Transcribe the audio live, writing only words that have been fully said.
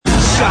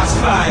Shots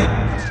fired.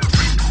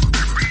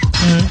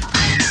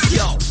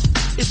 Yo,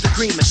 it's the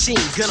Green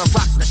Machine, gonna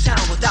rock the town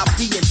without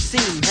being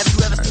seen. Have you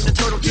ever seen the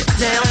turtle get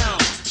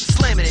down?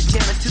 Slamming and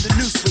jamming to the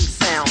new swing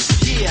sound.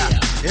 Yeah,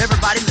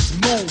 everybody let's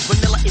move.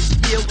 Vanilla is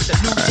here with the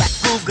new jack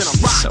groove, gonna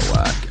rock. So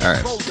all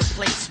right. Roll the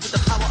place with the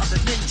power of the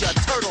Ninja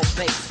Turtle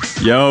bass.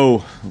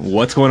 Yo,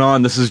 what's going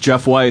on? This is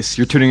Jeff Weiss.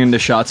 You're tuning into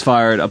Shots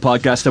Fired, a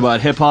podcast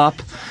about hip-hop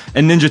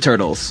and Ninja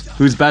Turtles.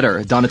 Who's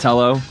better,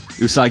 Donatello,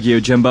 Usagi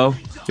Yojimbo?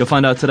 You'll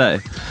find out today.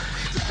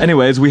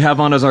 Anyways, we have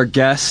on as our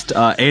guest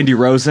Andy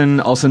Rosen,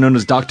 also known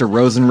as Dr.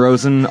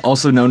 Rosen,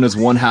 also known as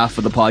one half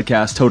of the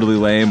podcast Totally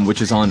Lame, which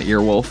is on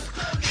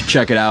Earwolf. You should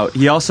check it out.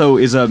 He also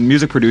is a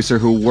music producer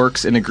who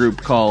works in a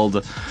group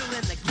called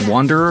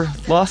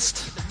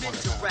Wanderlust?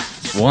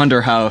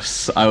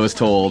 Wonderhouse, I was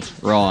told.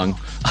 Wrong.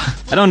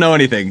 I don't know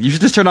anything. You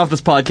should just turn off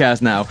this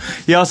podcast now.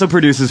 He also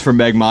produces for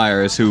Meg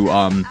Myers, who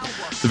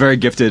is a very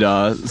gifted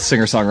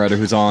singer-songwriter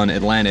who's on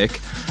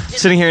Atlantic.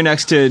 Sitting here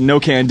next to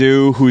No Can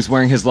Do, who's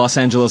wearing his Los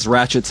Angeles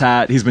Ratchets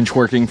hat. He's been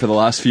twerking for the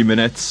last few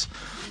minutes.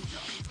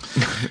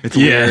 It's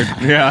weird.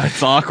 Yeah,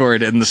 it's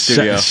awkward in the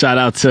studio. Shout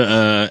out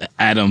to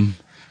Adam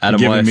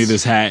giving Weiss. me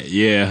this hat.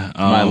 Yeah,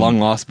 My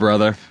long-lost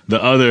brher. The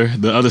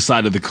other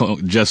side of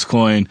the Jeff's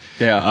coin.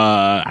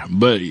 Yeah.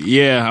 But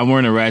yeah, I'm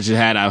wearing a ratchet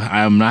hat.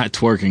 I'm not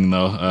twerking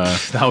though.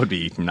 That would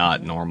be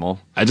not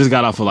normal. I just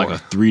got off of like a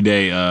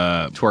 3-day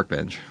Twerk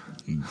binge.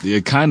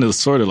 It kind of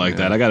sort of like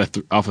that. I got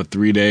off a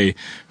 3-day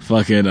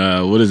fucking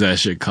what is that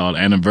shit called?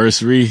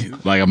 Anniversary,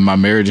 like my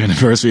marriage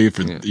anniversary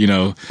for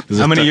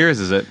How many years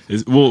is it?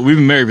 Well, we've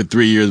been married for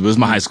 3 years, but it's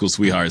my high school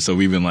sweetheart, so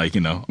we've been like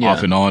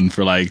off and on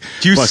for like.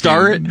 Do you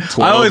start? 12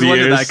 I always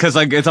wondered years. that because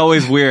like it's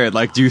always weird.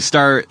 Like, do you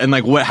start and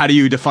like what? How do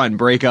you define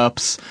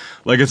breakups?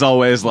 Like it's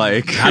always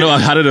like How do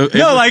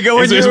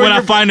it's when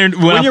I find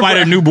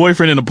her new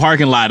boyfriend in the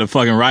parking lot of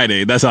fucking Rite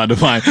Aid. That's how I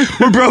define.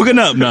 We're broken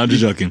up. No, I'm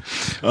just joking.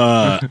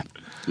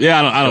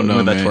 Yeah, I don't know,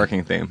 with man. that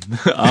twerking theme.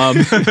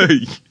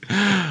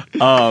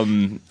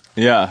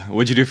 Yeah.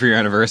 What'd you do for your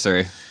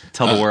anniversary?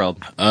 Tell the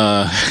world.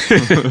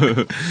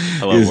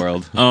 Hello,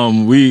 world.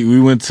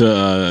 We went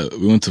to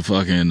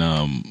fucking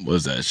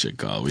what's that shit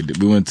called?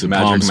 We went to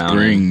Palm Magic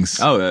Mountain. Springs.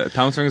 Oh,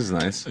 Palm Springs is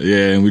nice.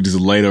 Yeah, and we just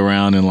laid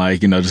around and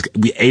like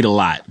we ate a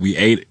lot. We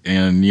ate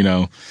and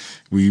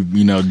we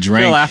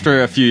drank. Well,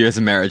 after a few years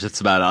of marriage,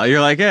 it's about all. You're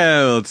like,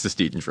 let's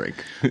just eat and drink.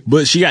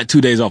 But she got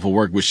 2 days off of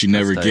work, which she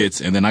never tight. gets,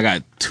 and then I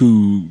got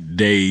 2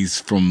 days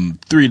from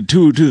 2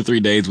 to 3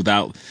 days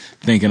without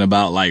thinking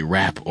about like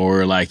rap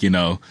or like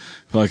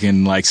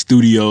fucking like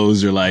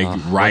studios or like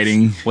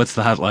writing. What's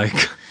that like?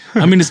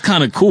 I mean, it's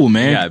kind of cool,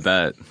 man. Yeah, I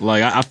bet.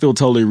 Like I feel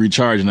totally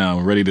recharged now,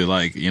 ready to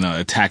like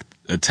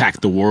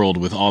attack the world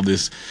with all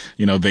this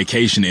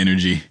vacation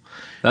energy.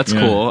 That's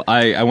cool.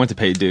 I went to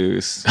pay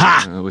dues,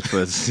 which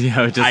was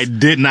I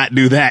did not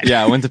do that.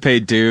 Yeah, I went to pay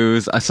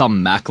dues. I saw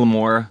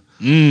Macklemore,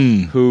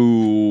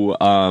 who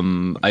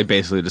I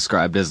basically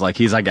described as like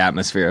he's like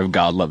Atmosphere of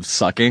God Loves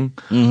Sucking.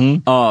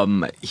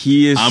 Mm-hmm.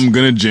 He is. I'm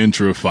gonna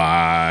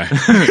gentrify.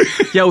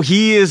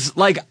 He is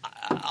like.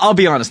 I'll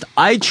be honest.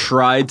 I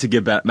tried to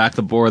give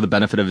Macklemore the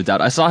benefit of the doubt.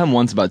 I saw him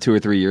once about 2 or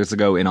 3 years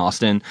ago in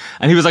Austin,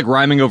 and he was like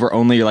rhyming over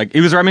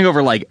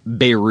like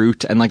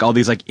Beirut and like all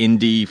these like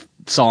indie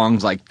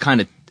songs, like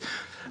kind of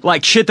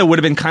like shit that would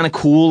have been kind of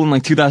cool in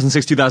like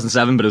 2006,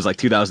 2007, but it was like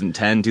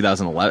 2010,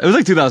 2011. It was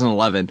like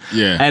 2011.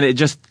 Yeah. And it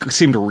just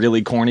seemed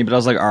really corny, but I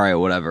was like, all right,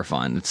 whatever,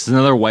 fine. It's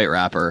another white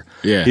rapper.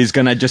 Yeah. He's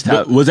gonna just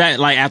have. Was that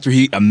like after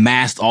he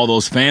amassed all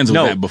those fans, or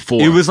was that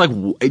before? It was like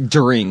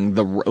during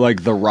the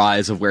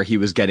rise of where he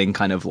was getting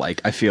kind of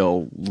like, I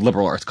feel,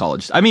 liberal arts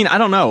college. I mean, I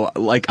don't know.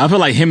 Like, I feel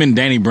like him and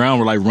Danny Brown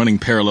were like running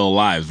parallel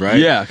lives, right?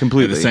 Yeah,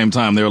 completely. At the same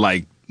time, they were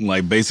like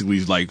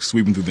basically like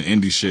sweeping through the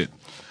indie shit.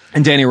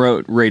 And Danny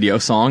wrote Radio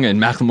Song,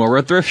 and Macklemore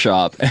wrote Thrift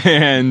Shop.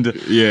 And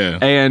yeah.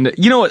 And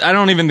you know what? I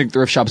don't even think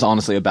Thrift Shop's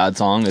honestly a bad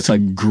song. It's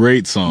like a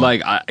great song.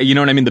 Like, you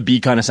know what I mean? The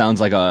beat kind of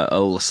sounds like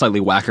a slightly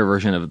whacker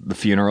version of the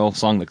Funeral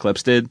song that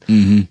Clips did.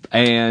 Mm-hmm.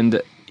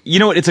 And you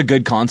know what? It's a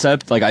good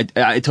concept. Like,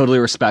 I totally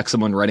respect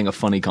someone writing a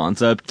funny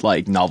concept,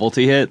 like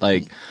novelty hit.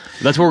 Like,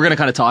 that's what we're going to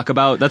kind of talk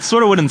about. That's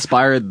sort of what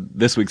inspired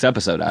this week's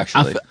episode,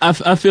 actually.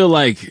 I feel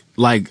like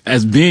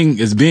as being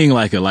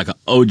like a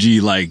OG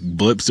like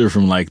blipster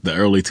from like the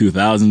early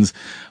 2000s,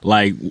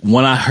 like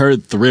when I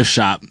heard Thrift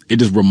Shop, it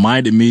just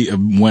reminded me of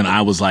when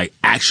I was like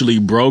actually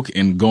broke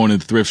and going to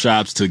thrift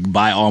shops to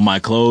buy all my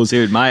clothes.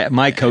 Dude,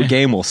 my coat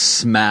game will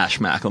smash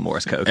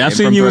Macklemore's coat game. I've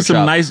seen you in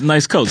some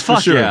nice coats, for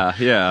sure.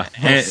 Yeah.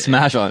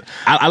 Smash on.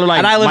 I like,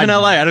 and I live in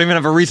LA. I don't even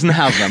have a reason to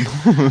have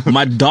them.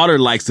 My daughter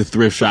likes the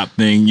thrift shop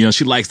thing.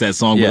 She likes that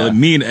song. Yeah. But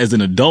me as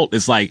an adult,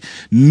 it's like,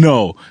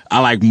 no, I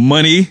like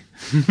money.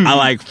 I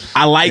like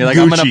Gucci.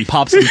 I'm gonna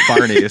pop some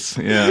Barneys.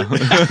 Yeah.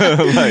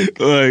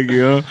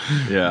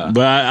 Yeah.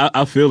 But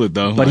I feel it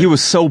though. But he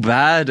was so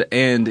bad,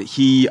 and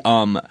he's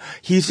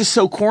just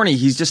so corny.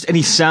 And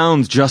he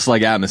sounds just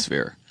like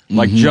Atmosphere,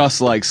 like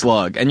just like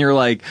Slug. And you're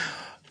like,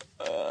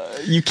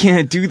 You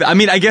can't do that. I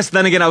mean, I guess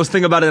then again, I was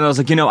thinking about it and I was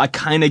like, I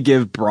kind of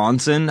give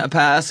Bronson a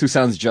pass, who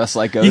sounds just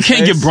like Ghostface. You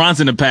can't give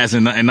Bronson a pass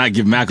and not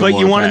give Macklemore a pass. But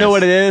you want to know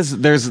what it is?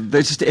 There's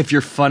just, if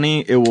you're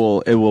funny, it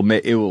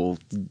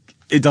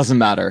doesn't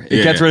matter.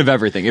 It gets rid of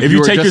everything. If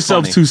you take just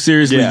yourself funny, too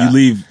seriously, you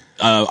leave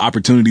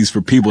opportunities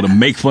for people to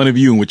make fun of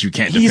you in which you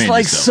can't defend He's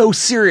like yourself. so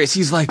serious.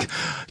 He's like,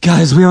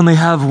 guys, we only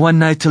have one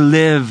night to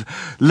live.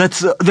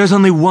 There's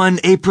only one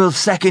April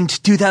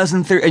 2nd,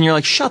 2003. And you're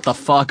like, shut the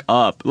fuck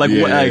up. Like,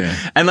 and like,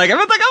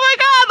 everyone's like, oh my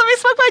God, let me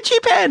smoke my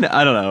G-Pen.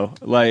 I don't know.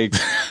 Like,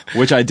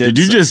 which I did.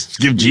 Did you just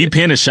give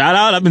G-Pen a shout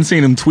out? I've been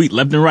seeing him tweet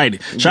left and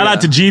right. Shout out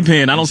to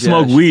G-Pen. I don't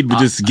smoke weed, but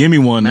just give me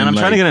one. Man, I'm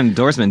trying to get an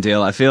endorsement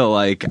deal. I feel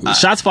like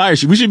Shots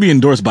Fired. We should be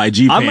endorsed by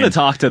G-Pen. I'm going to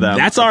talk to them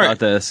about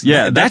this.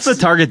 Yeah, that's the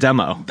target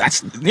demo.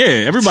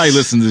 Everybody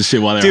listens to this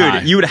shit while they're high.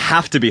 Dude, you would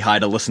have to be high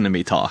to listen to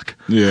me talk.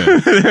 Yeah.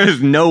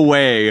 There's no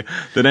way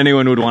that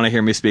anyone would want to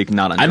hear me speak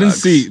not on drugs. I didn't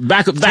see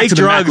back to the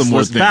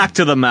Macklemore thing. Back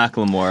to the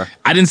Macklemore.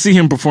 I didn't see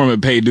him perform at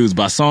Paid Dues,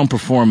 but I saw him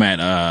perform at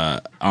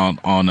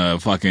on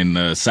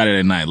fucking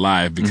Saturday Night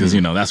Live because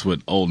that's what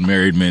old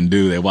married men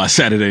do. They watch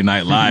Saturday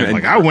Night Live.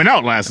 Like I went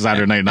out last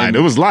Saturday night. It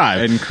was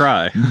live and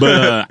cry.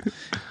 But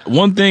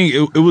one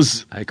thing it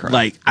was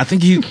like I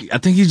think he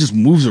just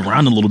moves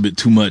around a little bit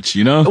too much.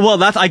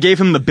 Well, I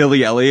gave him the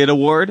Billy Elliot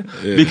Award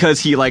because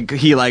he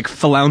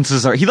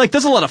flounces. He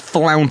does a lot of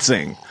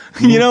flouncing.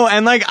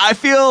 And like I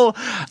feel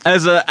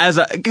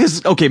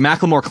because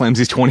Macklemore claims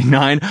he's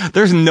 29.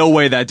 There's no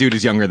way that dude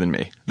is younger than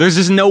me. There's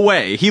just no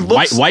way. He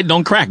looks white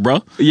don't crack,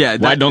 bro. Yeah,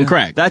 white don't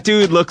crack. That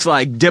dude looks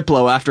like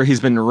Diplo after he's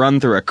been run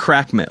through a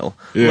crack mill.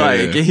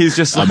 He's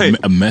just like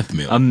a meth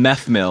mill. A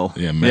meth mill.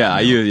 Yeah, mill.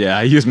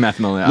 I use meth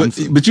mill.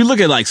 But you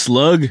look at like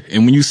Slug,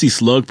 and when you see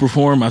Slug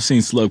perform, I've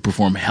seen Slug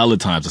perform hella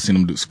times. I've seen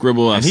him do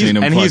Scribble.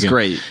 He's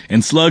great.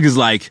 And Slug is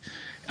like,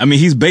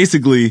 he's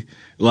basically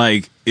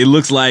like, it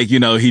looks like,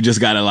 he just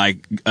got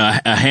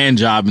a hand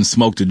job and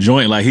smoked a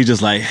joint. Like, he's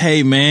just like,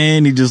 hey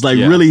man, he just like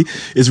really,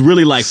 it's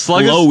really like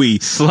flowy.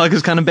 Slug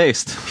is kind of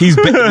based.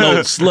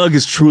 Slug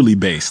is truly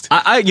based.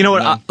 You know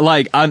what?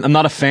 I'm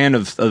not a fan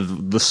of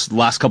the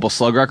last couple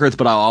Slug records,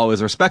 but I'll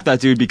always respect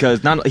that dude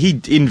because he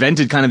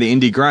invented kind of the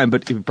indie grind,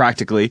 but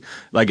practically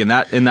like in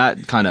that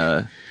kind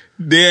of.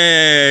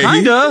 Yeah,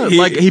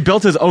 kinda. He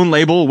built his own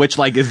label, which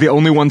is the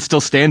only one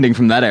still standing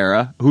from that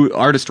era,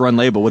 artist-run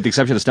label, with the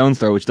exception of Stone's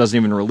Throw, which doesn't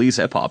even release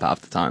hip-hop half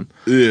the time.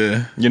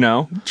 Yeah.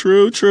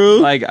 True.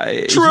 True.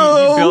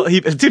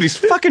 Dude, he's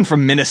fucking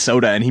from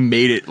Minnesota, and he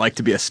made it,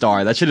 to be a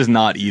star. That shit is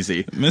not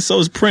easy. Man, so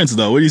is Prince,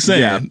 though. What are you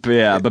saying?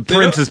 Yeah, but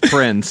Prince is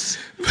Prince.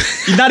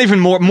 He's not even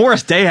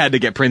Morris Day had to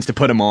get Prince to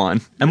put him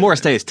on, and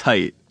Morris Day is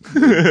tight.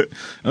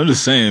 I'm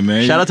just saying,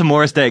 man. Shout out to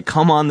Morris Day.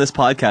 Come on this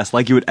podcast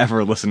like you would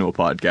ever listen to a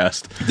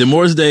podcast. The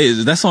Morris Day,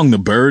 is that song The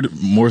Bird?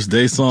 Morris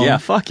Day song? Yeah,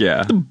 fuck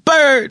yeah. The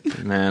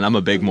Bird! Man, I'm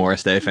a big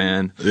Morris Day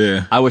fan.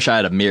 Yeah. I wish I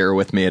had a mirror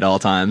with me at all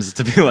times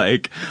to be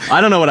like,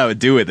 I don't know what I would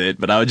do with it,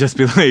 but I would just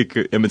be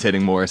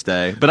imitating Morris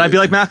Day. But I'd be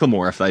like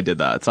Macklemore if I did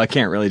that, so I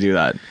can't really do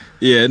that.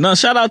 Yeah, no,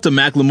 shout out to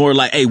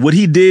Macklemore. What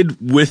he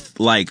did with,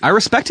 I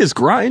respect his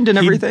grind and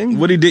everything.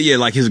 What he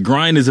did, his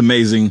grind is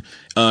amazing.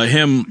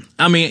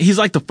 He's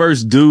like the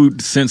first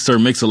dude since Sir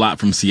Mix-a-Lot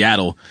from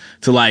Seattle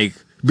to,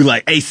 be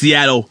like, hey,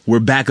 Seattle,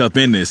 we're back up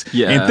in this.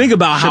 Yeah. And think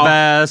about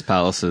Shabazz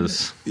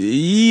Palaces.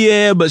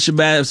 Yeah, but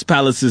Shabazz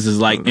Palaces is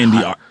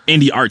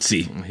indie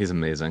artsy. He's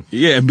amazing.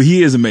 Yeah, but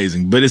he is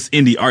amazing. But it's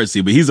indie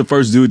artsy. But he's the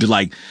first dude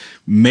to,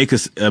 make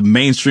a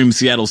mainstream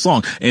Seattle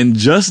song. And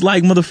just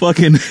like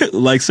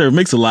motherfucking, Sir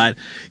Mix-a-Lot,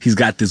 he's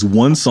got this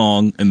one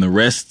song and the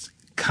rest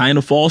kind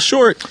of fall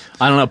short.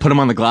 I don't know. Put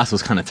Him on the Glass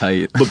was kind of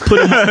tight. But put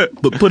him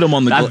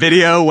on the glass. That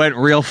video went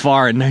real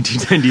far in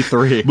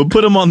 1993. But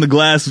Put Him on the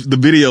Glass, the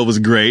video was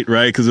great,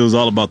 right? Because it was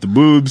all about the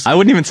boobs. I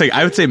wouldn't even say,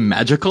 I would say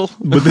magical.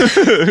 But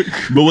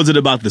was it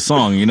about the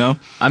song,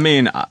 I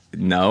mean,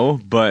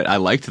 no, but I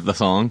liked the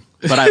song.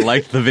 But I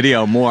liked the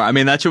video more. I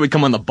mean, that shit would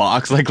come on the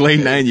box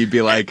late night. You'd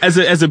be like, as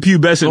a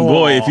pubescent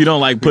boy, if you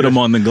don't Put Him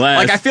on the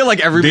Glass, I feel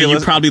like everybody. Then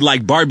you probably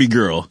like Barbie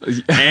Girl.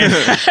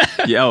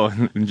 Yo,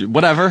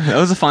 whatever. That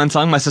was a fine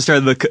song. My sister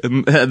had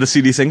the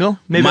CD single.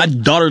 Maybe my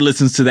daughter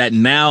listens to that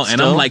now,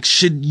 and I'm like,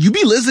 should you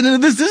be listening to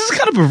this? This is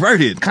kind of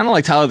perverted. Kind of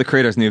like Tyler the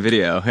Creator's new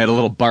video. It had a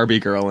little Barbie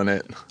girl in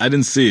it. I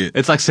didn't see it.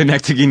 It's like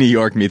Synecdoche, New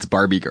York meets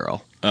Barbie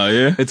Girl. Oh,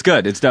 yeah? It's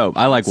good. It's dope.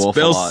 I like Wolf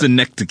a lot. Spell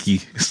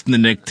Synecdoche.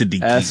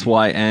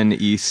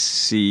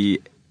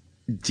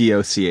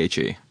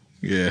 SYNECDOCHE.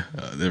 Yeah.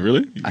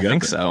 Really? I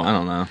think so. I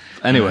don't know.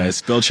 Anyways.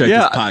 Spell check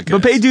this podcast.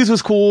 But Paid Dues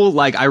was cool.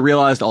 I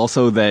realized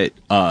also that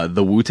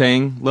the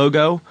Wu-Tang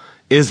logo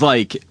is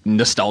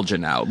nostalgia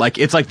now.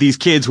 It's these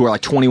kids who are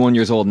 21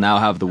 years old now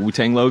have the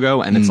Wu-Tang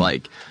logo, and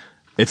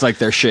it's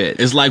their shit.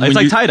 It's like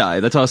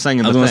tie-dye. That's what I was saying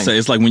in the thing. I was going to say,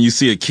 it's like when you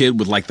see a kid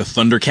with the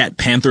Thundercat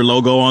Panther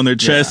logo on their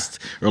chest,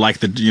 or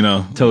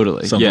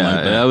Totally. Something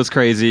like that was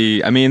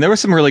crazy. I mean, there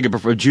was some really good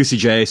performance. Juicy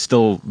J,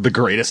 still the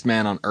greatest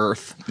man on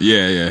earth.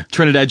 Yeah.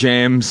 Trinidad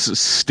James,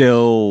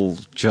 still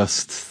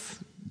just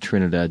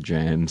Trinidad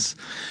James.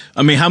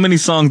 I mean, how many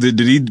songs did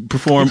he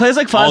perform? He plays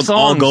like 5 songs.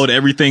 All go to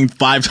everything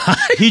 5 times.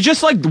 He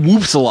just like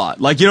whoops a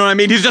lot. Like, you know what I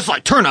mean? He's just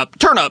like, turn up,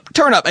 turn up,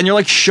 turn up. And you're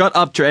like, shut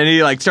up. And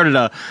he like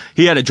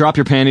he had a drop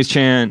your panties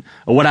chant,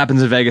 a what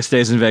happens in Vegas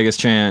stays in Vegas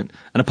chant,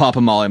 and a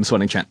Papa Molly I'm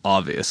sweating chant,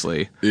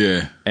 obviously.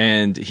 Yeah.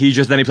 And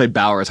then he played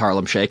Bauer's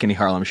Harlem Shake, and he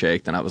Harlem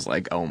Shaked, and I was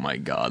like, oh my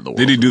God. The world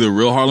Did he do the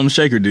real Harlem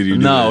Shake, or did he do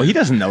No, that? he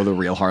doesn't know the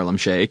real Harlem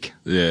Shake.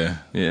 Yeah.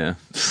 Yeah.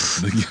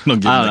 Don't give him I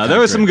don't know. that There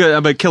was some credit.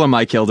 good, but Killer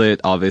Mike killed it,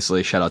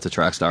 obviously. Shout out to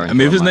Trackstar. I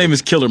mean, if his name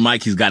is Killer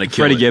Mike, he's got to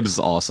kill Freddie it. Gibbs is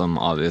awesome,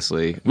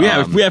 obviously. We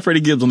had Freddie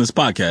Gibbs on this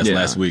podcast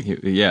last week.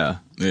 Yeah.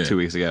 Yeah. 2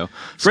 weeks ago.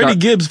 Freddie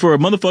Gibbs, for a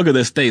motherfucker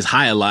that stays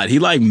high a lot, he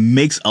like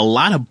makes a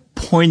lot of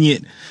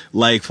poignant,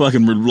 like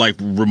fucking like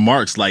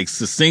remarks, like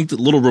succinct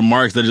little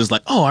remarks that are just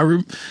like, oh,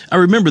 I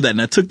remember that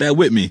and I took that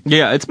with me.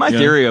 Yeah, it's my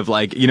theory of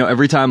like, you know,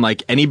 every time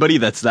like anybody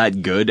that's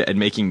that good at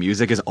making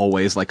music is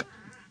always like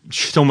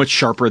so much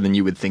sharper than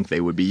you would think they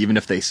would be, even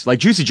if they like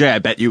Juicy J. I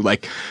bet you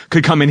like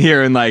could come in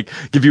here and like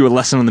give you a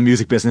lesson on the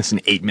music business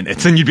in 8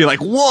 minutes, and you'd be like,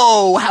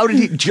 "Whoa, how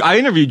did he?" I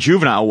interviewed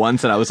Juvenile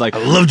once, and I was like,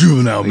 I love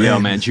Juvenile, man. "Yo,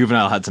 man,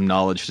 Juvenile had some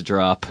knowledge to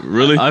drop."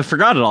 Really? I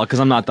forgot it all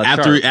because I'm not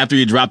that sharp. After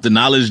he dropped the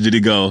knowledge, did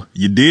he go,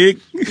 you dig?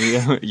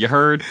 Yeah, you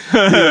heard?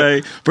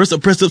 Like, first I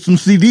pressed up some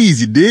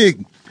CDs, you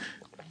dig?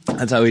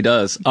 That's how he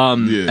does.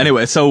 Yeah.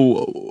 Anyway,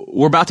 so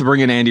we're about to bring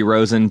in Andy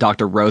Rosen,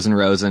 Dr.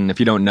 Rosen. If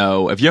you don't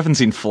know, if you haven't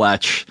seen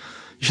Fletch,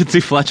 you should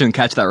see Fletch and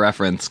catch that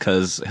reference,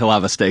 because he'll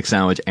have a steak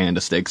sandwich and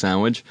a steak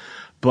sandwich.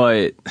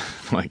 But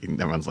like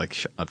everyone's like,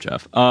 shut up,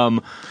 Jeff.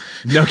 No,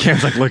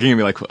 Cam's like looking at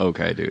me like,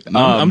 okay, dude.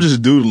 I'm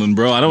just doodling,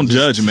 bro. I don't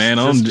judge, man.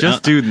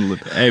 Just doodling.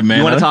 Hey, man.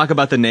 You want to talk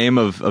about the name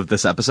of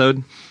this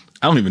episode?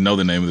 I don't even know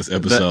the name of this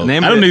episode.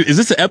 name I of don't it- even, is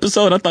this an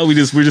episode? I thought we're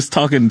just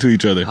talking to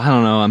each other. I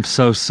don't know. I'm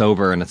so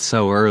sober and it's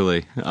so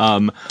early.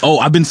 Oh,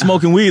 I've been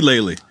smoking weed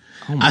lately.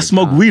 I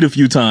smoked weed a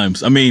few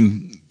times. I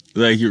mean,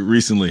 like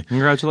recently.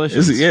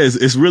 Congratulations.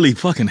 It's really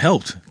fucking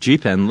helped.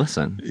 G-Pen,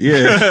 listen.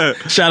 Yeah.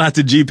 Shout out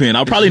to G-Pen.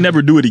 I'll probably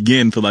never do it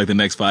again for like the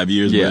next 5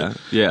 years. Yeah,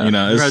 but, yeah. You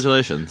know,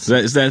 Congratulations.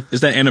 It's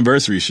that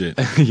anniversary shit.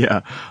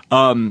 Yeah.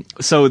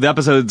 So the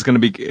episode's going to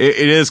be,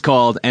 it is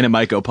called And It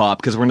Might Go Pop,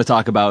 because we're going to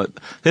talk about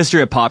the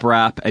history of pop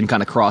rap and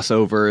kind of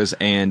crossovers.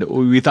 And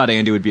we thought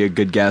Andy would be a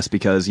good guest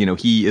because, you know,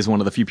 he is one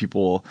of the few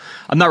people,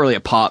 I'm not really a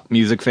pop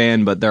music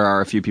fan, but there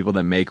are a few people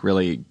that make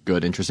really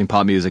good, interesting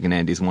pop music, and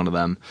Andy's one of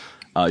them.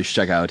 You should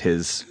check out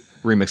his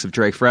remix of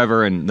Drake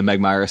Forever and the Meg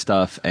Myra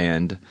stuff.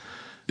 And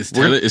Is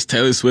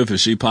Taylor Swift,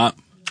 is she pop?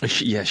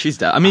 she's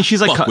dead. I mean,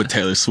 she's like, Fuck with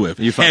Taylor Swift.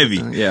 you fuck-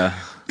 Heavy. Yeah.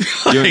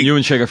 you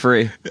and Sugar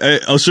Free.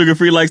 Sugar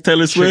Free likes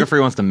Taylor Swift? Sugar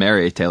Free wants to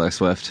marry Taylor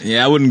Swift.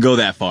 Yeah, I wouldn't go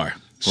that far.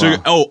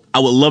 Wow. I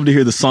would love to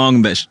hear the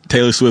song that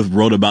Taylor Swift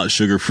wrote about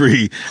Sugar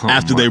Free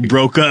after they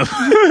broke up.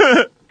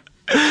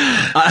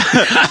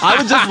 I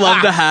would just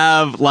love to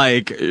have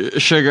like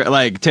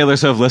Taylor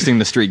Swift listening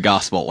to Street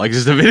Gospel, like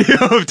just a video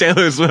of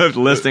Taylor Swift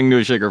listening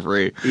to Sugar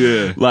Free.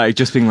 Yeah. Like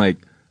just being like,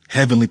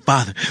 Heavenly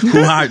Father,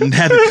 who art in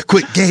heaven,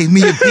 quick gave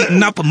me a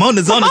beating up among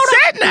us on the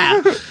set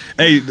now.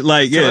 Hey,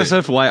 like, yeah, Taylor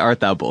Swift, why art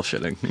thou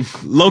bullshitting?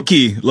 low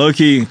key.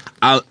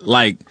 I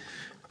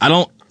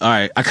don't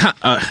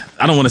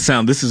want to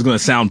sound. This is going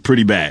to sound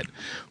pretty bad,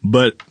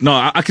 but no,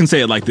 I can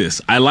say it like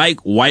this. I like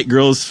white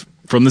girls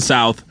from the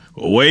South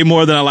way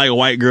more than I like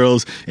white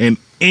girls in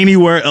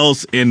anywhere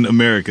else in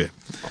America.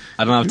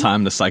 I don't have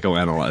time to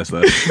psychoanalyze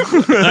this.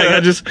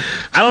 Like,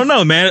 I don't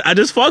know, man. I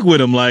just fuck with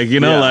them, like, you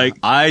know, Yeah, like.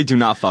 I do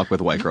not fuck with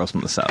white girls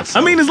from the South. So.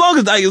 I mean, as long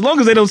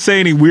as they don't say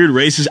any weird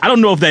racist, I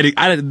don't know if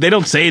they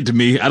don't say it to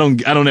me. I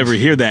don't ever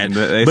hear that.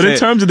 They But say in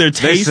terms of their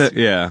taste,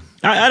 yeah.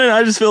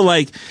 I just feel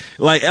like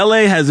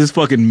LA has this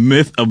fucking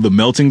myth of the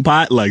melting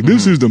pot. Like,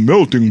 this is the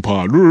melting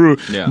pot.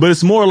 Yeah. But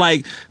it's more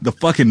like the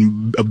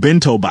fucking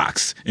bento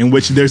box in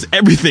which there's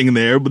everything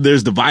there, but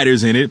there's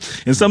dividers in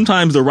it. And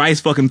sometimes the rice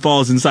fucking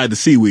falls inside the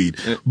seaweed.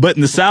 But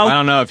in the South, I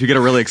don't know. If you get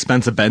a really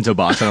expensive bento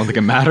box, I don't think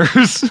it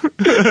matters. You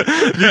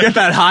get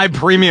that high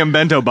premium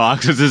bento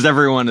box, it's just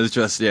everyone is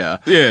just, yeah.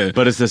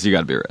 But it's just, you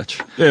gotta be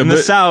rich. Yeah, in the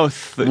but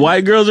South,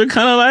 white girls are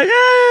kind of like,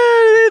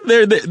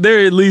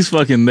 they're at least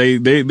fucking, they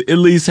at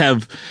least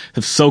have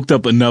soaked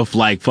up enough,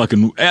 like,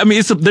 fucking, I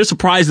mean, they're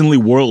surprisingly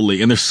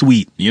worldly and they're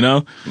sweet, you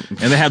know? And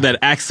they have that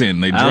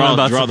accent. They draw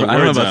the I don't know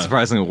words about out.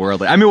 surprisingly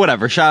worldly. I mean,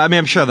 whatever. I mean,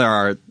 I'm sure there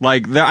are,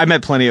 I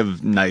met plenty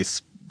of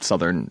nice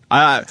Southern,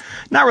 not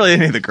really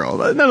any of the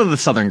girls. None of the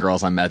Southern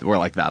girls I met were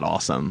like that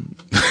awesome.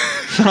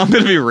 I'm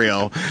gonna be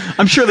real.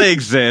 I'm sure they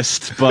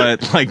exist,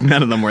 but like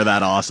none of them were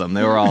that awesome.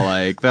 They were all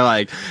like,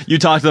 you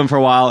talk to them for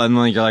a while and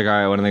like, you're like, all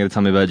right, when are they gonna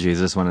tell me about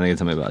Jesus? When are they gonna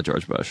tell me about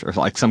George Bush? Or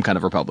like some kind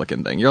of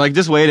Republican thing. You're like,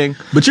 just waiting.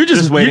 But you're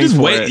just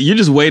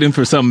waiting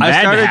for something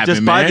bad to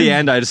happen, by man. the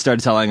end, I just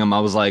started telling them, I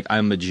was like,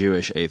 I'm a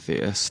Jewish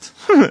atheist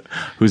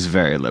who's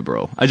very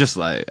liberal. I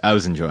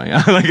was enjoying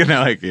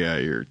it. Yeah,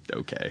 you're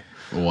okay.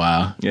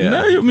 Wow. Yeah. No,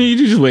 I mean,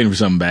 you're just waiting for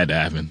something bad to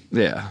happen.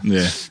 Yeah.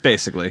 Yeah.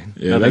 Basically.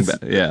 Yeah. Nothing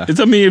bad. Yeah. It's,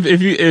 I mean,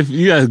 if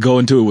you guys go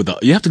into it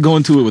you have to go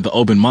into it with an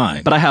open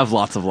mind. But I have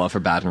lots of love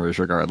for Baton Rouge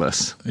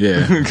regardless.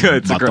 Yeah.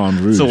 Good.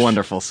 Baton Rouge. It's a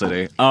wonderful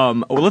city.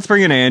 Well, let's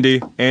bring in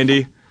Andy.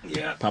 Andy.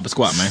 Yeah. Papa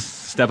Squat, man.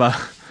 Step up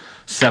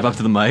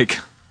to the mic.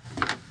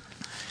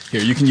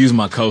 Here, you can use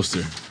my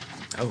coaster.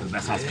 Oh,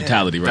 that's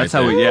hospitality, right? That's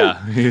how there. we. Yeah.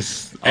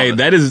 Hey,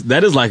 that is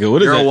like a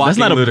what is You're a that? That's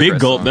not a walking big Ludacris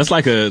gulp. song. That's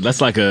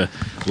like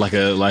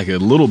a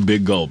little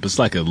big gulp. It's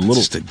like a little.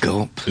 Just a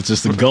gulp. It's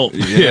just a gulp.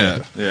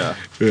 Yeah. Yeah.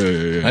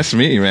 Yeah. Nice to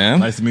meet you,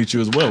 man. Nice to meet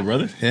you as well,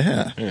 brother.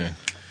 Yeah. Yeah.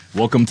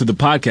 Welcome to the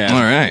podcast.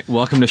 All right.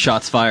 Welcome to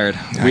Shots Fired.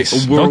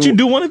 Nice. Don't you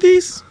do one of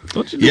these?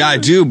 Don't you? Yeah, I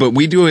do, but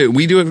we do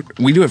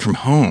it from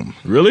home.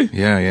 Really?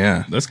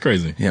 Yeah. That's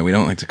crazy. Yeah, we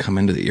don't like to come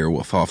into the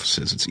Earwolf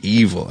offices. It's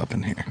evil up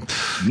in here.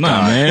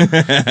 Nah, man.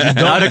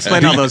 I'd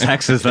explain all those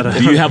hexes that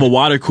Do you have a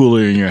water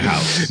cooler in your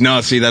house?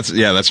 No, see, that's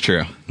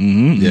true.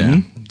 Mm-hmm,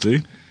 yeah.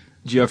 See?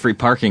 Do you have free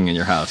parking in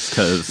your house?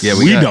 Because Yeah,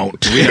 We got-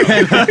 don't.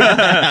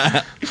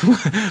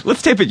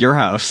 let's tape at your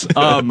house.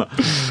 All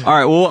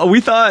right. Well,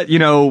 we thought, we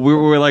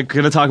were like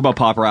going to talk about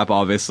pop rap,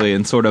 obviously,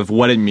 and sort of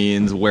what it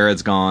means, where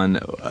it's gone,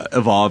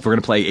 evolved. We're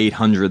going to play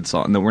 800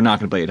 songs. No, we're not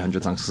going to play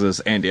 800 songs because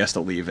Andy has to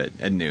leave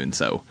at noon.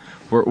 So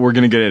we're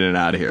going to get in and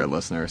out of here,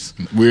 listeners.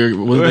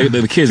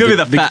 The kids. It's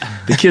gonna be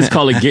The kids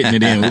call it getting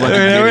it in.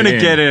 We're going to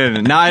get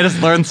in. Now I just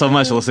learned so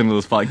much listening to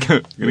this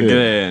podcast. We're going to get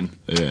in.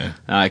 Yeah.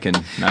 I can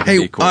Hey,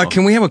 be cool.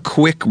 can we have a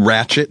quick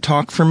Ratchet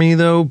talk for me,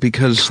 though?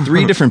 Because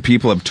 3 different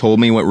people have told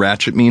me what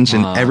Ratchet means,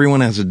 and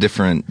everyone has a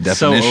different So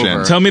definition.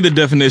 over. Tell me the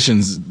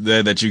definitions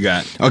that you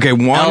got. Okay,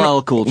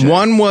 LL Cool J.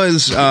 one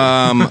was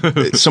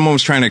someone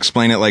was trying to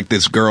explain it like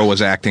this girl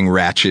was acting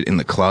ratchet in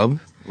the club.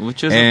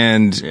 Which is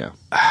And yeah.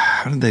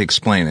 how did they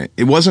explain it?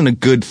 It wasn't a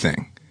good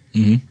thing.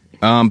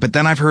 Mm-hmm. But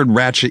then I've heard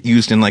ratchet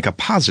used in like a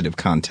positive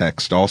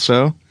context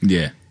also.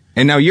 Yeah.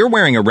 And now you're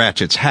wearing a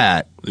Ratchet's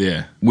hat,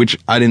 Yeah. which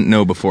I didn't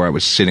know before I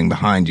was sitting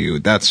behind you.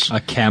 That's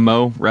A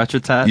camo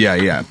Ratchet hat?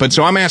 yeah. But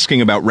so I'm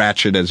asking about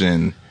ratchet as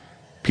in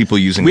people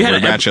using the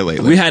word ratchet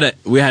lately. We had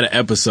an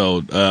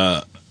episode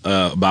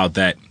about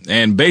that,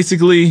 and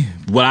basically,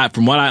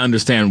 from what I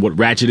understand, what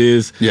ratchet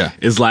is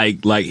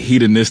like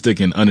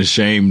hedonistic and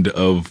unashamed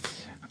of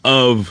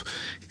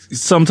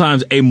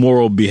sometimes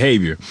amoral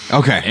behavior.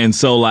 Okay. And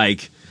so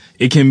like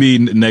it can be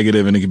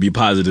negative and it can be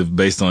positive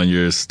based on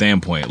your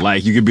standpoint.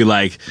 Like you could be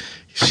like,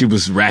 she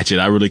was ratchet.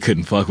 I really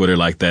couldn't fuck with her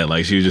like that.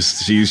 Like she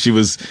was, she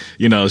was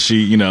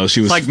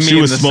like me she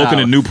in was the smoking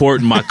a South.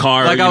 Newport in my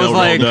car. Like I was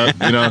like-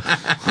 rolled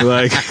up,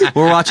 like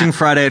We're watching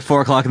Friday at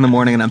 4:00 in the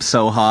morning, and I'm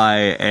so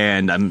high,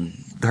 and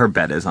her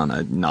bed is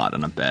not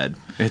on a bed.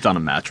 It's on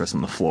a mattress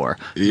on the floor.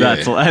 Yeah.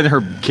 And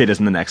her kid is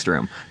in the next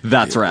room.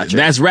 That's ratchet.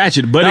 that's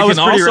ratchet, but That it was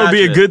can pretty also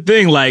be a ratchet. good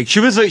thing. Like she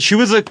was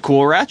a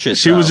cool ratchet.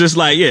 she though. was just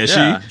like, Yeah, she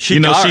got she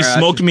ratchet.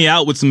 smoked me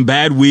out with some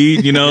bad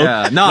weed,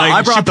 Yeah. No, Like,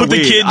 I brought she the put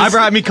weed. kid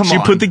to- Come she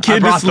on. put the kid I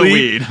brought to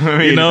sleep, the weed. I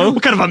mean, you know?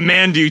 What kind of a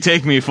man do you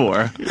take me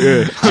for?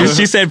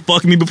 she said,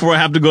 "Fuck me before I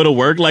have to go to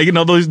work." Like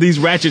these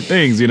ratchet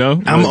things,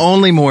 I'm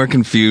only more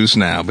confused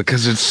now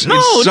because it's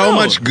so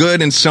much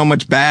good and so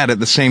much bad at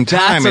the same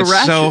time. That's a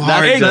It's so ratchet.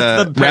 hard That's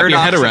to the wrap your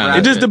head paradox of around.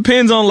 ratchet. It just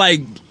depends on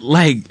like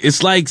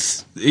it's like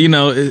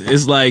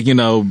it's like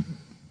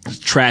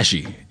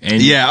trashy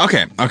and Yeah,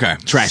 okay.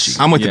 Trashy.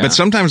 I'm with you, Yeah. but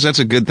sometimes that's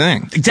a good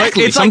thing.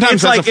 Exactly. It's like- Sometimes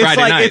it's that's like- a Friday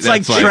it's like- night. It's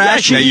like That's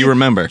trashy that you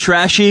remember.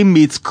 Trashy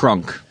meets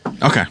crunk.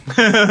 Okay.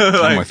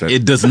 I'm with it.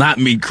 It does not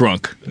meet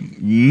crunk.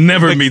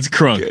 Never meets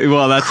crunk.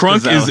 Well, that's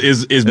crunk the-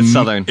 is it's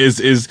southern.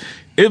 Is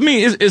I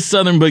mean, it's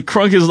southern, but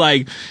crunk is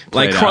like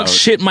Played crunk out.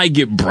 shit might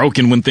get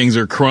broken when things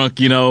are crunk.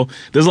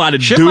 There's a lot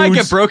of Shit dudes. might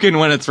get broken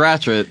when it's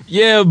ratchet.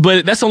 Yeah,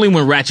 but that's only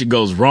when ratchet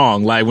goes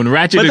wrong. Like when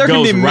ratchet But there can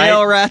goes be right.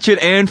 male ratchet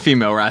and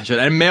female ratchet,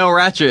 and male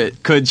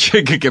ratchet could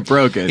get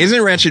broken.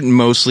 Isn't ratchet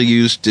mostly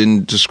used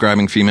in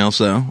describing females,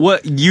 though?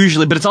 What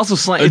usually, but it's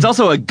also it's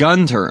also a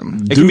gun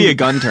term. It can be a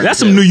gun term. That's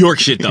too. some New York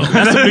shit, though.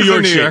 That's some New That's York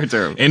a New shit. York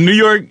term. In New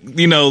York,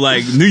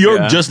 New York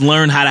Yeah. just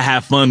learned how to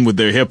have fun with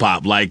their hip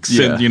hop. Like,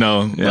 Yeah.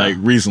 like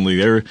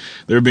recently,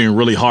 they're being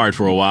really hard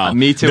for a while.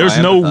 Me too, There's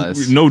I no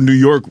empathize. New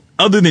York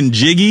other than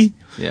Jiggy.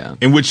 Yeah.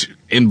 In which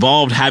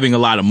involved having a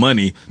lot of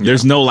money.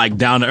 There's no like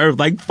down to earth,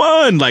 like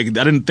fun. Like I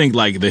didn't think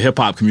like the hip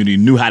hop community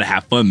knew how to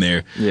have fun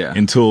there. Yeah.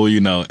 Until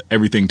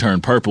everything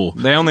turned purple.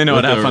 They only know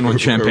how to have With fun their- when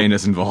champagne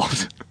is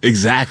involved.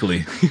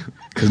 Exactly.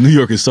 Because New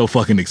York is so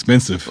fucking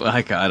expensive.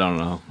 Like I don't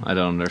know. I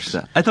don't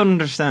understand.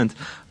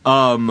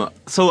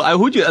 So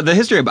the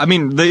history of,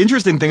 the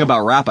interesting thing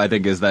about rap, I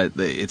think, is that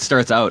it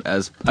starts out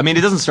as,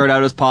 it doesn't start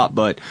out as pop,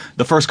 but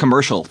the first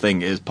commercial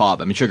thing is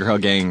pop. Sugar Hill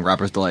Gang,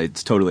 Rapper's Delight,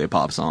 it's totally a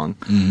pop song.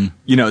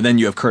 Mm-hmm. Then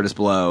you have Curtis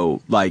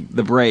Blow, like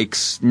The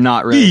Breaks,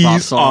 not really a pop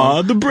These song.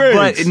 are the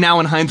Breaks. But now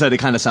in hindsight, it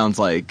kind of sounds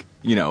like,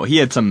 he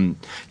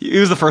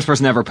was the first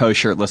person to ever pose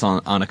shirtless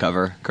on a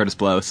cover, Curtis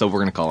Blow, so we're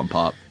gonna call him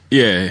pop.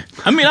 Yeah,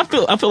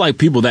 I feel like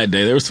people that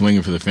day they were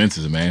swinging for the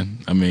fences, man.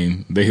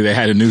 They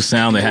had a new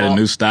sound, they had a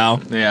new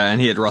style. Yeah, and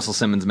he had Russell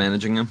Simmons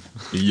managing him.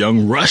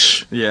 Young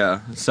Rush. Yeah.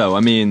 So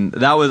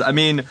that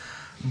was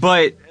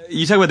but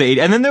you talk about the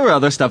 80s, and then there were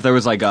other stuff. There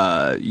was like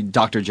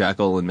Dr.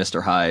 Jekyll and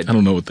Mr. Hyde. I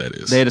don't know what that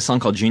is. They had a song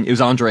called Genius. It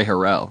was Andre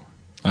Harrell.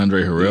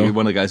 Andre Harrell.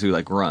 one of the guys who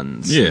like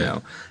runs. Yeah. You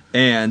know?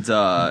 And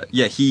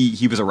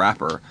he was a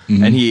rapper,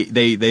 and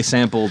they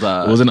sampled.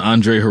 Wasn't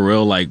Andre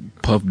Harrell like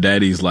Puff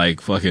Daddy's like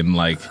fucking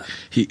like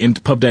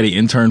Puff Daddy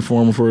interned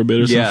for him for a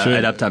bit or some shit?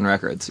 At Uptown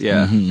Records,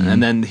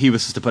 and then he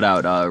was supposed to put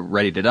out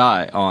Ready to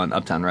Die on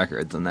Uptown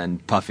Records, and then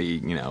Puffy,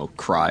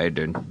 cried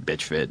and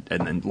bitch fit,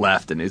 and then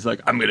left, and he's like,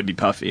 I'm gonna be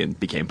Puffy, and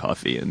became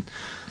Puffy, and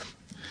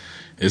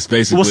it's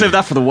basically we'll save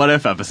that for the What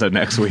If episode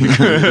next week.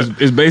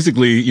 it's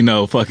basically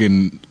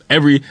fucking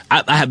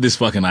I have this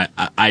fucking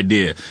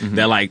idea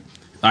that like.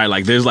 All right,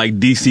 like there's like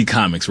DC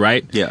Comics,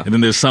 right? Yeah. And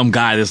then there's some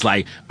guy that's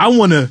like, I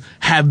want to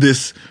have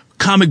this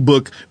comic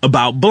book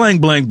about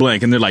blank, blank,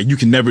 blank. And they're like, you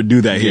can never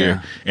do that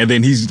here. And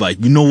then he's like,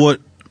 you know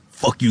what?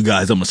 Fuck you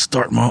guys. I'm going to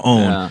start my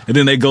own. Yeah. And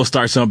then they go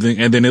start something,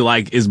 and then it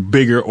like is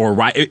bigger or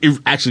right. It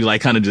actually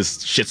like kind of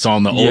just shits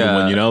on the old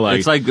one, Like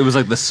it's like it was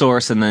like the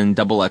Source, and then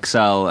Double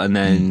XL, and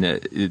then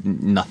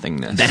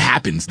nothingness. that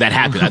happens.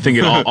 I think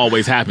it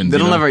always happens.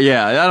 It'll never.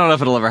 Yeah, I don't know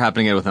if it'll ever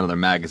happen again with another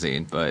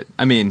magazine, but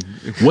I mean,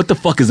 What the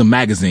fuck is a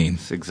magazine?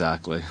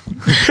 exactly.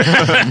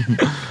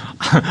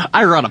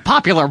 I run a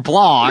popular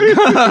blog.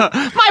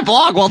 My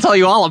blog will tell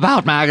you all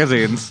about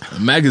magazines. A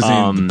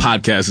magazine, the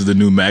podcast is the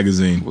new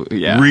magazine.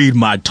 yeah. Read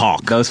my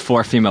talk. Those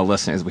 4 female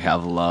listeners we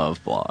have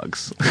love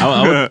blogs.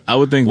 I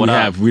would think What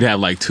we'd have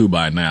like 2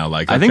 by now.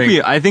 Like I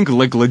think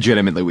like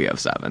legitimately we have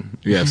 7.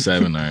 we have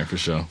 7. All right, for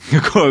sure.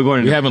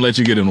 According We to- haven't let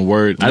you get in a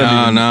word.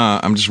 No,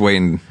 I'm just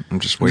waiting.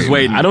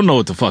 waiting. I don't know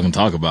what to fucking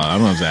talk about. I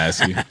don't have to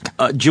ask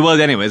you. Well,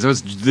 anyways, there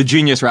was the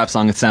Genius rap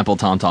song that sampled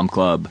Tom Tom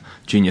Club,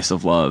 Genius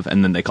of Love,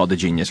 and then they called it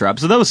Genius Rap.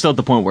 So that was still at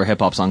the point where hip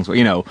hop songs were,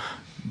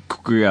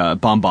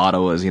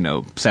 Bombado was,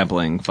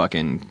 sampling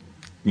fucking,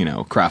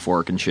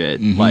 Kraftwerk and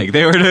shit. Like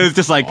they were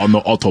just like, On the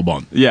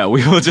Autobahn. yeah,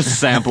 we will just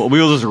sample, we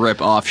will just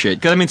rip off shit.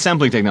 Because I mean,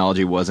 sampling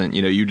technology wasn't,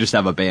 you just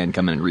have a band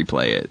come in and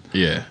replay it.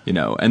 Yeah.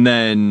 And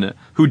then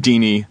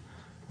Houdini,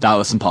 that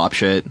was some pop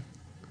shit.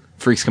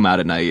 Freaks Come Out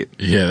at Night.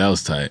 Yeah, that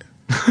was tight.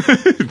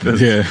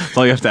 Yeah, that's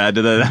all you have to add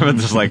to that. I'm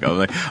just like,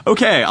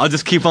 okay, I'll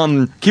just keep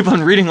on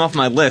reading off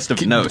my list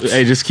of notes.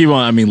 Hey, just keep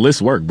on. I mean, lists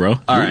work, bro.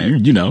 All right.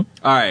 You know.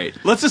 All right,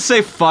 let's just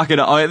say fuck it.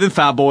 Oh, the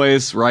Fat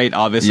Boys, right?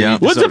 Obviously. Yeah.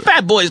 What's the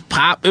Fat Boys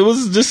pop? It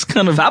was just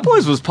kind of Fat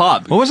Boys was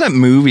pop. What was that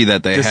movie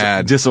that they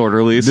had?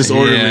 Disorderlies.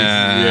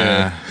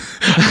 Yeah.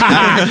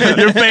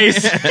 Your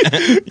face.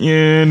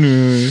 Yeah,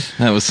 no.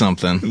 That was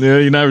something. Yeah,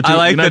 you're not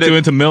too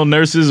into male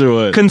nurses or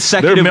what?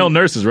 Consecutive- They're male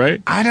nurses,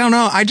 right? I don't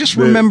know. I just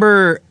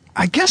remember.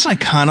 I guess I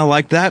kind of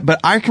like that, but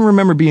I can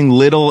remember being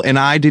little and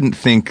I didn't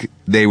think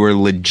they were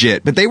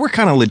legit. But they were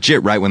kind of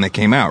legit right when they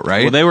came out,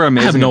 right? Well, they were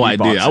amazing. I have no at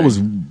idea.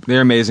 beatboxing.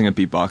 They're amazing at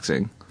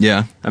beatboxing.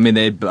 Yeah. I mean,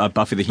 they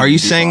Buffy the Human. Are you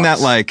beatbox. saying that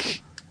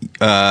like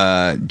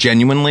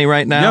genuinely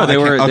right now? No, they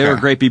were Okay.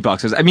 great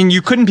beatboxers. I mean,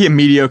 you couldn't be a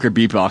mediocre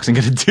beatbox and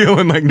get a deal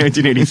in like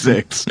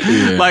 1986.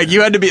 Like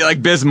you had to be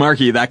like Biz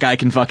Markie. That guy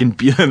can fucking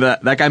be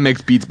that guy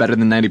makes beats better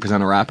than 90%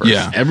 of rappers.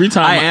 Yeah. Every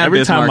time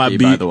I Markie,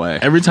 beat, by the way.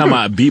 every time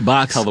I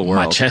beatbox, Tell the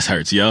world. my chest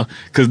hurts, yo.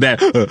 Because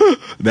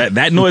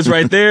that noise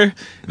right there,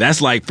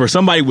 that's like for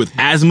somebody with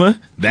asthma.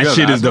 That You have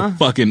shit is asthma? the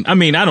fucking. I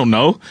mean, I don't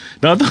know.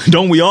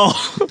 Don't we all?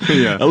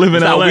 I live in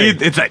It's that LA.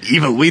 weed, it's that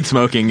evil weed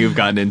smoking you've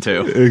gotten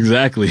into.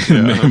 Exactly.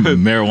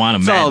 Marijuana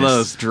It's madness. all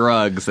those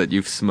drugs that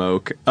you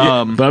smoke.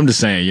 Yeah, but I'm just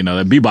saying,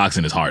 that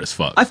beatboxing is hard as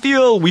fuck. I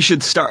feel we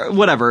should start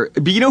whatever.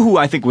 But you know who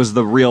I think was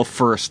the real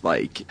first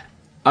like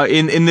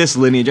in this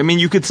lineage? I mean,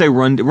 you could say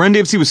Run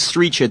DMC was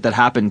street shit that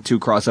happened to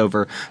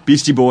crossover.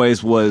 Beastie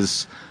Boys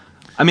was.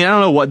 I mean, I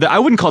don't know what I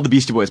wouldn't call the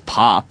Beastie Boys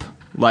pop.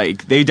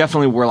 Like they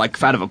definitely were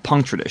like out of a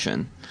punk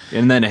tradition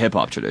and then a hip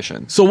hop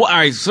tradition. So, all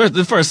right.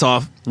 First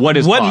off, What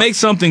pop? makes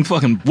something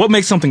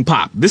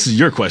pop? This is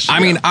your question. I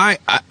mean,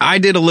 I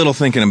did a little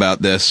thinking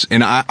about this,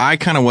 and I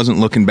kind of wasn't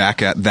looking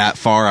back at that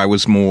far. I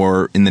was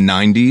more in the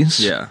 90s.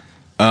 Yeah.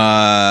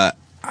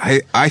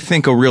 I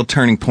think a real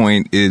turning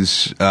point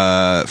is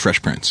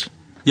Fresh Prince.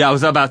 Yeah, I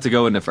was about to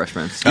go into Fresh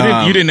Prince.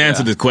 you didn't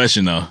answer the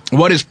question though.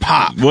 What is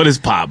pop? What is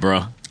pop,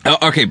 bro?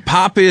 Okay,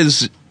 pop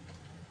is.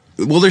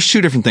 Well, there's 2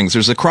 different things.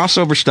 There's the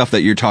crossover stuff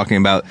that you're talking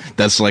about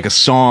that's like a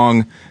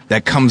song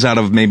that comes out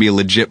of maybe a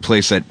legit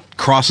place that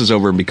crosses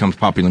over and becomes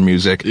popular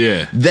music.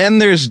 Yeah. Then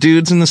there's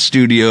dudes in the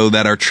studio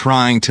that are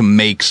trying to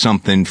make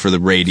something for the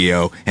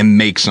radio and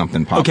make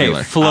something popular.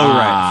 Okay,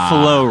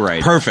 Flow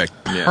Right. Perfect.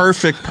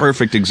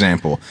 Perfect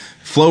example.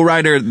 Flow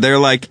Rider, they're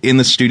like in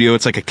the studio.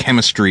 It's like a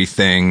chemistry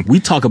thing. We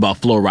talk about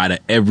Flow Rider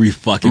every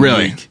fucking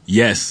Really? week.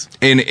 Yes.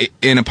 In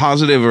a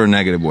positive or a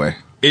negative way.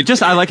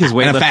 I like his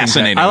weightlifting. In a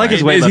fascinating I like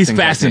his way. weightlifting. He's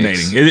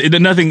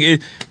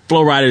fascinating.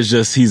 Flow Rider is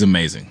just, he's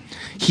amazing.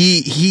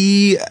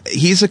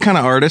 He's a kind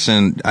of artist,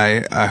 and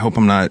I hope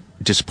I'm not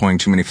disappointing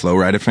too many Flow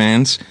Rider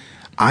fans.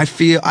 I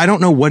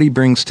don't know what he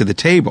brings to the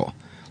table.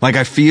 Like,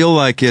 I feel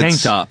like it's...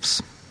 Tank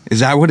tops. Is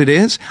that what it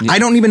is? I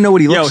don't even know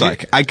what he looks he-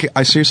 like.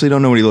 I seriously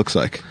don't know what he looks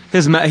like.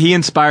 He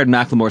inspired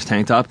Macklemore's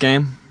tank top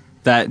game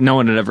that no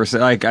one had ever seen.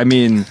 Like, I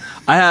mean,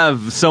 I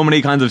have so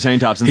many kinds of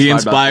tank tops. He by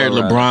inspired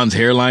Flow Rider. LeBron's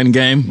hairline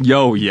game.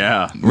 Yo,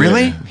 yeah.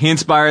 Really? He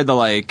inspired the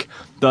like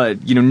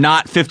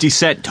not 50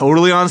 Cent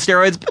totally on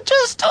steroids, but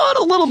just on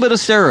a little bit of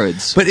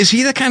steroids. But is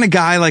he the kind of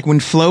guy, like, when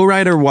Flo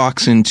Rida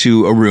walks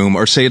into a room,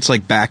 or say it's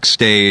like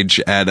backstage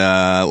at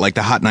like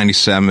the Hot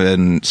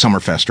 97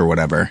 Summerfest or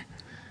whatever,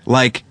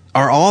 like,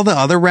 are all the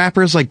other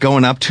rappers like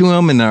going up to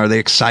him and are they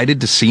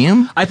excited to see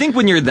him? I think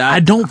when you're that, I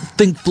don't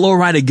think Flo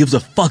Rida gives a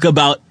fuck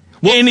about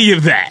any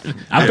of that.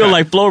 I feel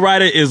like Flo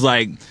Rida is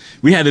like,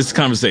 we had this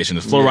conversation.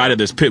 There's Flo Rida,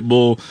 there's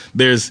Pitbull,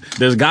 there's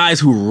guys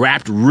who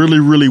rapped really,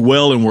 really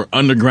well and were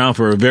underground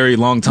for a very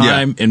long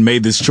time and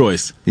made this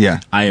choice.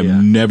 Yeah. I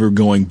am never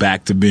going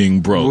back to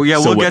being broke. Well, yeah,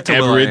 so we'll get to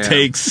whatever Will.i.am. it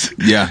takes.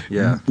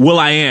 Yeah.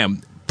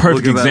 Will.i.am.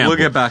 Perfect example. We'll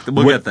get back.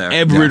 We'll get there.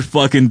 Whatever it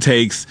fucking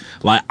takes,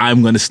 like,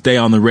 I'm going to stay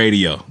on the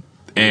radio.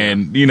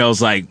 And,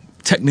 it's like,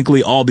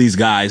 technically all these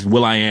guys,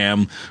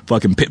 Will.i.am,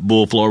 fucking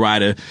Pitbull, Flo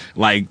Rida,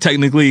 like,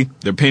 technically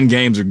their pen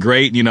games are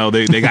great.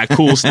 They got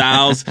cool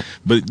styles,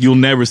 but you'll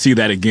never see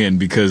that again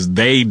because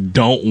they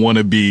don't want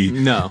to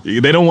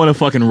they don't want to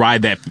fucking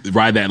ride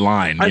that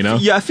line,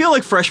 I feel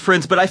like Fresh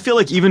Prince, but I feel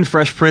like even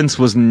Fresh Prince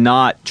was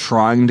not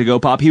trying to go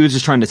pop. He was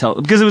just trying to tell,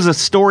 because it was a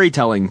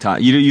storytelling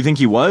time. You think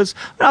he was?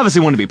 But obviously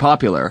wanted to be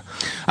popular.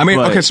 I mean,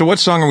 okay, so what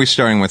song are we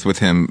starting with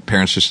him?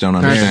 Parents Just Don't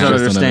Understand.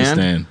 Parents Just Don't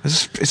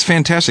Understand. It's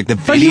fantastic. The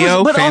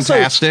video, fantastic.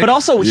 But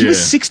also, he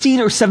was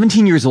 16 or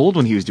 17 years old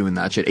when he was doing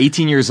that shit.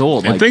 18 years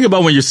old. And think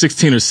about when you're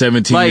 16 or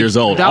 17 years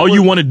old. All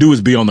you want to do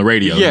is be on the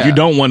radio. Yeah. You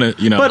don't want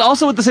to, But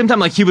also at the same time,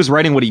 like, he was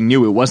writing what he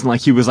knew. It wasn't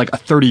like he was like a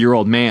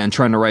 30-year-old man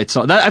trying to write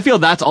songs. I feel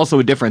that's also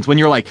a difference. When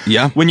you're like,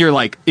 when you're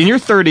like in your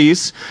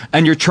 30s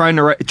and you're trying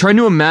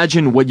to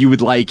imagine what you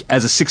would like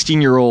as a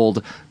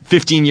 16-year-old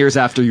 15 years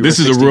after you were This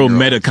is a real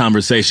meta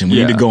conversation. We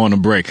need to go on a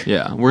break.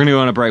 Yeah, we're going to go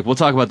on a break. We'll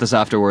talk about this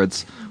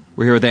afterwards.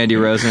 We're here with Andy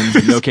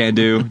Rosen, No Can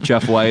Do,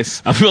 Jeff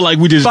Weiss. I feel like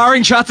we just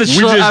firing shots at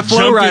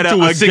Flo Rida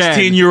into a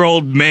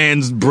 16-year-old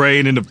man's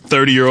brain and a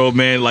 30-year-old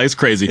man. Like, it's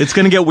crazy. It's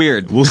gonna get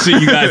weird. We'll see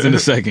you guys in a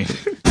second.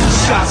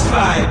 Shots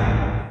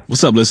fired.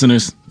 What's up,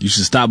 listeners? You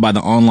should stop by the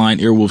online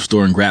Earwolf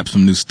store and grab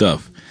some new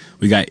stuff.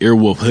 We got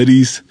Earwolf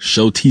hoodies,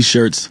 show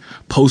t-shirts,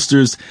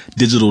 posters,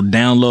 digital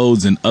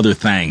downloads, and other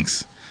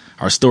things.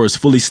 Our store is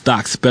fully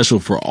stocked, special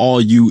for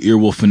all you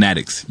Earwolf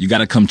fanatics. You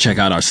gotta come check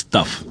out our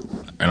stuff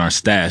and our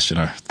stash and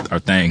our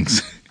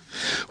things.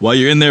 While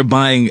you're in there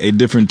buying a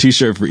different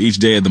t-shirt for each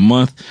day of the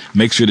month,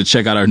 make sure to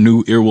check out our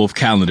new Earwolf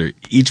calendar.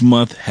 Each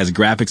month has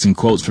graphics and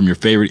quotes from your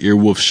favorite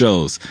Earwolf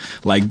shows.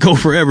 Like, go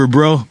forever,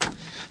 bro.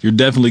 You're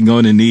definitely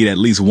going to need at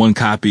least one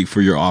copy for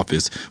your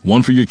office,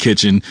 one for your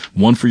kitchen,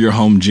 one for your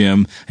home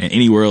gym, and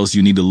anywhere else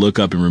you need to look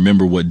up and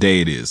remember what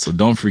day it is. So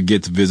don't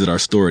forget to visit our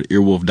store at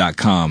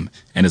earwolf.com.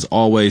 And as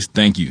always,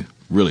 thank you,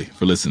 really,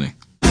 for listening.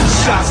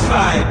 Shots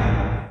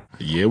fired.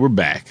 Yeah, we're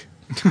back.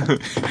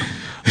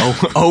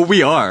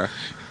 We are.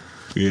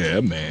 Yeah,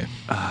 man.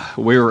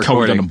 We're recording.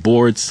 Covered on the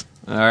boards.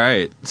 All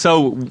right.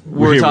 So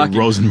we're here talking. with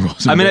Rosenberg.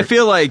 I mean, I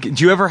feel like,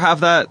 do you ever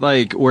have that,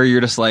 like, where you're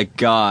just like,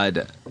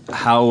 God,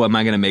 how am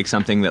I going to make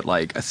something that,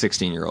 like, a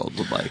 16-year-old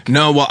would like?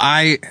 No, well,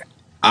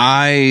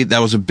 that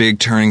was a big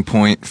turning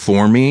point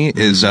for me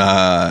is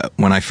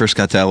when I first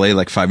got to LA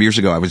like 5 years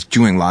ago. I was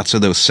doing lots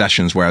of those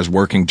sessions where I was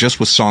working just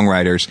with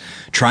songwriters,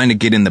 trying to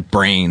get in the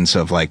brains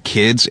of like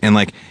kids, and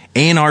like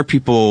A&R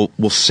people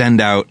will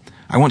send out.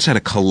 I once had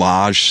a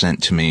collage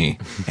sent to me,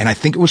 and I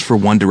think it was for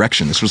One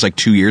Direction. This was like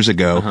 2 years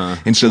ago.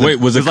 And so wait,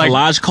 was a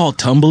collage called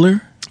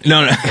Tumblr?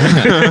 No.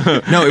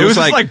 No, it was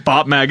just like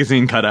Bop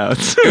magazine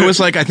cutouts. It was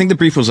like, I think the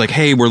brief was like,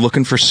 hey, we're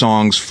looking for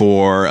songs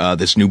for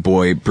this new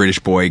British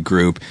boy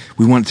group.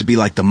 We want it to be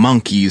like the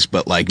Monkees,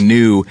 but like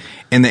new.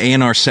 And the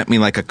A&R sent me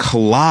like a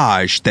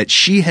collage that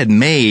she had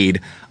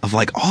made of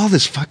like all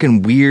this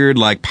fucking weird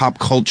like pop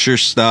culture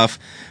stuff.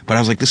 But I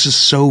was like, this is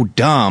so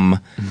dumb.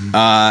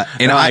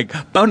 And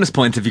bonus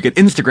points if you get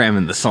Instagram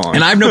in the song.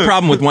 And I have no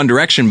problem with One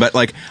Direction, but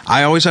like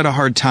I always had a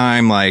hard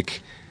time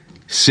like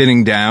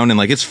sitting down and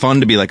like it's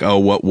fun to be like, oh,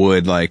 what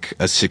would like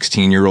a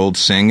 16-year-old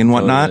sing and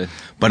whatnot. Totally.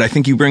 But I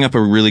think you bring up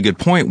a really good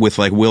point with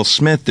like Will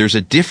Smith. There's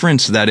a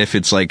difference that if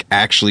it's like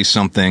actually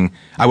something,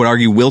 I would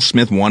argue Will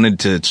Smith wanted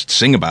to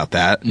sing about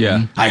that.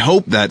 Yeah. I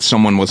hope that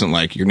someone wasn't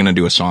like, you're going to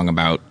do a song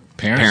about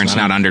parents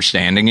not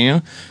understanding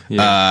you.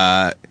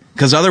 Yeah.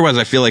 Because otherwise,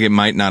 I feel like it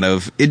might not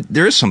have.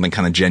 There is something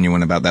kind of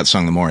genuine about that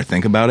song. The more I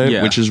think about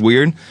it, which is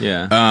weird.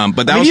 Yeah.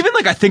 But that was even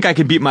like I think I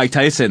could beat Mike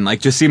Tyson. Like,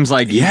 just seems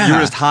like you're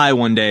just high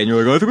one day and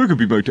you're like, oh, I think I could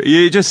beat Mike Tyson.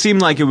 It just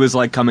seemed like it was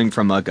like coming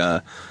from like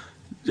a.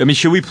 I mean,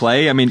 should we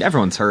play? I mean,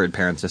 everyone's heard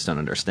Parents Just Don't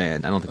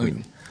Understand. I don't think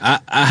we.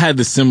 I had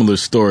this similar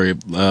story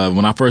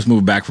when I first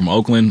moved back from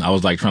Oakland. I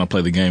was like trying to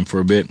play the game for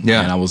a bit.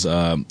 Yeah. And I was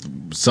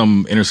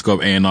some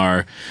Interscope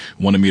A&R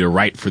wanted me to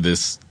write for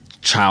this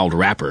child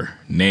rapper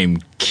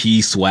named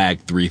Key Swag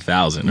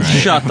 3000. Right?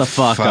 Shut the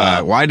fuck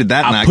up. Why did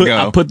that not go?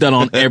 I put that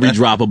on every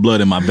drop of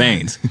blood in my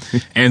veins.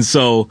 And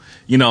so,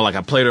 like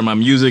I played her my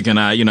music and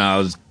I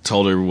was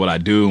told her what I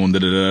do and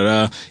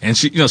da-da-da-da. And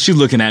she, she's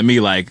looking at me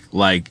like,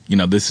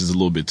 this is a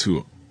little bit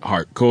too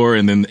hardcore.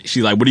 And then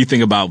she's like, what do you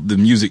think about the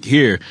music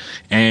here?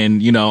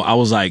 And, I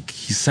was like,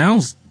 he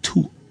sounds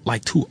too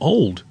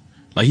old.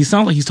 Like he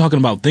sounds like he's talking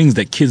about things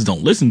that kids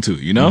don't listen to,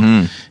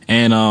 Mm-hmm.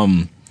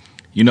 And,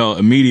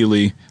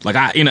 immediately, like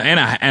and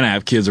I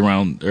have kids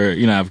around, or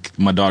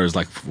my daughter's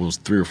like was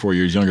 3 or 4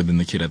 years younger than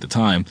the kid at the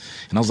time,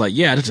 and I was like,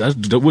 yeah,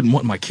 I wouldn't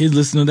want my kids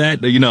listening to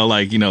that,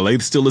 they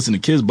still listen to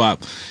Kids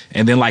Bop,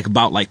 and then like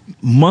about like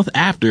month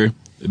after,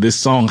 this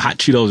song Hot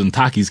Cheetos and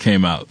Takis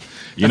came out.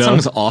 That song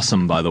is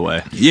awesome, by the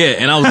way. Yeah,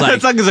 and I was like,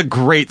 that song is a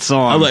great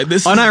song. I was like,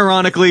 this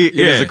unironically, it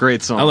is a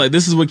great song. I was like,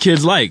 this is what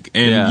kids like,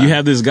 and you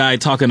have this guy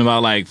talking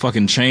about like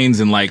fucking chains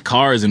and like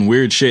cars and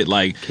weird shit.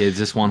 Like kids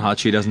just want Hot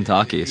Cheetos and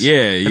Takis.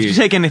 Yeah, if you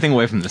take anything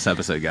away from this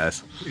episode,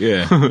 guys.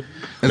 Yeah,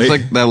 it's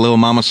like that Lil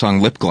Mama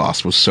song "Lip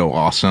Gloss" was so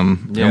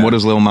awesome. Yeah. And what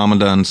has Lil Mama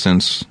done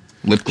since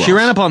Lip Gloss? She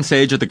ran up on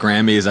stage at the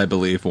Grammys, I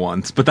believe,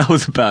 once, but that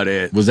was about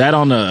it. Was that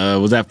on the?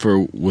 Was that for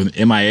when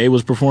MIA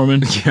was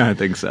performing? Yeah, I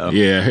think so.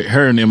 Yeah,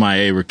 her and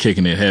MIA were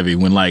kicking it heavy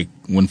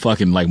when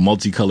fucking like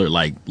multicolored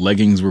like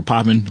leggings were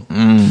popping.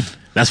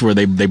 That's where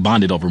they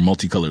bonded over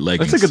multicolored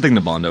leggings. That's a good thing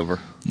to bond over.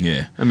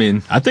 Yeah, I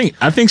mean, I think she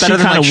better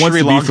than, kind of like, wants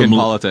Sri to be Lankan from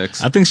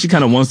politics. I think she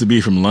kind of wants to be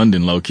from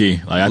London, low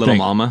key. Like Little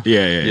Mama.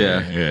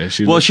 Yeah.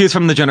 She's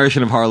from the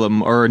generation of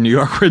Harlem or New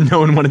York where no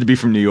one wanted to be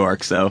from New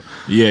York. So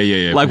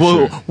yeah. Like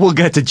we'll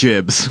get to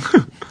Jibs.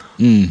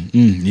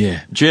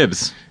 Yeah.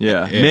 Jibs.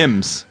 Yeah.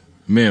 Mims.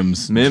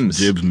 Jibs,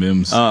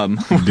 Mims.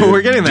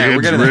 We're getting there.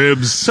 We're getting there.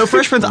 Ribs. So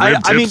Fresh Prince,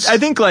 I mean, I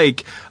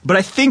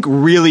think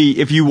really,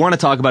 if you want to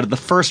talk about it, the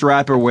first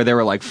rapper where they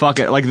were like, fuck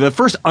it, like the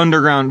first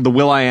underground, the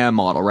Will.I.Am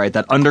model, right?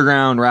 That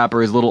underground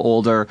rapper is a little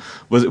older,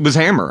 was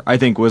Hammer, I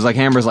think, was like,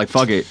 Hammer's like,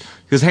 fuck it.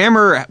 Because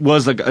Hammer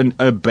was like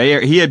a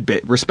Bay, he had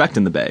respect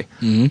in the Bay.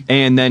 Mm-hmm.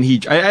 And then he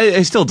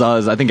still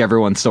does. I think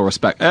everyone's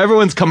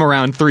come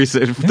around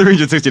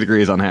 360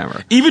 degrees on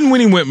Hammer. Even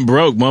when he went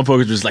broke,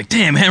 motherfuckers was like,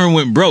 damn, Hammer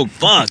went broke,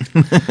 fuck.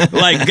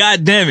 Like,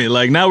 god damn it.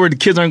 Like, now where the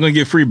kids aren't going to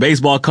get free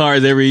baseball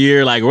cards every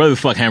year, like, what the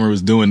fuck Hammer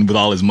was doing with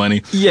all his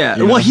money.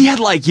 Yeah. Well, he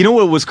had like, you know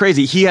what was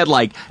crazy? He had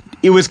like,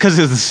 it was because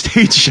it was a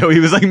stage show.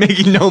 He was like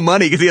making no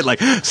money because he had like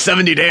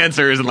 70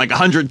 dancers and like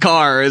 100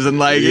 cars, and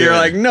like you're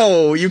like,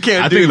 no, you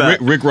can't do that. I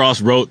think Rick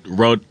Ross wrote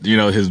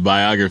his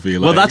biography.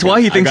 Like, well, that's why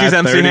he thinks he's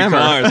MC Hammer.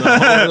 Cars, a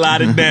whole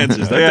lot of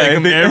dancers. They take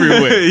him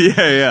everywhere.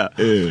 Yeah,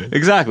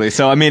 exactly.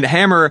 So I mean,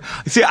 Hammer.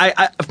 See,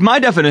 I my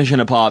definition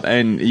of pop,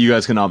 and you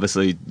guys can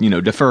obviously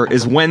defer,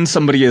 is when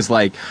somebody is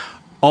like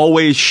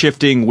always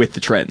shifting with the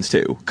trends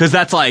too, because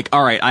that's like,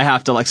 all right, I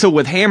have to like. So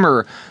with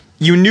Hammer,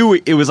 you knew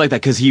it was like that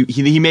because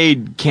he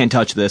made "Can't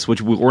Touch This,"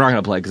 which we're not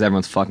gonna play because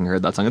everyone's fucking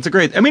heard that song. It's a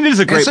great. I mean, it is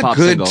a great pop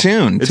single. It's a good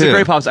tune. It's a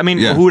great pop. I mean,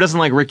 who doesn't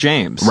like Rick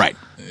James? Right.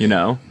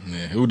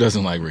 Yeah, who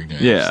doesn't like Rick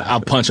James? Yeah.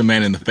 I'll punch a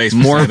man in the face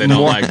for saying they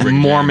don't like Rick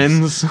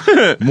James.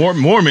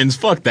 Mormons,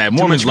 fuck that.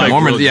 Mormons like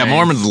Mormons. Rick James.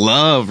 Mormons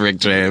love Rick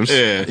James.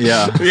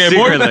 Yeah.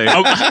 Secretly.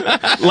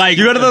 Like,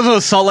 you go to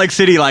those Salt Lake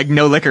City, like,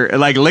 no liquor,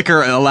 like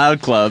liquor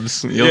allowed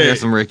clubs, you'll hear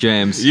some Rick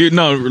James.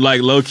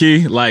 Like low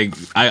key, like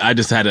I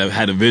just had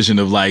a vision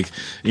of like,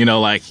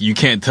 like You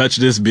Can't Touch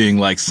This being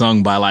like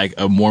sung by like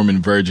a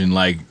Mormon virgin,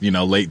 like,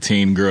 late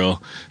teen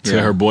girl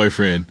to her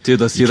boyfriend. Dude,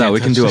 let's do that. We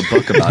can do a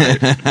book about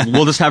it.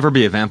 We'll just have her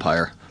be a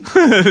vampire.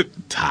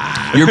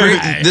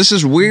 This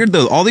is weird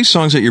though. All these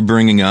songs that you're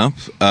bringing up,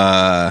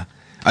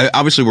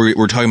 obviously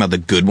we're talking about the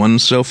good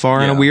ones so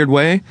far in a weird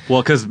way.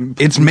 Well, because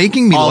it's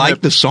making me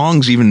like the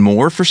songs even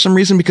more for some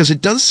reason, because it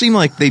does seem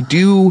like they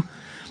do,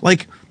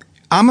 like,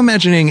 I'm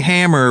imagining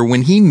Hammer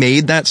when he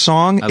made that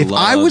song. If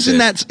I was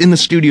in the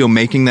studio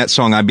making that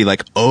song, I'd be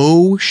like,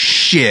 "Oh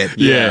shit!"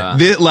 Yeah,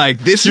 this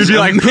You'd is be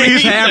like, amazing.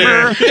 "Please,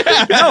 Hammer!"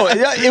 No,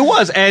 it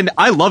was, and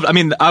I loved. I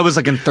mean, I was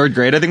like in 3rd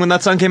grade, I think, when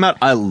that song came out.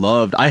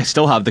 I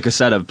still have the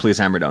cassette of "Please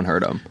Hammer, Don't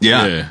Hurt Him."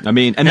 Yeah. I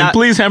mean, and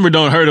 "Please Hammer,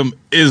 Don't Hurt Him"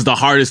 is the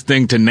hardest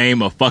thing to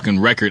name a fucking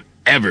record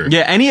ever.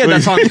 Yeah, any of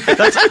that song.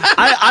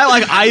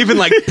 I even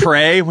like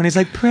Pray when he's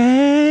like,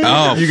 "Pray."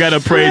 Oh, you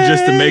gotta pray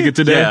just to make it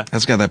today. Yeah.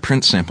 That's got that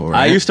Prince sample, right?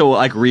 I used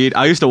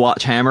to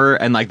watch Hammer,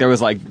 and like there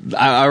was like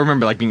I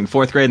remember like being in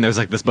 4th grade, and there was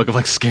like this book of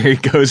like scary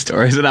ghost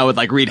stories, and I would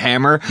like read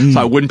Hammer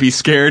so I wouldn't be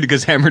scared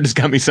because Hammer just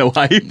got me so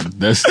hype.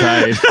 That's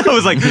tight. I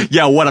was like,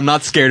 yeah, what? I'm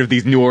not scared of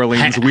these New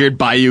Orleans weird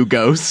bayou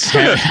ghosts.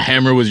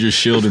 Hammer was your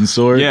shield and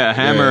sword. Yeah,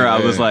 Hammer.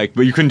 I was like,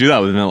 but you couldn't do that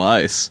with Vanilla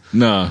Ice.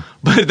 No.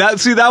 But that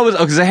was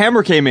because the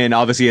Hammer came in.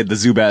 Obviously, he had the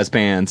Zubaz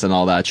pants and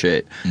all that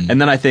shit.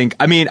 And then I think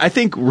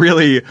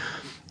really,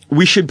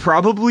 we should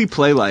probably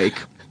play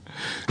like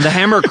the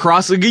Hammer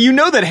cross. Like,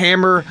 that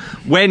Hammer,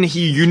 when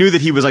you knew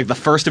that he was like the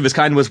first of his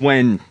kind, was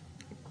when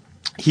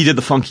he did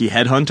the Funky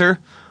Headhunter,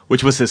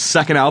 which was his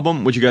 2nd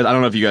album. Which I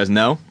don't know if you guys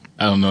know.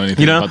 I don't know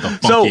anything about the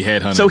Funky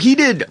Headhunter. So he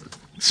did.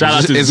 Shout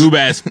out to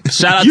Zubaz.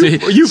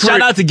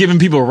 Shout out to giving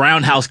people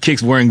roundhouse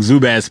kicks wearing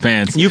Zubaz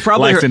pants. You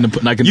probably heard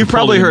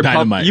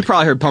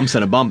Pumps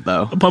and a Bump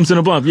though. Pumps and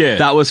a Bump, yeah.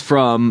 That was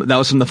from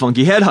the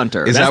Funky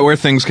Headhunter. Is that where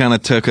things kind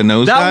of took a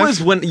nosedive? That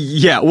was when,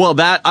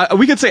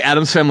 we could say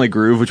Addams Family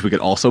Groove, which we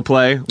could also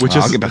play.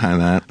 I'll get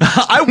behind that.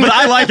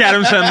 I like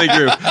Addams Family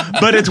Groove,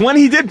 but it's when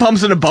he did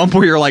Pumps and a Bump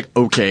where you're like,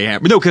 okay,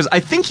 Hammer. No, because I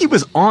think he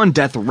was on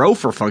death row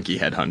for Funky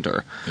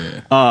Headhunter.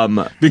 Yeah.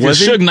 Because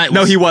Suge Knight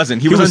no, he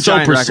wasn't. He was on so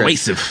Giant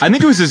persuasive. Records. I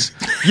think it was his.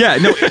 Yeah,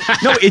 no,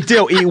 it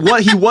did.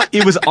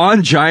 It was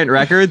on Giant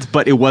Records,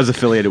 but it was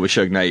affiliated with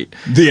Suge Knight.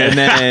 Yeah, and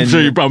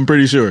then, I'm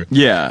pretty sure.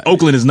 Yeah,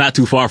 Oakland is not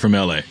too far from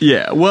LA.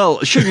 Yeah, well,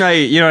 Suge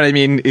Knight, you know what I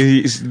mean?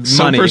 He's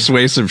So money.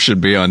 Persuasive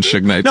should be on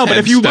Suge Knight's No, but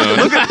if you look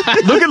headstone.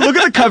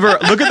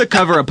 at the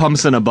cover of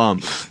Pumps and a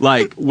Bump,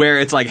 like where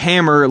it's like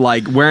Hammer,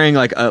 like wearing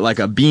like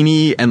a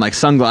beanie and like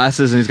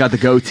sunglasses, and he's got the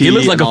goatee. He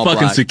looks like and a all fucking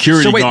black.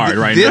 security So wait, guard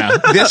right thi- now.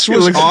 This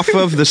was off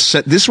of the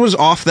set. This was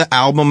off the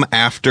album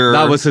after.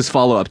 That was his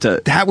follow up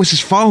to. That was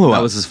his follow-up.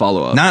 That was his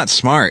follow-up. Not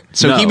smart.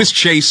 So No. he was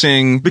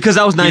chasing Because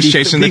that was 90. He was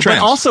chasing the but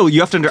trends. also, you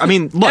have to. I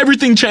mean, look,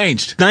 Everything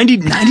changed. 90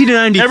 to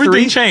 93.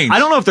 Everything changed. I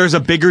don't know if there's a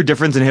bigger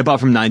difference in hip hop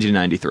from 90 to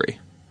 93.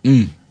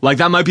 Like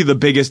that might be the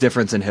biggest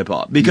difference in hip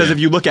hop because Yeah. if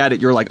you look at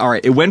it, you're like, all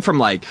right, it went from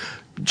like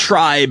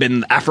Tribe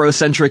and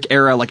Afrocentric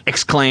era, like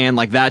X-Clan,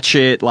 like that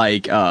shit,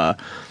 like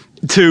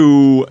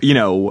to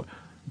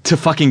to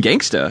fucking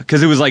Gangsta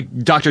because it was like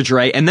Dr.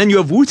 Dre, and then you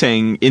have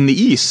Wu-Tang in the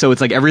East, so it's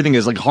like everything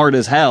is like hard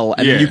as hell,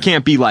 and Yeah. you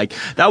can't be like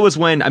that was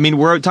when. I mean,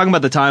 we're talking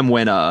about the time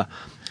when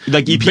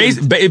like EP.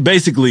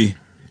 Basically,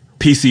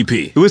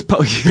 PCP. It was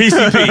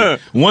PCP.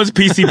 Once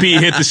PCP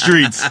hit the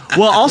streets,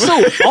 Well,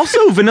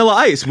 also Vanilla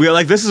Ice. We are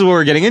like, this is what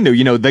we're getting into.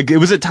 You know, it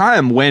was a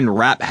time when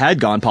rap had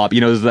gone pop.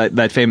 You know,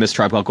 that famous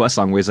Tribe Called Quest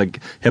song where he's like,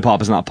 hip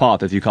hop is not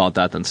pop. If you call it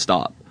that, then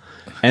stop.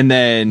 And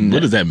then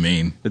what does that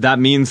mean? that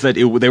means that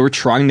they were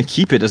trying to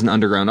keep it as an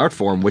underground art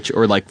form,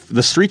 or like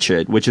the street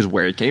shit, which is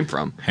where it came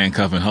from.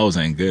 Handcuffing hoes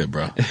ain't good,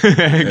 bro.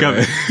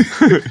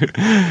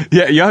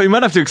 Yeah, you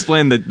might have to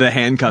explain the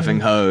handcuffing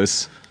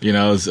hose. You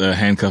know, it's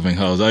handcuffing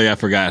hoes. Oh yeah, I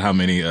forgot how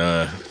many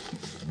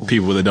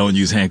people that don't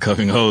use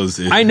handcuffing hoes.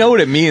 I know what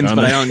it means, I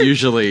but know. I don't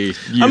usually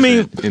use I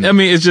mean,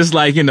 it. it's just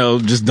like,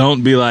 just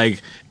don't be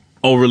like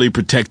overly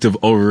protective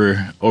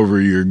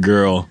over your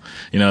girl.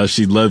 You know, if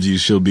she loves you,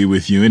 she'll be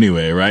with you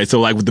anyway, right?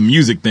 So like with the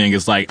music thing,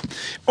 it's like,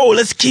 oh,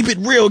 let's keep it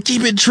real,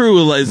 keep it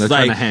true. It's They're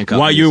trying to like handcuff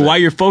while music.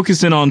 you're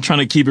focusing on trying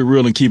to keep it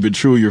real and keep it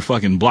true, you're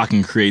fucking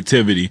blocking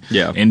creativity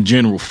Yeah. and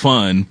general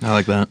fun. I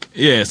like that.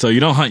 Yeah, so you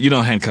don't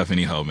handcuff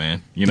any hoe,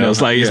 man. You know, No,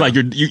 it's like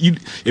yeah. you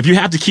if you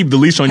have to keep the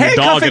leash on your dog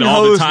Handcuffing and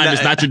all the hose, time,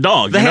 it's not your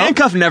dog. The you know?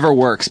 handcuff never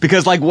works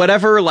because like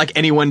whatever like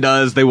anyone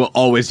does, they will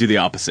always do the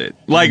opposite.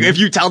 Like if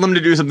you tell them to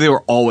do something, they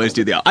will always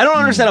do the opposite. I don't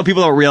understand how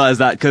people don't realize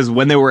that because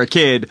when they were a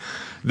kid,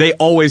 they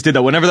always did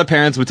that. Whenever their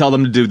parents would tell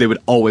them to do, they would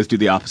always do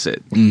the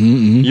opposite.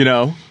 You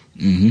know?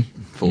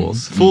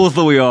 Fools. Fools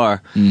that we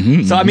are.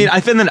 So I mean, I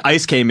think then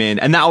Ice came in,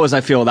 and that was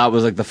like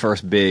the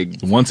first big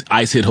Once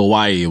Ice hit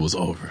Hawaii, it was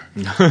over.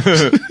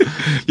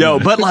 yo.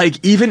 But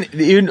like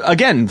even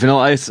again,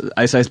 Vanilla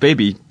Ice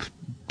Baby,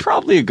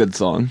 probably a good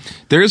song.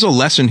 There is a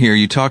lesson here.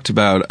 You talked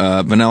about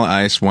Vanilla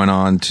Ice went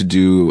on to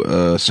do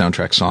a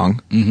soundtrack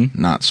song.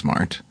 Not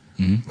smart.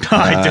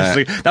 I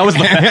disagree. That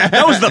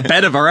was the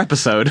bed of our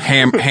episode.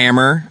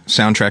 Hammer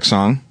soundtrack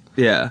song.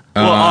 Yeah.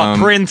 Well,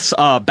 Prince,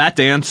 Bat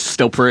Dance,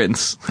 still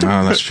Prince.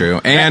 Oh, that's true.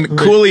 And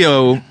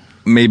Coolio,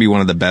 maybe one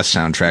of the best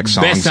soundtrack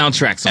songs. Best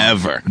soundtrack song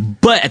ever.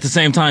 But at the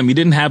same time, you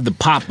didn't have the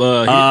pop.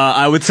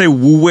 I would say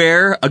Wu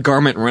Wear, A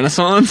Garment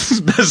Renaissance,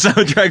 best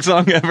soundtrack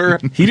song ever.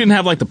 He didn't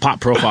have like the pop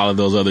profile of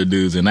those other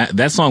dudes, and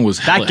that song was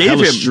hella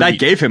street. That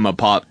gave him a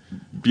pop.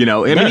 You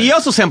know, I mean, he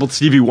also sampled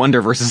Stevie Wonder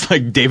versus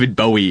like David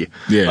Bowie.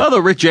 Yeah.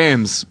 Although Rick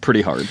James,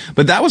 pretty hard.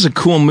 But that was a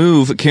cool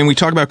move. Can we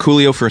talk about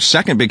Coolio for a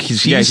second?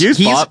 Because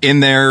he's pop. in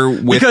there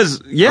with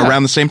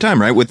around the same time,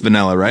 right? With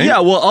Vanilla, right? Yeah,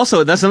 well,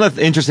 also, that's another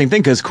interesting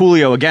thing, because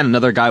Coolio, again,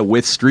 another guy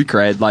with street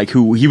cred, like,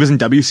 he was in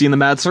WC and the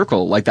Mad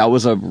Circle. Like, that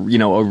was a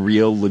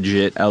real,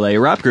 legit LA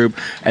rap group.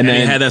 And then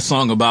he had that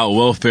song about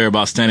welfare,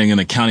 about standing in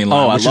the county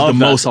line, Oh, I which is love the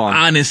that most song.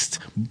 honest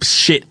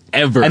shit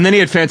ever. And then he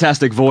had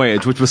Fantastic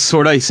Voyage, which was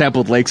sort of, he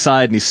sampled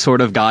Lakeside, and he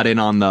sort of got in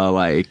on the,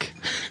 like,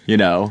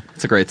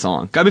 it's a great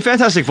song. I mean,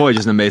 Fantastic Voyage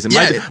is amazing.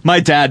 Yeah. My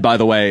dad, by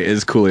the way,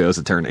 is Coolio's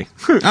attorney.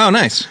 Oh,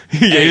 nice.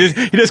 He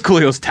does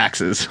Coolio's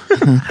taxes.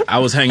 I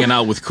was hanging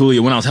out with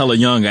Coolio when I was hella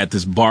young at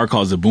this bar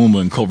called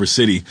Zabuma in Culver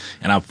City,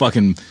 and I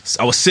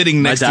was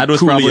sitting next dad to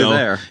was probably Coolio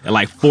there. at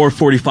like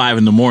 4:45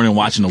 in the morning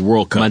watching the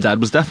World Cup. My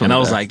dad was definitely and I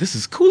was there. like, "This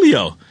is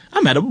Coolio.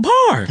 I'm at a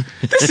bar.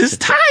 This is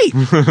tight."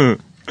 All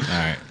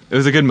right. It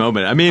was a good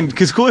moment. I mean,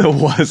 because Coolio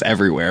was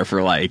everywhere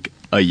for, like,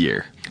 a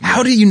year.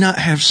 How do you not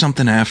have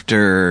something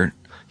after?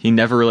 He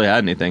never really had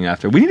anything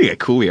after. We need to get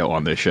Coolio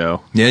on this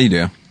show. Yeah, you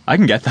do. I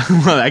can get that.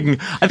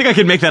 I think I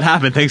can make that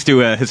happen thanks to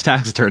his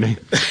tax attorney.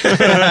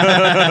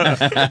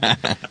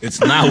 It's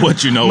not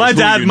what you know. My it's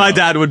who dad, you my know.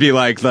 dad would be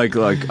like, all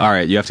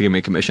right, you have to give me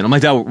a commission. I'm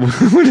like, Dad,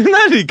 what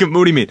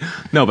do you mean?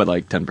 No, but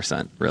like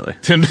 10%, really.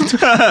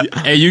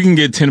 Hey, you can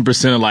get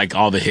 10% of like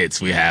all the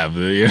hits we have.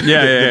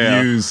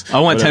 Yeah. Views, I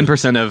want whatever.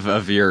 10%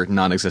 of your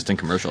non-existent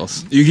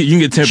commercials. You can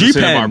get 10% of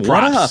G-Pen, our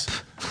props.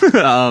 what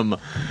up?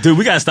 Dude,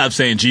 we gotta stop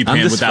saying G-Pen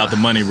I'm just- without the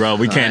money, bro.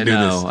 We can't do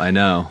this. I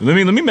know. Let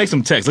me make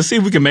some text. Let's see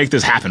if we can make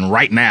this happen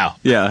right now.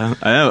 Yeah,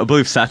 I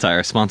believe Satire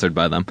is sponsored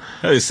by them.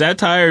 Hey,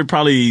 Satire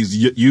probably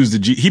used the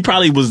G. He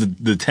probably was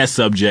the test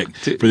subject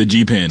for the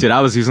G-Pen. Dude,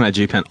 I was using that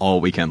G-Pen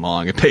all weekend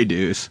long. It paid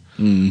dues.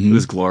 It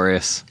was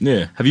glorious.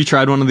 Yeah. Have you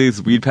tried one of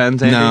these weed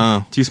pens, Andy?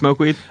 No. Do you smoke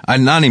weed?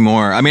 Not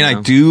anymore. I mean,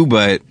 I do,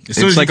 but As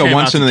soon as it's like you a came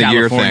once out in to a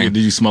year California, thing.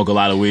 Did you smoke a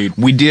lot of weed?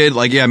 We did,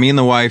 like, me and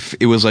the wife,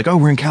 it was like, oh,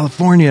 we're in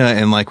California,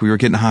 and like we were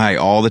getting high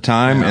all the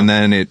time, and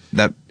then it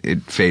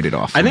faded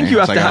off. I think you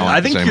have to. I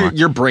I think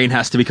your brain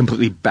has to be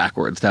completely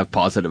backwards to have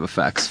positive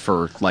effects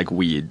for like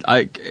weed.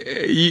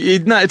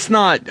 It's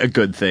not a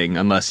good thing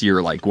unless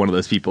you're like one of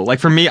those people. Like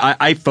for me,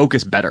 I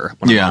focus better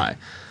when I'm high.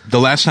 The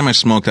last time I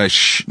smoked,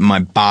 my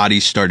body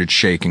started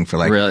shaking for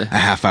like Really? a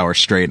half hour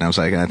straight, and I was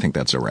like, I think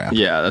that's a wrap.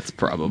 Yeah, that's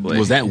probably.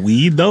 Was that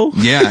weed though?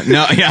 Yeah,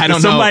 no, I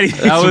don't Somebody- know.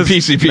 that was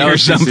PCP or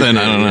something. I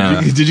don't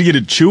know. Did you get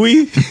a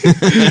chewy?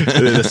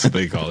 That's what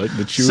they call it.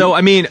 The chewy. So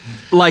I mean,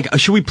 like,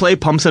 should we play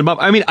Pumps and a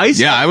Bump? I mean, Ice.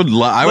 Yeah, I would actually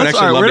love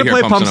we're to gonna hear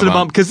play Pumps and a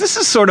Bump because this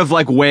is sort of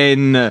like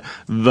when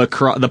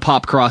the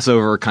pop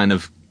crossover kind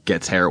of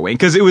gets harrowing,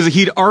 because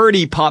he'd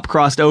already pop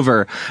crossed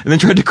over and then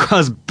tried to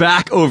cross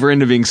back over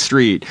into being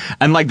street,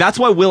 and like that's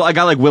why a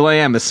guy like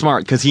Will.i.am is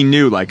smart, because he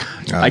knew like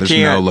I there's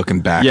can't. no looking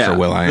back for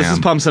Will.i.am. This is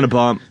Pumps and a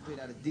Bump.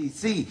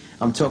 DC.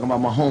 I'm talking about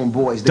my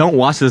homeboys. Don't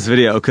watch this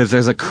video because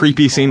there's a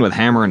creepy scene with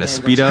Hammer and a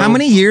Speedo. How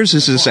many years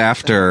is this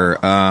after?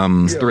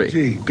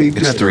 3.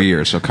 It's 3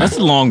 years. Okay, that's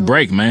a long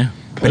break, man.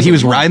 but he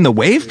was riding the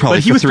wave probably.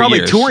 But he for was 3 probably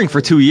years. touring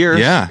for 2 years.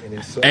 Yeah,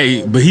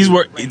 Hey, but he's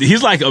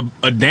like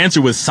a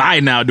dancer with Psy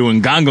now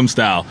doing Gangnam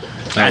Style.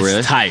 That's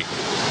really? tight.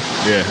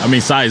 Yeah, I mean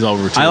Psy's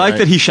over too. I like right?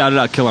 that he shouted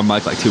out Killer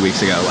Mike like 2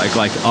 weeks ago.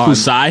 Like on,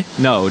 Who's Psy?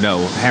 No,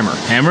 Hammer.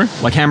 Hammer.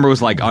 Like Hammer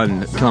was like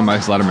on Killer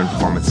Mike's Letterman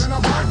performance.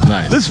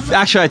 Nice. This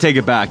actually, I take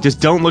it back. Just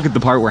don't look at the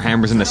part where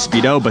Hammer's in the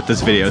Speedo, but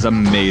this video is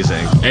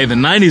amazing. Hey, the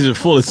 '90s are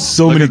full of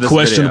so Look many at this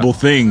questionable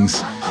video.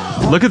 things.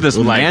 Look at this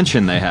Like-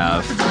 mansion they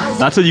have.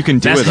 That's what you can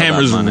do That's with all that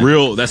Hammer's money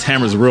real. That's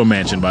Hammer's real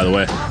mansion, by the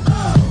way.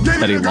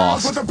 that he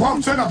lost.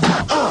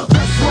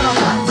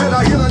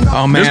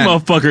 Oh man, This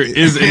motherfucker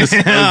is in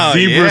a Oh,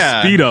 zebra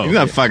yeah. speedo. He's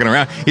not fucking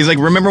around. He's like,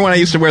 remember when I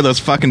used to wear those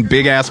fucking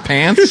big ass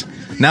pants?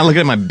 Now look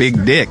at my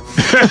big dick.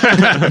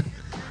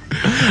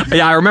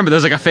 Yeah, I remember.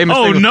 There's like a famous.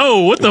 Oh thing no!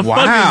 What the Wow.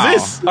 fuck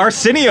is this?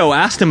 Arsenio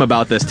asked him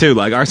about this too.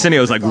 Like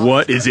Arsenio's like,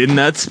 "What is in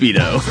that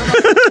Speedo?"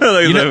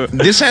 Like, You know,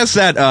 this has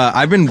that.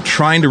 I've been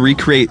trying to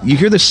recreate. You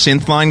hear the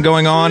synth line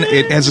going on?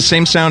 It has the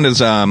same sound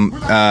as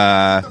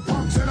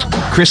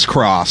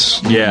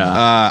Crisscross.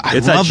 yeah, I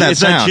love that it's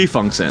sound. that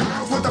G-Funk synth.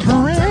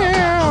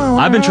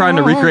 I've been trying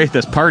to recreate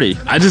this party.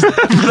 I just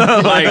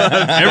like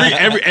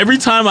every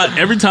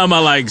time I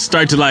like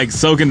start to like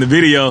soak in the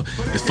video,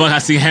 it's fuck. I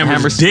see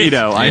Hammer's dick.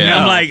 Speedo, I And know.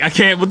 I'm like, I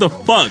can't. What the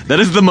fuck? That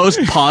is the most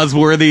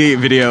pause-worthy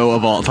video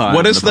of all time.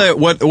 What's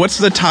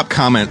the top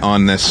comment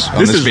on this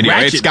is video?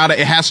 ratchet.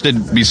 It has to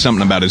be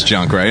something about his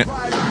junk, right?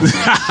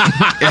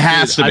 It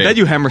has to be. I bet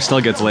you Hammer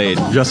still gets laid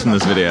just from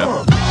this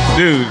video.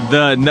 Dude,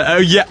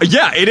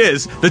 Yeah, it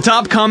is. The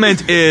top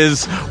comment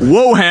is,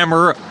 "Whoa,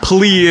 Hammer,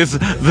 please.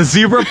 The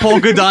zebra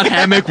polka dot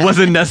hammock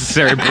wasn't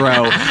necessary,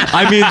 bro.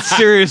 I mean,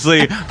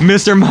 seriously,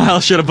 Mr.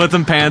 Miles should have put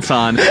some pants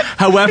on.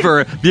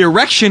 However, the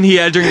erection he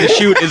had during the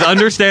shoot is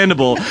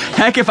understandable.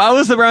 Heck, if I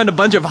was around a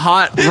bunch of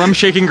hot,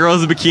 rum-shaking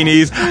girls in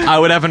bikinis, I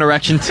would have an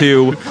erection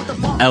too.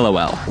 LOL."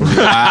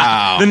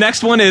 Wow. The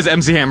next one is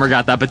MC Hammer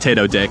got that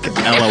potato dick.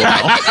 LOL.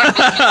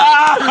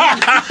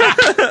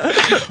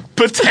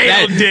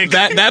 potato dick.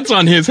 That's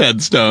on his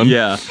headstone.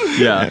 Yeah.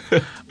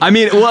 I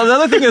mean, well,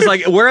 another thing is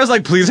like, whereas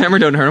like Please Hammer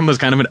Don't Hurt Him was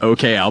kind of an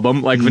okay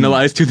album, like Vanilla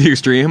Ice to the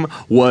Extreme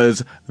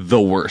was the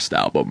worst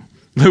album.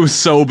 It was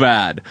so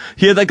bad.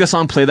 He had like the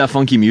song Play That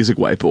Funky Music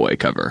White Boy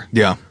cover.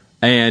 Yeah.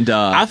 And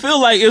I feel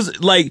like it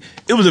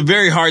was a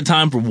very hard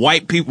time for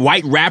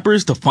white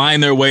rappers to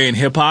find their way in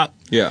hip hop.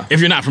 Yeah. If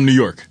you're not from New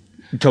York,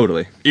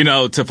 totally. you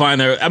know, to find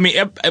their. I mean,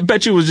 I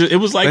bet you it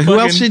was like. But who fucking-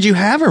 else did you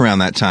have around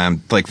that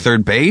time? Like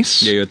Third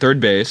Base? Yeah, you had Third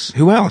Base.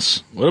 Who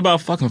else? What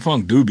about fucking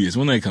Funk Dubious?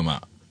 When they come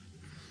out?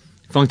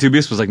 Funk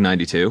Dubious was like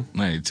 92.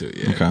 92.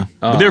 Yeah. Okay.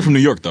 But they're from New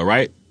York though,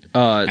 right?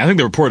 I think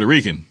they were Puerto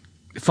Rican.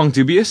 Funk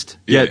Dubious?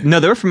 Yeah. Yeah. No,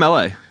 they were from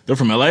LA. They're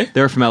from LA.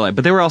 They were from LA,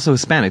 but they were also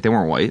Hispanic. They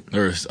weren't white.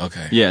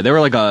 Okay. Yeah, they were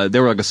like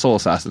a soul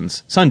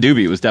assassins. Son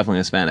Doobie was definitely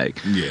Hispanic.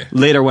 Yeah.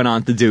 Later went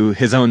on to do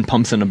his own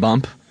Pumps and a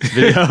Bump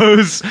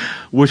videos,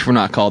 which were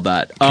not called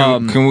that.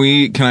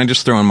 Can I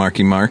just throw in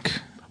Marky Mark?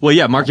 Well,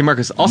 yeah, Marky Mark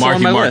is also Marky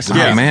on my Mark, list. Oh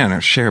Yeah. man,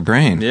 share a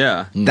brain.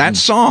 Yeah. That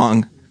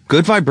song,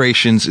 Good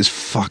Vibrations, is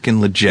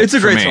fucking legit. It's a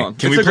for great me. song.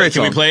 Can It's we a play? great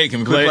Can we song. play it? Can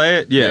we play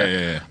it? Yeah.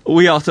 Yeah.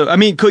 We also, I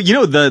mean, you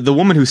know, the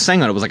woman who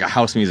sang on it was like a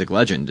house music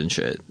legend and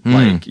shit.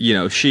 Like, you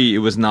know, it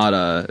was not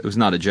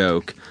a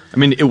joke. I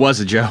mean, it was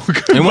a joke.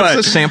 And what's but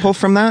the sample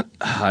from that?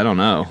 I don't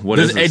know. What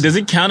is this? Does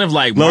it count as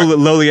like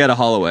Lolietta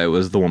Holloway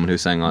was the woman who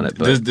sang on it.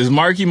 But does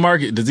Marky Mark,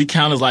 does he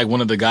count as like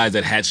one of the guys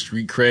that had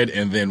street cred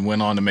and then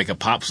went on to make a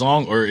pop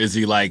song, or is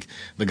he like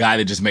the guy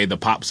that just made the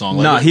pop song?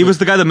 Like, no, he was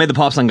the guy that made the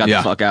pop song, got Yeah.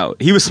 the fuck out.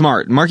 He was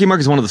smart. Marky Mark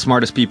is one of the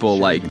smartest people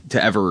like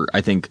to ever,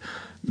 I think,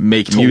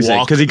 make music,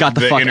 walk because he got the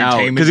fuck out.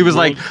 entertainment Because he was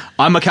world. like,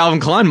 I'm a Calvin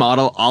Klein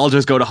model. I'll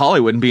just go to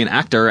Hollywood and be an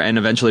actor and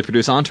eventually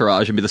produce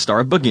Entourage and be the star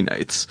of Boogie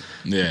Nights.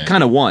 Yeah.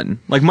 Kind of won.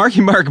 Like Marky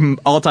Mark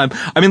all time.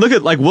 I mean, look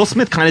at like Will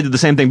Smith kind of did the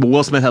same thing, but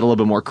Will Smith had a little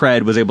bit more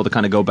cred, was able to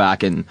kind of go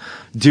back and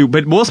do.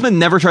 But Will Smith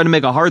never tried to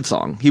make a hard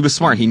song. He was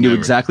smart. He knew Never.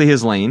 exactly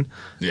his lane.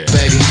 Yeah.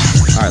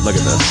 All right, look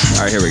at this.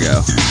 All right, here we go.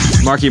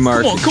 Marky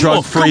Mark, Come on, come drug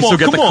on, free, come so on,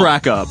 get come the on.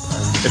 crack up.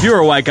 If you were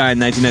a white guy in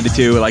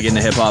 1992, like into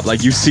hip hop,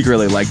 like you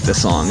secretly liked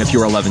this song. If you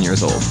were 11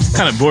 years old,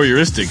 Kind of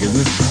voyeuristic, isn't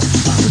it?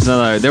 there's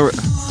another.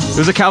 It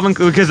was a Calvin,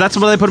 because that's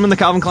why they put him in the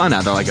Calvin Klein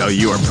ad. They're like, oh,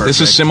 you are perfect.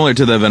 This is similar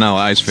to the Vanilla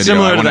Ice video.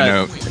 Similar I to want to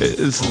that. know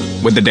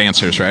It's- with the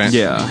dancers, right?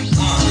 Yeah.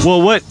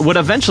 Well, what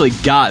eventually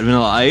got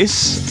Vanilla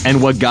Ice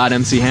and what got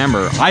MC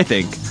Hammer, I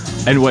think,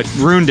 and what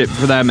ruined it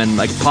for them and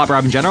like pop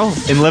rap in general,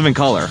 In Living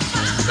Color.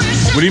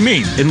 What do you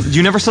mean?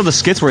 You never saw the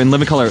skits where In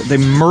Living Color they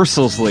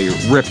mercilessly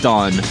ripped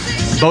on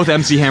both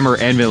MC Hammer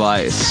and Vanilla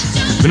Ice.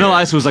 Vanilla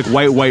Ice was like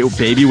White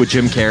Baby with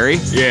Jim Carrey.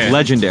 Yeah.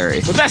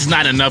 Legendary. But that's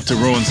not enough to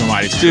ruin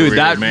somebody's Dude,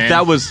 career, man.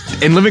 that was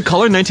In Living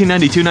Color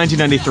 1992,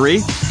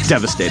 1993.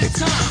 Devastating.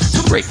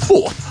 Great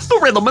forth the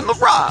rhythm and the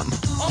rhyme.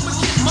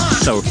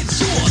 So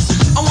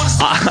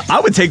I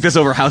would take this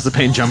over House of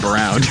Pain Jump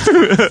Around.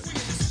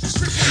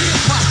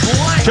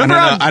 Jump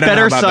Around, I don't know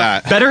better about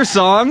that. better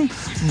song,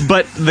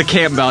 but the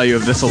camp value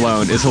of this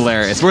alone is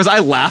hilarious. Whereas I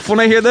laugh when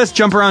I hear this,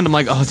 Jump Around, I'm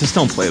like, oh, just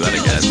don't play that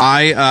again.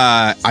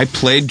 I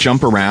played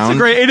Jump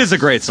Around. It is a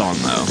great song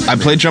though. I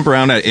played Jump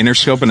Around at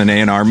Interscope in an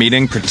A&R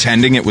meeting,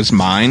 pretending it was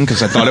mine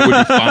because I thought it would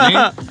be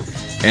funny.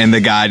 And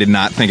the guy did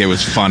not think it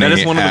was funny. That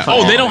is one of the at fun-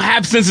 Oh, all. they don't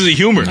have senses of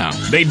humor now.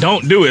 They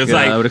don't do it. It's Yeah,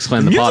 like that would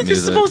explain the pop music is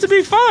music. supposed to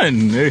be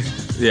fun.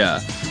 Yeah.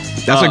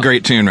 That's a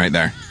great tune right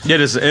there. It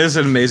is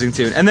an amazing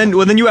tune. And then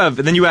you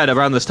had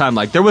around this time,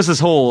 like there was this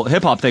whole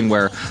hip hop thing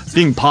where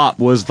being pop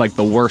was like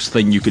the worst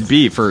thing you could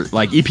be for,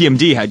 like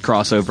EPMD had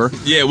crossover,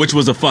 Yeah, which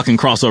was a fucking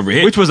crossover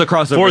hit. which was a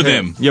crossover for hit.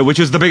 them. Yeah, which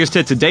was the biggest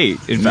hit to date,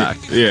 in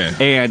fact. yeah.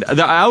 And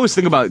I always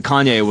think about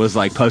Kanye was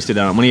like posted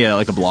on when he had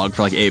like a blog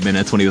for like 8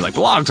 minutes when he was like,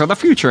 blogs are the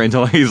future,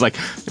 until he's like,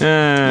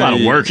 a lot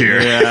of work here.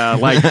 Yeah,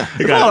 like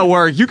a lot of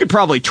work. You could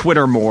probably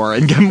Twitter more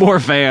and get more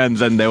fans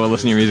and they will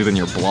listen to your music than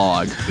your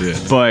blog. Yeah.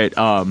 But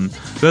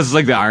this is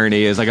like the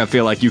irony is like I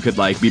feel like you could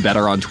like be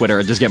better on Twitter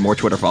and just get more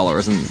Twitter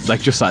followers and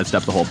like just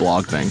sidestep the whole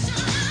blog thing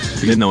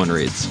because no one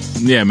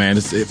reads. Yeah, man.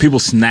 People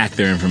snack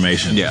their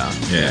information. Yeah.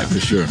 Yeah, for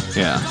sure.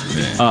 Yeah.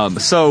 Yeah.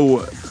 So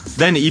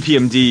then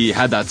EPMD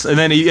had that, and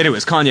then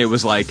anyways, Kanye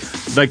was like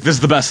this is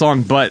the best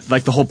song, but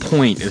like the whole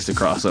point is to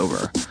cross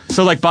over.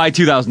 So like by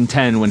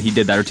 2010 when he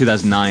did that, or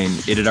 2009,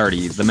 it had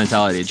already, the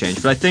mentality had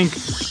changed. But I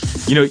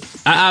think, you know,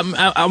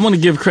 I want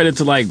to give credit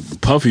to like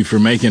Puffy for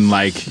making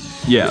like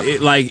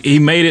like he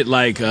made it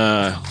like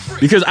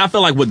because I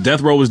felt like what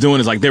Death Row was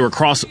doing is like they were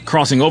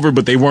crossing over,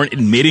 but they weren't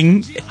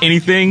admitting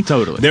anything.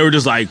 Totally. They were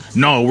just like,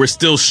 no, we're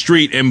still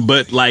street,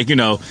 but like, you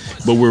know,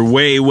 but we're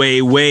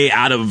way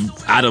out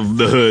of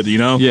the hood, you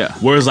know. Yeah.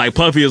 Whereas like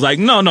Puffy is like,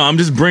 no, I'm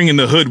just bringing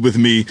the hood with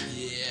me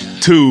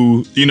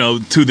to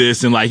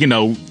this, and like, you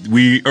know,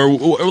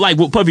 or like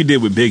what Puffy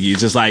did with Biggie.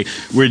 It's just like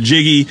we're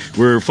jiggy,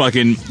 we're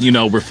fucking, you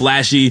know, we're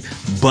flashy,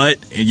 but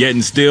yet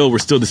and still we're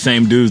still the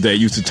same dudes that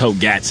used to tote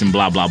gats and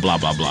blah blah blah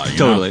blah blah. You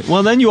totally. know?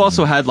 Well, then you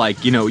also had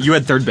like, you know, you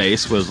had Third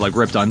Base was like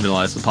ripped on Vanilla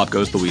Ice, the Pop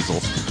Goes the Weasel,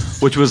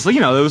 which was, you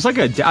know, it was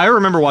like I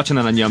remember watching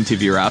that on Yum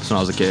TV Raps when I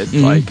was a kid.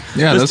 Like,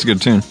 Yeah, that's a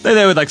good tune.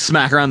 They would like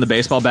smack around the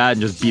baseball bat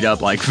and just beat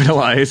up like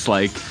Vanilla Ice,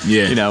 like,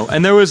 Yeah. you know.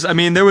 And there was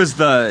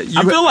the.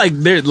 I feel like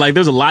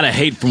there's a lot of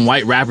hate from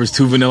white rappers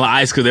to Vanilla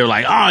Ice because they were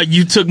like, oh,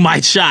 you took my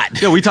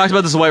shot. Yeah, we talked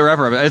about this white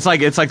rapper. It's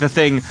like the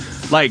thing.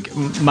 Like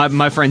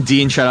my friend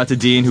Dean, shout out to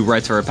Dean who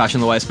writes for Passion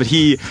of the West, but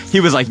he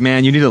was like,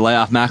 man, you need to lay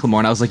off Macklemore,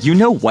 and I was like, you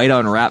know, white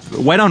on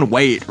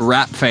white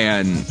rap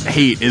fan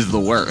hate is the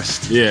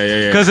worst.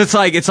 Yeah. Because it's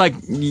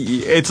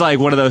like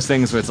one of those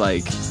things where it's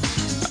like,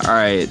 all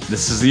right,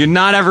 you're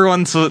not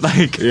everyone's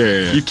like,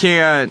 Yeah. you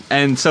can't.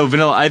 And so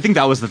Vanilla, I think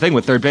that was the thing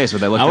with Third Base where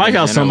they looked. I at like him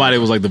how and somebody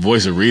was like the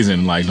voice of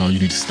reason, like, no, you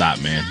need to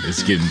stop, man.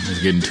 It's getting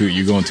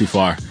you're going too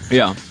far.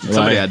 Yeah,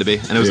 somebody had to be,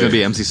 and it was Yeah. going to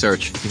be MC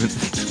Search.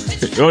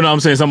 Oh no, I'm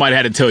saying somebody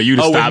had to tell you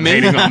to Oh, stop with me?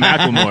 hating on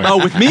Macklemore. Oh,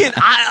 with me, and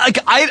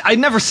I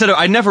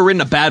never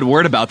written a bad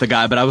word about the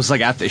guy, but I was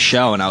like at this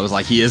show, and I was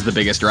like, he is the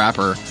biggest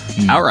rapper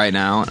out right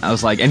now. And I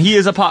was like, and he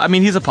is a pop. I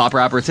mean, he's a pop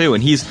rapper too,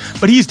 and he's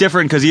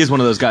different because he is one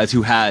of those guys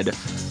who had,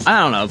 I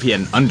don't know if he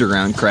had an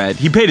underground cred.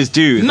 He paid his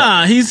dues.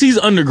 Nah, he's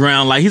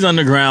underground. Like he's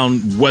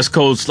underground West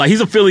Coast. Like he's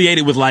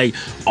affiliated with like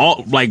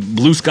all like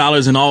Blue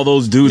Scholars and all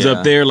those dudes Yeah.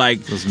 up there.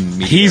 Like Those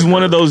he's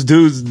one of those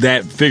dudes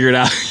that figured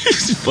out.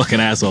 He's a fucking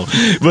asshole,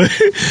 but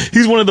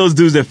he's one of those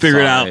dudes that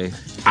figured Sorry. out.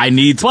 I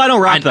need. That's why I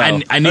don't rap though. I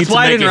need That's to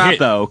why I make didn't a rap hit.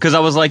 though, because I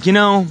was like, you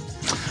know,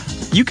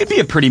 you could be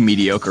a pretty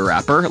mediocre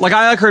rapper. Like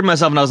I heard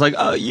myself, and I was like,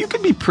 oh, you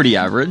could be pretty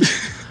average.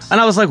 And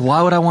I was like,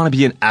 why would I want to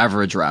be an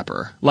average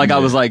rapper? Like I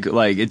was like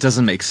it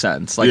doesn't make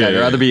sense. Like Yeah, I'd yeah,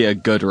 rather yeah. be a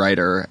good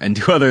writer and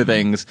do other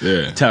things.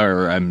 Yeah.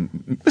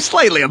 I'm a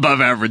slightly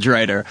above average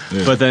writer,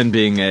 but then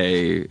being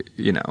a,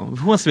 you know,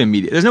 who wants to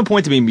be a there's no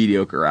point to be a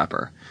mediocre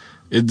rapper.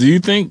 Do you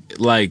think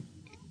like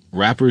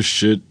rappers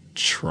should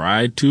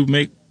try to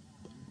make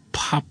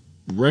pop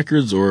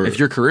records, or If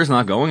your career's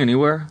not going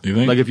anywhere, You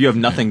think? like if you have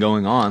nothing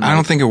going on, I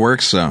don't think it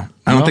works though.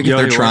 I don't think if Yeah,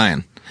 they're you're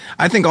trying.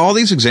 I think all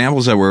these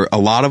examples that were, a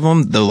lot of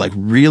them, the like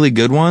really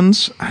good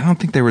ones, I don't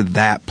think they were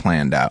that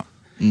planned out.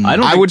 I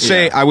don't. I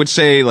think- would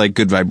say like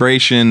Good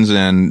Vibrations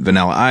and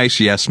Vanilla Ice,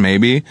 yes,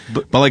 maybe.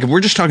 But like if we're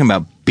just talking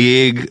about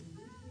big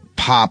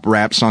pop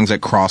rap songs that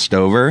crossed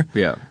over,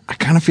 Yeah. I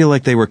kind of feel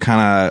like they were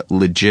kind of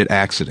legit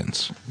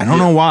accidents. I don't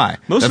know why.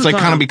 Most of That's the like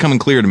kind time- of becoming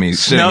clear to me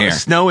sitting Snow, here.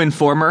 Snow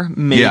Informer,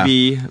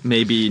 maybe.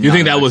 you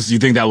think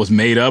that was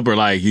made up, or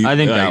like I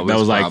think like, that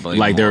was like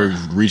probably they're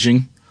more.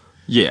 reaching?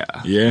 Yeah.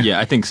 Yeah? Yeah,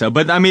 I think so.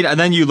 But I mean, and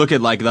then you look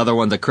at like the other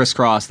ones, like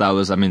Crisscross, that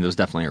was, I mean, there was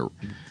definitely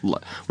we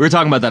were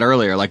talking about that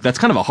earlier. Like, that's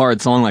kind of a hard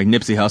song. Like,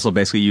 Nipsey Hussle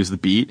basically used the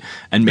beat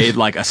and made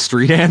like a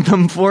street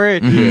anthem for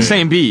it.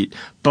 Same beat.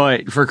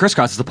 But for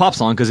Crisscross, it's a pop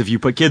song because if you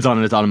put kids on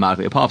it, it's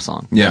automatically a pop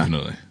song. Yeah.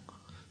 Definitely.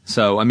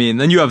 So, I mean,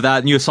 then you have that,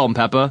 and you have Salt and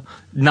Pepper.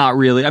 Not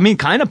really. I mean,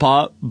 kind of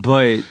pop,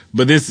 but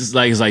But this is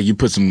like, it's like you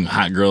put some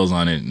hot girls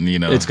on it, and you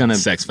know, It's gonna-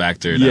 Sex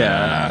Factor.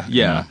 yeah.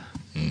 yeah.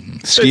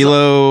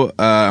 Skilo,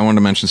 I wanted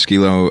to mention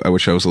Skilo. I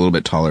wish I was a little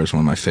bit taller. Is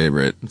one of my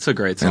favorite. it's a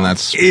great song. And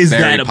that's Is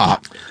very that a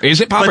pop.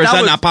 Is it pop But or is that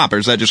that was- not pop or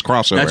is that just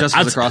crossover? That just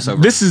was a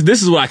crossover. This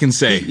is what I can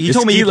say. He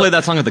told me he played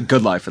that song at the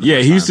Good Life for the Yeah,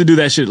 first he used to time. do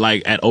that shit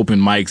like at open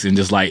mics, and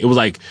just like it was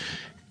like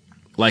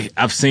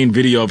I've seen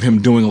video of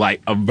him doing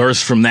like a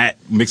verse from that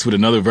mixed with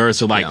another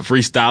verse, or like Yeah.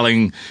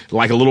 freestyling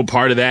like a little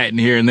part of that and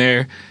here and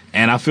there.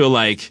 And I feel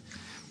like,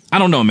 I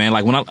don't know, man.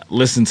 Like when I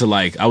listened to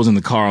like, I was in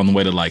the car on the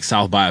way to like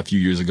South by a few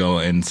years ago,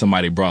 and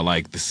somebody brought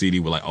like the CD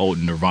with like old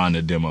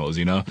Nirvana demos,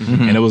 you know?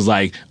 Mm-hmm. And it was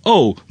like,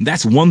 oh,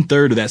 that's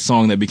 1/3 of that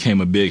song that became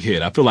a big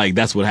hit. I feel like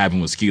that's what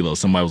happened with Skilo.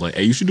 Somebody was like,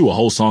 hey, you should do a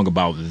whole song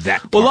about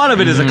that. Well, a lot part.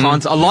 of it is a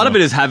concept. A lot of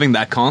it is having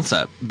that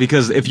concept,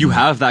 because if you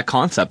have that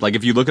concept, like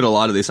if you look at a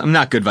lot of these, I'm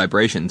not Good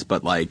Vibrations,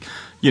 but like,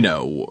 you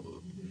know,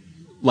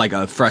 like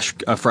a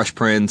Fresh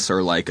Prince,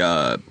 or like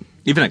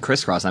even at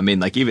Crisscross. I mean,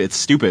 like, even it's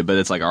stupid, but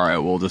it's like, all right,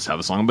 we'll just have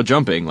a song about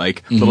jumping.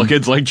 Like little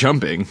kids like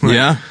jumping.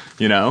 Yeah.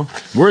 You know.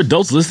 Were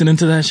adults listening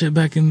to that shit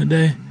back in the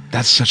day?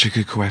 That's such a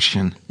good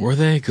question. Were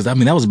they? Because I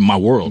mean, that was my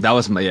world. That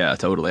was my, yeah,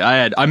 totally.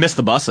 I Missed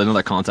the Bus,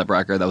 another concept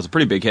record that was a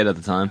pretty big hit at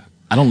the time.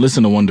 I don't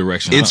listen to One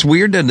Direction. It's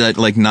weird that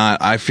like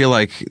not, I feel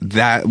like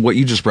that, what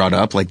you just brought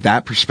up, like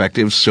that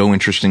perspective is so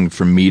interesting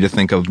for me to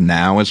think of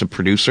now as a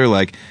producer,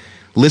 like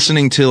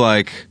listening to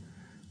like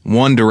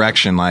One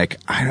Direction, like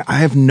I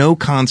have no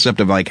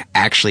concept of like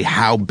actually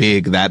how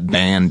big that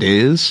band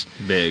is,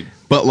 Big.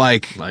 but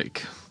like,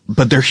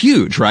 but they're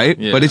huge, right?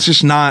 Yeah. But it's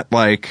just not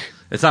like,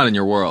 It's not in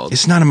your world.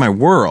 it's not in my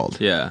world.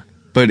 Yeah.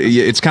 But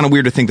it's kind of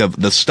weird to think of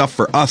the stuff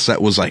for us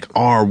that was like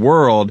our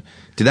world.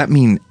 Did that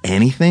mean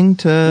anything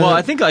to Well,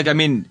 I think, like, I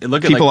mean,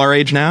 look at people like, our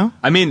age now?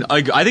 I mean,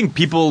 like, I think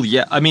people,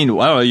 yeah, I mean, I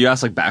don't know, you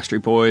ask like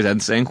Backstreet Boys,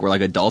 NSYNC, were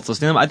like adults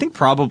listening to them. I think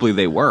probably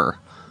they were.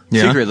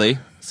 Yeah.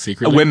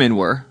 Secretly? Women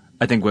were.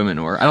 I think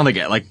women were. I don't think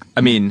it, like,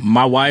 I mean,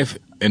 My wife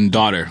and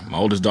daughter, my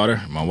oldest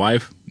daughter, my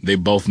wife, they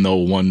both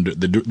know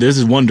there's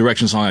this One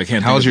Direction song. I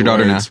can't. How think old's of your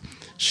the daughter words.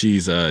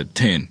 She's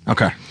 10.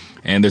 Okay.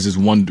 And there's this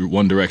One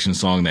Direction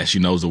song that she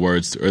knows the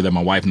words to, or that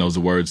my wife knows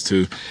the words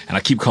to. And I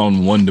keep calling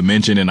them One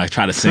Dimension, and I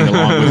try to sing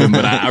along with them,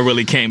 but I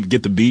really can't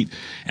get the beat.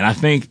 And I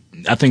think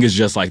it's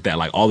just like that.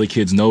 Like all the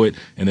kids know it,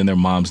 and then their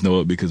moms know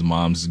it because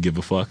moms give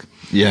a fuck.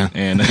 Yeah.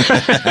 And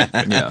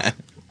yeah.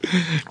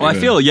 Well, I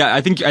feel, yeah,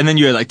 I think, and then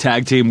you had like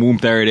Tag Team,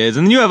 Whoop, There It Is,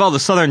 and then you have all the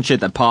Southern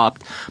shit that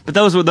popped, but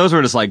those were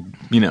just like,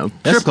 you know,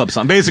 strip club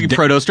songs, basically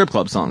proto strip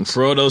club songs.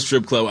 Proto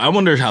strip club. I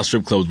wonder how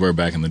strip clubs were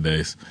back in the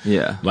days.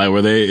 Yeah. Like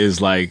where they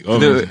is like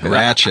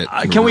Ratchet.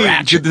 Can we?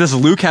 Ratchet. Does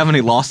Luke have any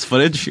lost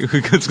footage?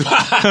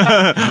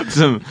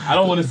 Some, I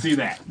don't want to see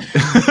that.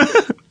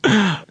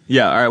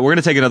 yeah. All right, we're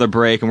gonna take another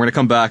break, and we're gonna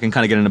come back and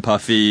kind of get into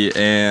Puffy,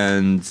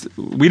 and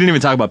we didn't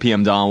even talk about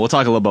PM Dawn. We'll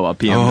talk a little bit about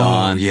PM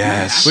Dawn.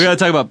 yes. We gotta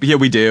talk about, yeah,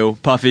 we do.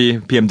 Puffy,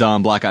 PM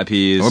Dawn, Black Eyed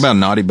Peas. What about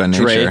Naughty by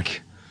Nature?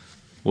 Drake?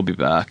 We'll be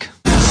back.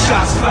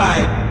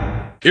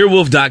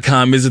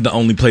 Earwolf.com isn't the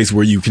only place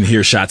where you can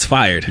hear shots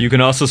fired. You can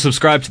also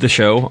subscribe to the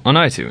show on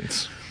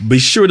iTunes. Be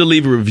sure to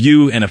leave a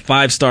review and a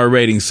 5-star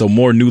rating so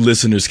more new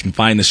listeners can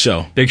find the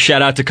show. Big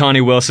shout out to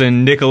Connie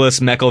Wilson, Nicholas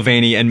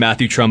McElvaney, and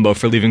Matthew Trumbo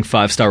for leaving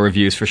 5-star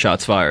reviews for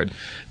Shots Fired.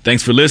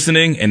 Thanks for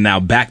listening, and now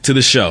back to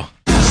the show.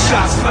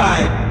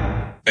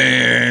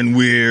 And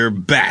we're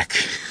back.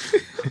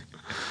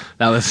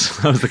 That was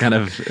the kind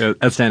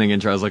of outstanding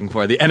intro I was looking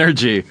for. The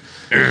energy.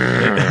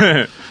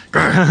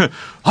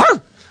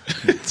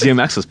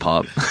 DMX was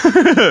pop.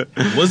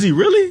 Was he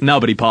really? No,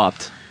 but he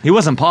popped. He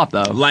wasn't pop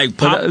though. Like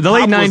But pop, the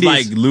late pop was 90s.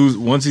 like lose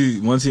once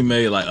he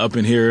made like Up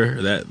in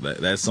Here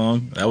that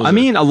song. That was I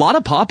mean, a lot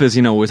of pop is,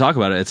 you know, when we talk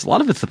about it, a lot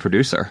of it's the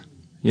producer.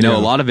 You know, Yeah.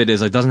 a lot of it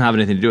is like doesn't have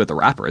anything to do with the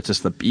rapper. It's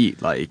just the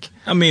beat. Like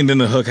I mean, then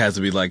the hook has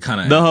to be like kind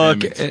of the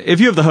hook. If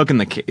you have the hook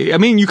and I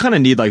mean, you kind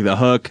of need like the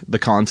hook, the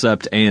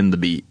concept, and the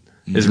beat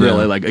is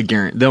really like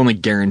the only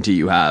guarantee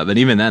you have. And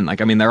even then, like,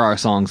 I mean, there are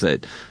songs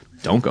that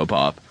don't go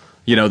pop.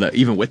 You know, that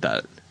even with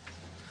that.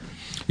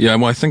 Yeah,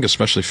 well, I think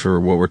especially for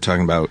what we're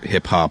talking about,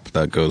 hip hop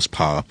that goes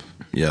pop.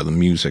 Yeah, the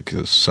music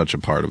is such a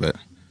part of it.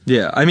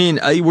 Yeah, I mean,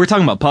 we're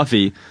talking about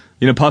Puffy.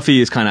 You know, Puffy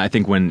is kind of, I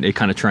think, when it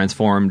kind of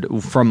transformed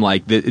from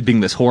like it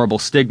being this horrible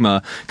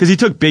stigma, because he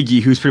took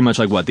Biggie, who's pretty much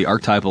like what the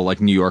archetypal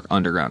like New York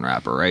underground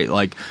rapper, right?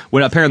 Like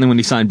when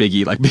he signed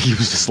Biggie, like Biggie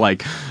was just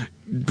like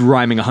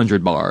rhyming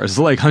 100 bars,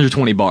 like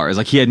 120 bars.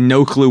 Like he had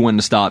no clue when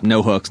to stop,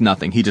 no hooks,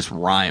 nothing. He just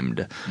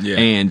rhymed. Yeah.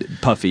 And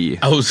Puffy.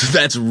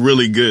 That's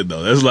really good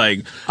though. That's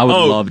like I would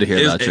love to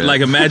hear that shit.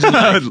 Like imagine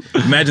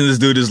this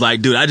dude is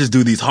like, dude, I just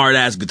do these hard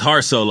ass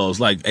guitar solos.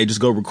 Like, hey, just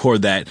go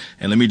record that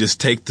and let me just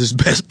take this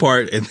best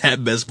part and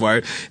that best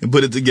part and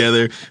put it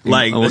together.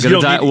 Like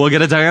we'll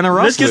get a Diana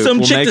Ross. Let's get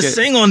some chick to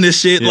sing on this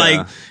shit.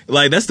 Yeah.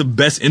 Like that's the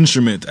best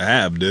instrument to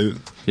have,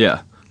 dude.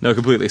 Yeah. No,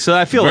 completely. So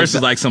I feel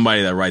versus like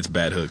somebody that writes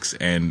bad hooks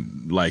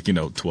and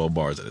 12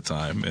 bars at a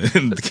time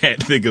and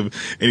can't think of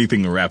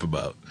anything to rap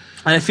about.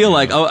 And I feel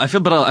like I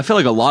feel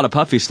like a lot of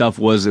Puffy stuff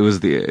was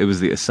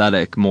the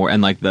aesthetic more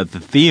and like the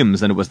themes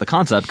than it was the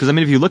concept. Because I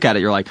mean, if you look at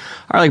it, you're like,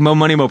 all right, like Mo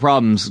Money Mo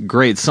Problems,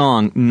 great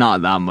song,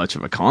 not that much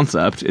of a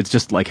concept. It's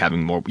just like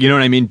having more, you know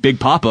what I mean? Big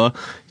Papa,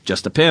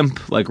 just a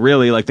pimp. Like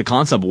really, like the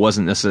concept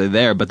wasn't necessarily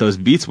there, but those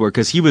beats were,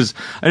 because he was.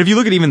 And if you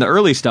look at even the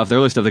early stuff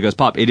that goes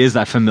pop, it is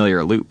that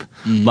familiar loop.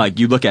 Mm-hmm. Like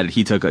you look at it,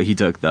 he took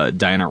the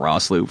Diana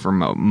Ross loop for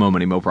Mo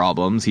Money Mo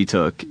Problems. He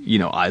took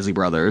Isley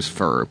Brothers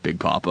for Big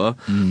Papa.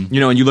 Mm-hmm.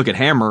 And you look at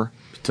Hammer.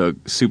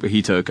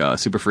 He took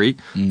Super Freak.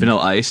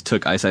 Vanilla Ice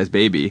took Ice Ice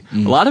Baby. A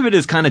lot of it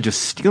is kind of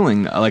just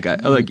stealing. Like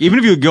even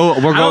if you go, I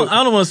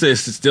don't want to say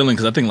it's stealing,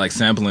 because I think like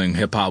sampling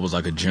hip hop was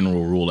like a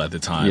general rule at the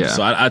time. Yeah.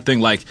 So I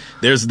think like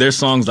there's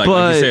songs like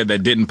you said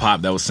that didn't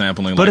pop that was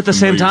sampling. But like, at the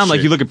same time, shit.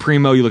 like you look at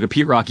Primo, you look at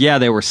Pete Rock. Yeah,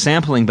 they were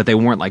sampling, but they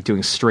weren't like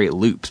doing straight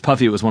loops.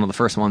 Puffy was one of the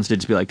first ones to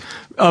just be like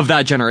of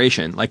that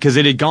generation, like because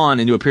it had gone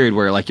into a period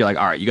where like you're like,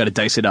 all right, you got to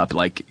dice it up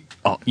like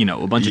a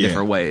bunch of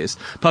different ways.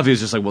 Puffy was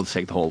just like, we'll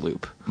take the whole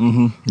loop.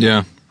 Mm-hmm.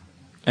 Yeah.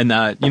 And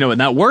that,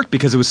 and that worked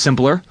because it was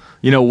simpler.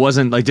 It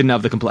wasn't like, didn't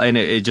have the and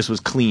it just was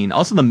clean.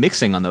 Also, the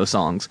mixing on those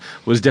songs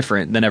was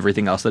different than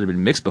everything else that had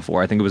been mixed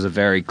before. I think it was a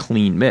very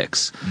clean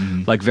mix,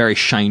 like very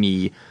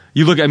shiny.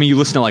 You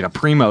listen to like a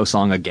Primo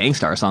song, a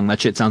Gangstar song, that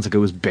shit sounds like it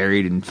was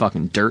buried in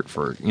fucking dirt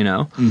for,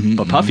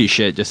 but Puffy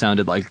shit just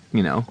sounded like,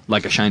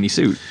 like a shiny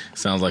suit.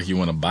 Sounds like you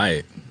want to buy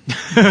it.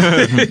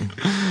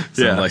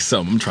 Sounds like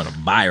something I'm trying to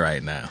buy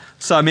right now.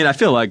 So I mean, I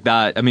feel like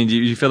that. I mean, do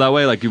you feel that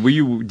way? Like, were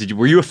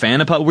you a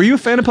fan of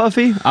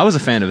Puffy? I was a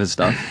fan of his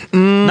stuff.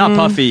 Not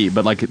Puffy,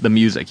 but like the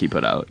music he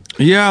put out.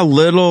 Yeah, a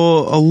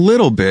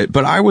little bit,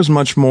 but I was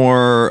much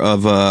more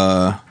of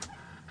a,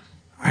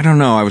 I don't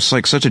know, I was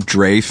like such a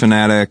Dre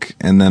fanatic,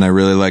 and then I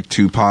really liked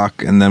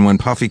Tupac, and then when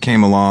Puffy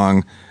came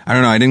along, I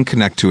don't know, I didn't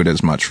connect to it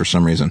as much for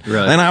some reason.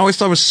 Really? And I always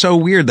thought it was so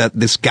weird that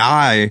this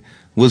guy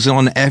was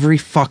on every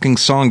fucking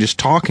song just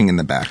talking in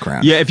the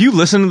background. Yeah, if you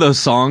listen to those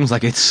songs,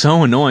 like, it's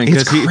so annoying.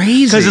 It's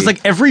crazy. Because it's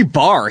like every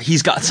bar,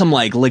 he's got some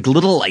like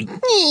little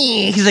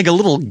he's like a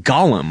little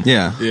golem.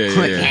 Yeah.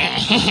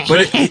 Yeah.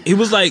 But he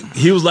was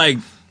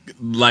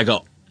like a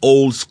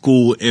old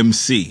school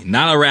MC,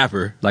 not a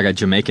rapper, like a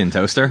Jamaican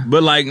toaster,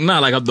 but like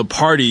not like the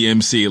party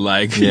MC,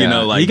 like he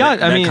got,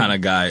 that kind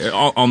of guy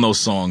on those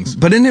songs.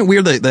 But isn't it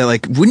weird that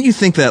like, wouldn't you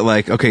think that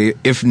like, okay,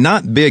 if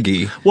not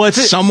Biggie,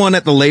 someone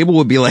at the label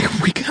would be like,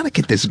 we gotta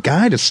get this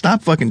guy to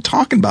stop fucking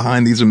talking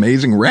behind these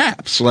amazing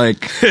raps,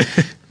 like.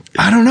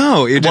 I don't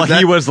know. He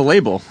was the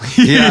label.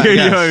 Yeah, you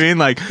know what I mean?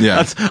 Like,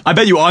 I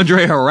bet you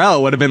Andre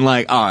Harrell would have been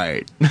like, all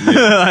right,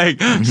 like,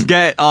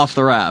 get off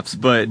the raps.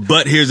 But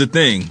here's the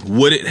thing.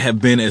 Would it have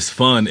been as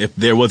fun if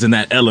there wasn't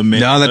that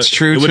element? No, that's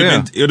true, it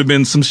would have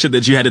been some shit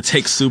that you had to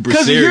take super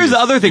serious. Because here's the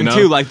other thing,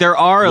 too. Like, there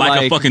are,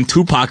 like a fucking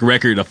Tupac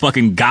record, a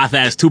fucking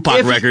goth-ass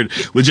Tupac record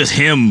with just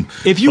him.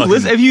 If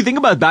you think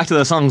about back to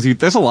the songs,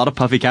 there's a lot of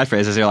Puffy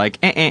catchphrases. You're like,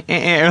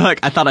 or like,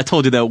 I thought I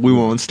told you that we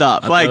won't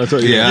stop. Like,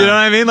 you know what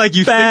I mean? Like,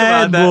 you think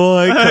about that.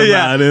 Boy, come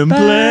out and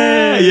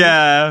play.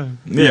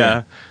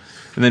 Yeah.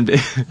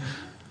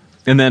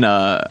 And then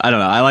I don't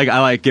know. I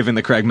like given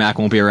that Craig Mack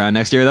won't be around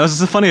next year. That was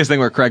the funniest thing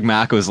where Craig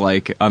Mack was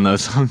like on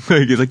those songs.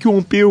 He's like, you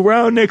won't be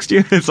around next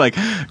year. It's like,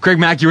 Craig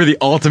Mack, you were the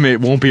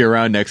ultimate won't be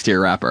around next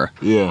year rapper.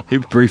 Yeah. He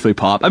briefly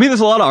popped. I mean, there's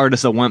a lot of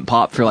artists that went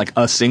pop for like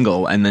a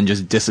single and then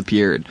just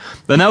disappeared.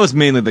 Then that was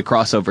mainly the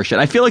crossover shit.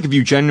 I feel like if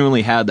you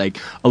genuinely had like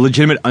a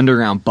legitimate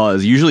underground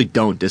buzz, you usually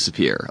don't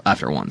disappear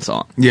after one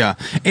song. Yeah.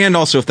 And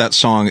also if that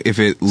song, if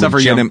it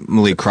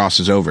legitimately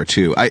crosses over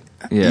too.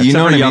 You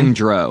know what I mean? Young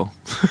Dro.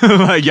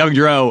 Like Young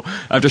Dro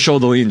after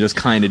Shoulder just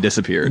kind of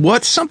disappeared.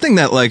 What's something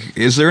that like,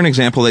 is there an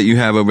example that you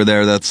have over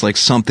there that's like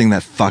something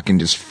that fucking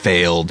just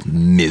failed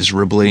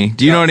miserably?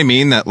 Do you know what I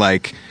mean? That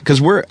like, cause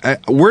we're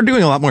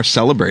doing a lot more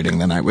celebrating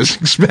than I was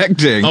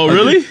expecting. Oh,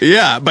 really?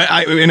 Yeah, but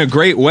in a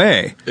great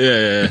way.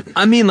 Yeah.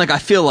 I mean, like, I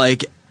feel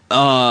like,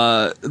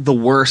 the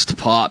worst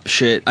pop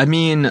shit. I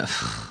mean,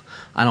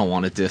 I don't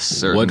want to diss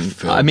certain. What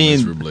failed I mean,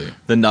 miserably?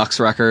 the Nux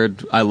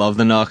record. I love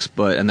the Nux,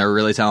 and they're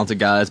really talented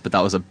guys. But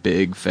that was a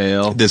big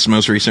fail. This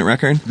most recent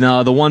record?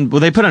 No, the one. Well,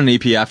 they put on an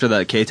EP after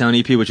that K-Town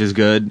EP, which is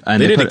good.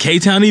 And They did a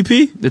K-Town EP?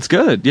 It's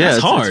good. Yeah, That's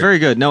it's hard. very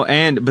good. No,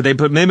 but they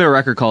made a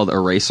record called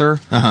Eraser.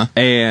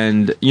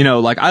 And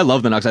like I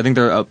love the Nux. I think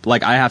they're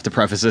like I have to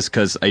preface this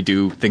because I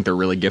do think they're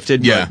really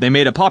gifted. Yeah. But they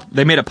made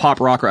a pop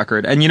rock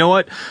record, and you know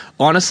what?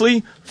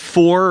 Honestly,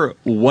 for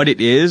what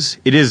it is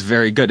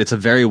very good. It's a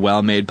very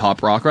well made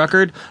pop rock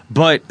record.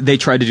 But they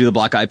tried to do the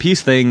Black Eyed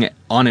Peas thing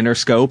on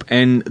Interscope,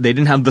 and they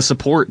didn't have the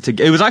support to.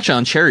 It was actually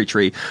on Cherry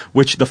Tree,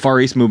 which the Far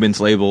East Movement's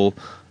label.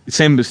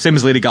 Same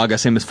as Lady Gaga,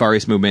 same as Far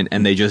East Movement,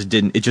 and it just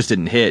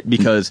didn't hit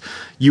because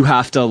you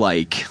have to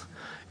like.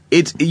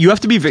 You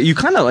have to be you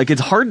kind of like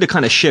it's hard to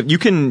kind of shift.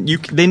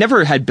 They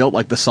never had built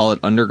like the solid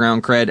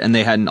underground cred, and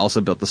they hadn't also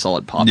built the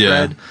solid pop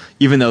cred,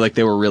 even though like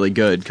they were really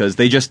good because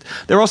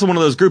they're also one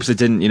of those groups that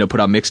didn't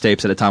put out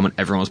mixtapes at a time when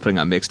everyone was putting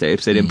out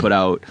mixtapes. They didn't put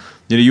out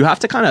you have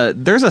to kind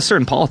of there's a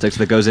certain politics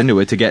that goes into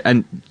it to get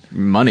and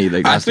money.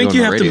 That I think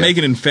you have to make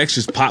an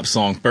infectious pop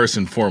song first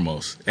and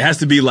foremost. It has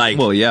to be like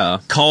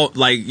call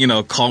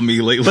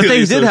me lately. But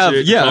they did have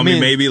call me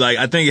maybe like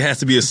I think it has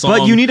to be a song.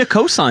 But you need a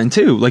cosign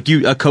too. Like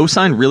a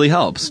cosign really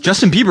helps.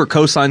 Justin Bieber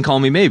co-signed "Call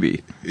Me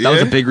Maybe." That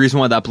was a big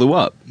reason why that blew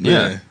up.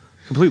 Yeah,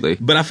 completely.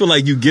 But I feel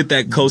like you get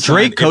that cosign.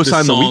 Drake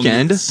co-signed The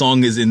Weeknd. The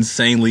song is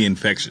insanely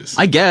infectious.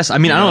 I guess. I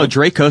mean, I don't know.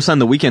 Drake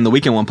co-signed The Weeknd. The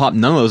Weeknd went pop.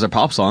 None of those are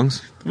pop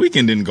songs.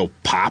 Weeknd didn't go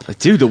pop.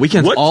 Dude, The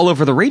Weeknd's all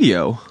over the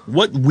radio.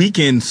 What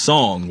Weeknd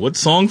song? What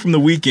song from The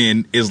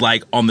Weeknd is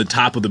like on the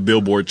top of the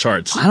Billboard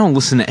charts? I don't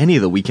listen to any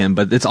of The Weeknd,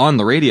 but it's on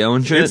the radio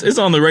and shit. It's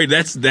on the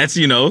radio. That's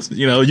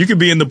you could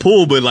be in the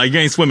pool, but like you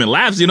ain't swimming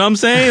laps. You know what I'm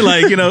saying?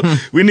 Like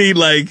we need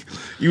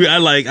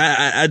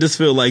I just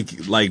feel like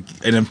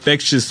an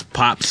infectious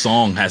pop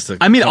song has to.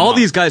 I mean, all out.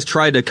 these guys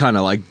tried to kind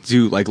of like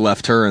do like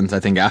left turns.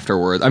 I think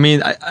afterwards. I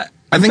mean,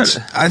 I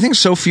think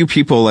so few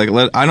people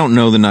I don't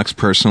know the Nux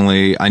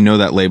personally. I know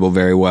that label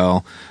very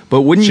well,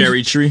 but wouldn't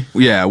Cherry Tree?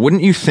 Yeah,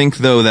 wouldn't you think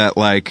though that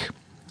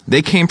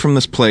they came from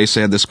this place,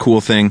 they had this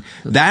cool thing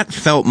that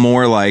felt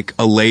more like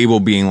a label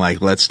being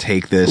like, let's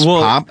take this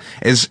pop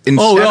as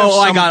instead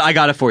I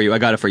got it for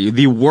you.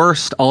 The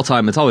worst all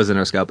time. It's always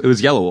Interscope. It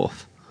was Yellow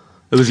Wolf.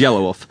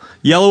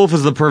 Yellow Wolf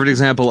was the perfect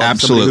example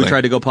of somebody who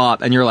tried to go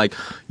pop, and you're like,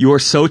 you are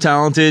so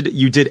talented,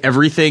 you did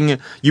everything,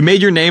 you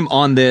made your name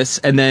on this,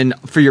 and then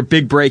for your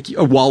big break,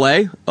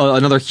 Wale,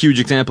 another huge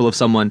example of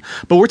someone.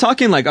 But we're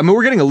talking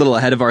we're getting a little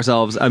ahead of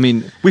ourselves. I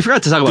mean, we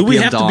forgot to talk about Do we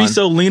PM have Dawn. to be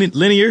so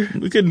linear?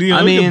 We could, we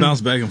could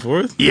bounce back and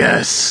forth.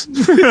 Yes.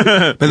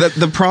 But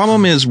the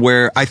problem is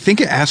where I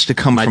think it has to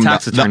come from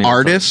the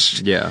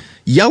artist. Yeah.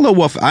 Yellow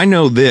Wolf, I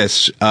know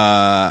this.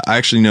 I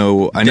actually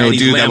know a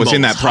dude that was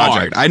in that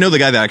project. Hard. I know the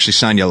guy that actually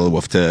signed Yellow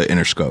Wolf to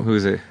Interscope. Who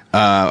is he?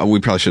 We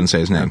probably shouldn't say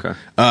his name. Okay.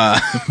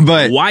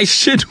 But Why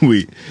should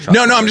we?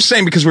 No, I'm just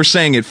saying because we're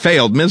saying it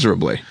failed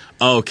miserably.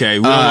 Okay,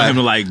 we don't want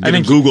him to get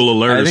a Google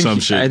alert or some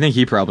shit. I think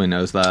he probably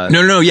knows that.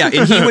 No, yeah,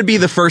 and he would be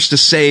the first to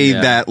say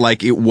that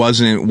it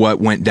wasn't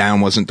what went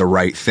down wasn't the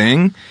right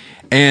thing,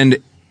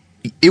 and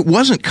it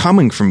wasn't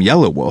coming from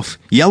Yellow Wolf.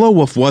 Yellow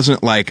Wolf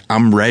wasn't like,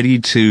 I'm ready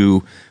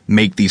to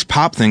make these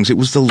pop things. It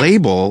was the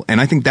label, and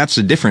I think that's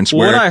the difference.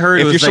 What I heard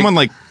if was you're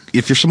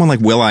someone like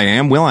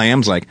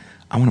Will.i.am's like,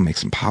 I want to make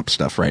some pop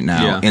stuff right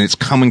now, and it's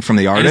coming from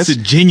the artist. And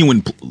it's a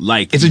genuine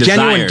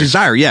genuine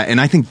desire, yeah. And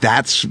I think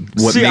that's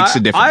what makes a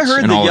difference. I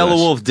heard that Yellow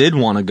Wolf did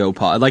want to go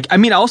pop.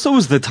 Also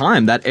was the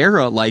time that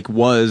era.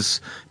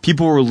 Was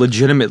people were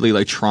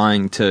legitimately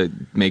trying to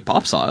make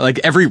pop songs.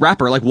 Every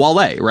rapper,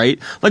 Wale, right?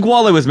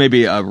 Wale was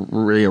maybe a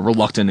really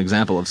reluctant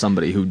example of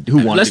somebody who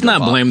wanted. Let's to go not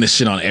pop. blame this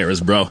shit on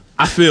eras, bro.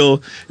 I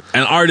feel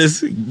an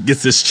artist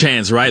gets this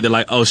chance, right? They're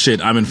like, oh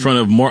shit, I'm in front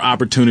of more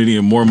opportunity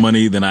and more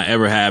money than I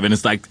ever have, and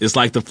it's like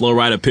the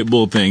Flo Rida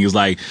Pitbull thing. It's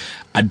like,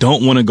 I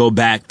don't want to go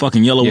back.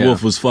 Fucking Yellow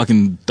Wolf was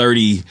fucking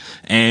 30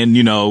 and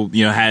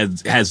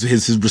has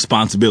his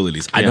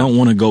responsibilities. I don't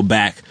want to go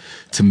back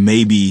to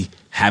maybe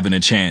having a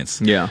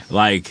chance. Yeah.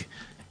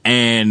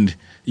 And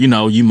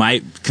you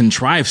might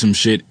contrive some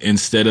shit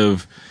instead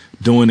of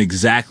doing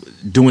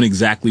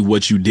exactly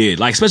what you did.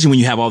 Especially when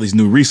you have all these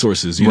new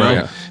resources, you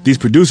know? These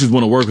producers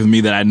want to work with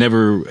me that I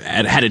never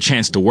had a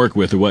chance to work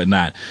with or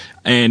whatnot.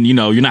 And,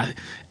 you're not,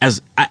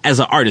 as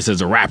an artist,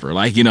 as a rapper,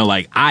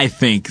 I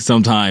think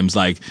sometimes,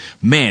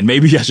 man,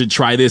 maybe I should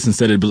try this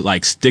instead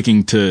of,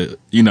 sticking to,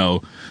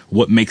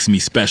 what makes me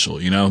special,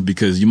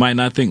 because you might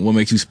not think what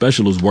makes you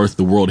special is worth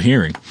the world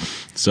hearing.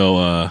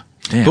 So,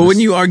 damn. But when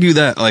you argue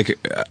that,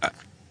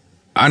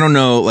 I don't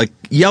know,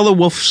 Yellow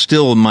Wolf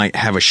still might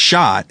have a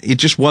shot. It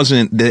just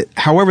wasn't that,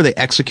 however they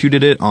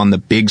executed it on the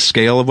big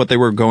scale of what they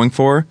were going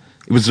for,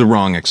 it was the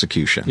wrong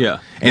execution. Yeah.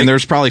 And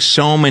there's probably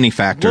so many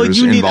factors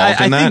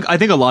involved in that. I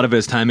think a lot of it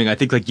is timing. I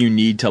think you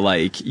need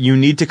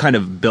to kind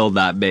of build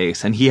that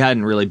base, and he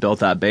hadn't really built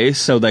that base.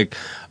 So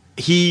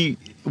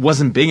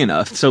wasn't big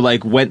enough. So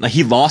like when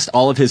he lost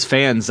all of his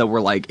fans that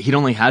were like he'd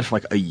only had for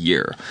like a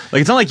year.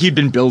 Like it's not like he'd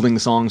been building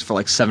songs for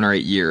like 7 or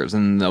 8 years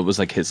and that was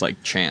like his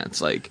like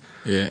chance. Like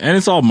Yeah, and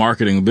it's all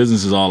marketing. The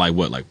business is all like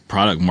what, like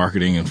product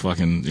marketing and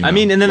fucking. You know, I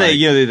mean, and then like,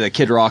 the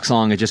Kid Rock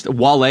song. It just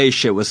Wale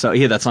shit was so.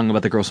 He had that song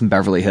about the girls from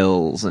Beverly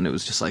Hills, and it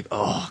was just like,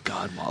 oh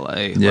god,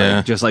 Wale. Yeah.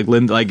 Like, just like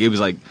like it was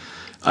like.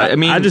 I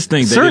mean, I just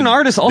think they certain didn't-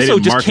 artists they also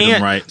didn't just market them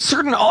can't. right.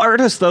 Certain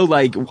artists though,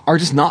 like, are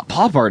just not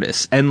pop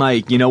artists, and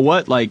like, you know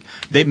what? Like,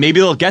 maybe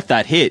they'll get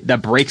that hit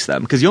that breaks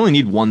them because you only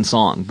need one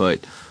song,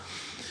 but.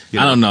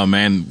 I don't know,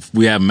 man.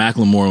 We have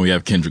Macklemore and we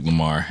have Kendrick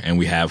Lamar, and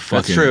we have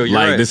fucking true, you're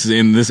like right. this is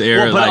in this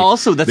era. Well, but like,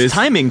 also that's this,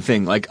 timing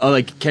thing, like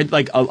a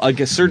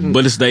certain.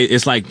 But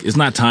it's like it's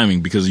not timing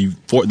because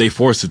they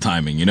forced the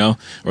timing, you know,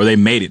 or they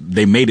made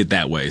it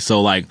that way. So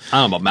like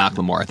I don't know about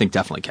Macklemore. I think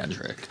definitely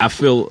Kendrick. I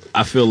feel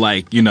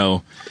like, you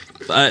know,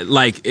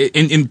 like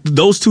in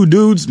those two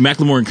dudes,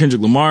 Macklemore and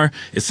Kendrick Lamar,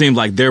 it seems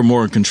like they're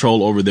more in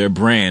control over their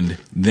brand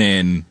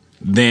than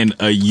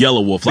a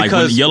Yellow Wolf. Like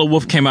when Because- Yellow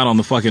Wolf came out on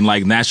the fucking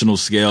like national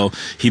scale,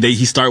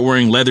 he started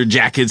wearing leather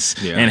jackets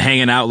Yeah. and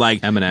hanging out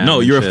like Eminem no,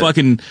 and you're shit.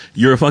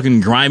 a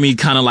fucking grimy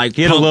kind of like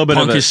He had a little bit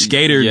of punkish a-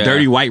 skater, yeah.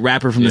 dirty white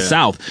rapper from the Yeah.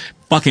 South.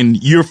 Fucking,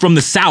 you're from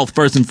the South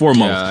first and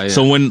foremost. Yeah, yeah.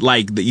 So when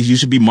like you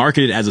should be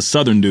marketed as a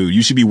Southern dude,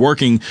 you should be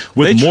working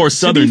with more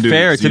Southern to be dudes.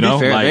 fair, you to know?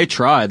 be fair, Like, they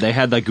tried. They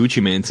had that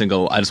Gucci Mane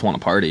single, "I Just Want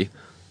to Party."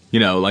 You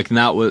know, like and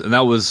that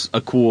was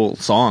a cool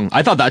song.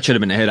 I thought that should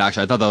have been a hit.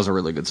 Actually, I thought that was a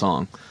really good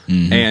song.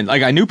 Mm-hmm. And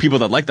like I knew people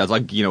that liked that.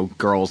 Like you know,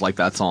 girls like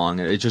that song.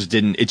 And it just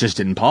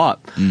didn't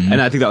pop. Mm-hmm.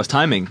 And I think that was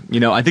timing.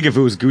 You know, I think if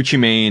it was Gucci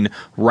Mane,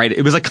 right?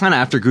 It was like kind of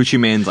after Gucci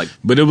Mane's like.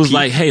 But it was peak.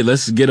 like, hey,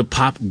 let's get a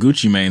pop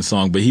Gucci Mane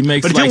song. But he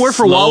makes But it like didn't work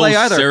for slow, Wale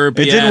either. It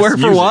syrupy didn't ass work for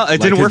music. Wale.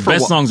 It didn't Like, work his for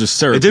best Wa- songs are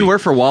syrupy. It didn't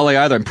work for Wale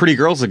either. And Pretty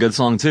Girl's a good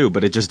song too,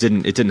 but it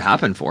didn't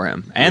happen for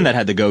him. And that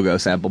had the Go Go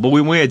sample. But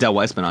when we had Del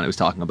Weissman on, he was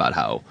talking about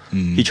how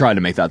he tried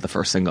to make that the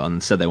first single, and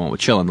instead they went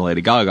with Chillin', the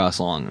Lady Gaga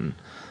song,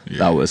 and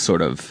that was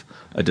sort of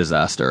a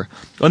disaster.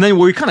 And then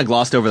we kind of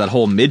glossed over that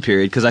whole mid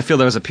period because I feel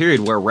there was a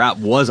period where rap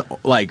was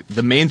like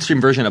the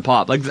mainstream version of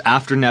pop, like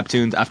after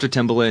Neptunes, after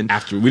Timbaland.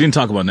 After we didn't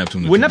talk about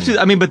Neptune. Well, Neptune,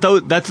 I mean, but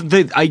they're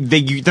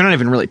not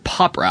even really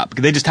pop rap.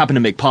 They just happen to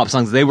make pop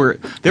songs. They were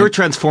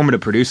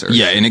transformative producers.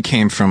 Yeah, and it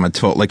came from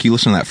like you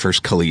listen to that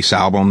first Khalees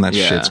album, that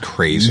Yeah. shit's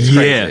crazy.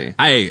 Yeah,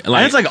 crazy.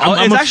 like it's like-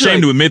 I'm it's actually ashamed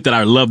like- to admit that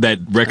I love that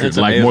record It's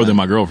like more amazing. than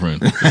my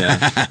girlfriend.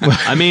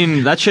 I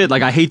mean, that shit,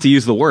 like, I hate to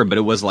use the word, but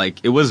it was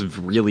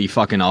really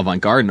fucking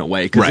avant-garde in a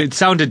way, because Right. it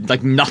sounded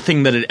like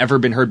nothing that had ever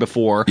been heard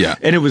before. Yeah.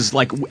 And it was,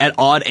 like, at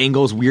odd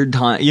angles, weird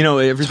time, you know,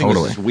 everything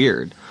Totally. was just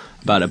weird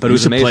about it, but it you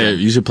was should amazing.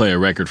 you should play a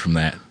record from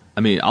that.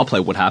 I mean, I'll play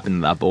What Happened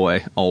to That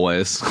Boy,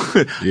 always.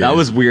 Yeah. That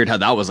was weird how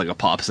that was, like, a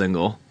pop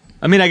single.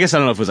 I mean, I guess I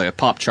don't know if it was, like, a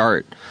pop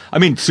chart. I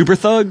mean, Super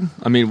Thug?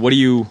 I mean, what do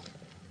you...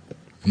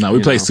 No, we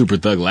You played know. Super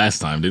Thug last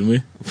time, didn't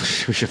we?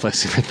 We should play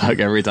Super Thug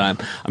every time.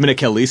 I mean, a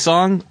Khalees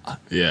song?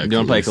 Yeah, Do you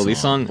want to play a Khalees Khalees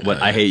song? song.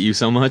 What, I Hate You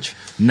So Much?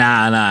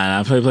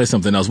 Nah. Play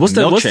something else. What's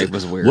Milkshake the,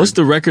 was weird. What's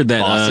the record that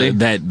Bossy?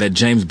 that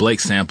James Blake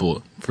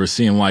sampled for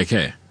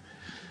CMYK?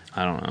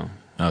 I don't know.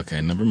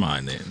 Okay, never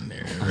mind then.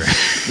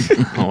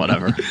 Oh,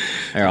 whatever.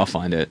 Here, I'll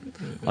find it.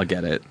 I'll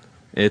get it.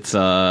 It's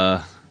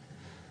I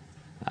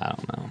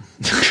don't know.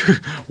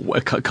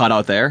 What, cut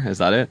out there? Is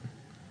that it?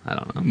 I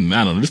don't know.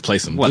 I don't know. Just play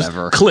some.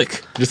 Whatever.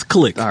 Just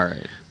click. All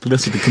right. But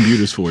that's what the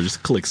computer's for.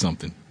 Just click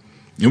something.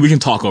 And we can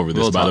talk over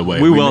this, by the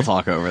way. We will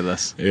talk over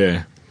this.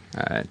 Yeah.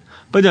 All right.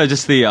 But no,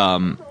 just the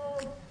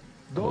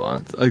hold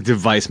on. Like the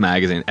Vice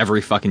magazine.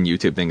 Every fucking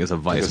YouTube thing is a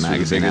Vice This was the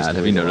magazine biggest ad.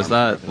 Have you thing noticed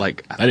on. that?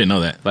 Like I didn't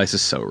know that. Vice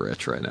is so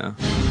rich right now.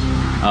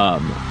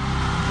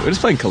 We're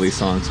just playing Khalees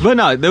songs, but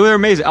no, they were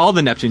amazing. All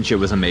the Neptune shit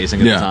was amazing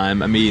at Yeah. the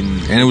time. I mean,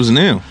 And it was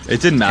new.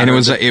 it didn't matter.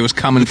 And it was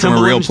coming from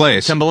a real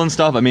place. Timbaland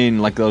stuff. I mean,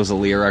 like those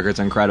Aaliyah records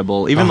are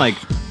incredible. Even like,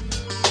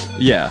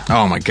 yeah.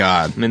 Oh my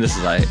god. I mean, this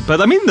is like,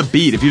 but I mean the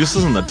beat. If you just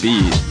listen to the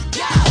beat,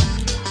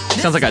 it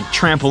sounds like a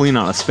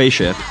trampoline on a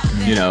spaceship.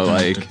 You know,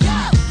 like.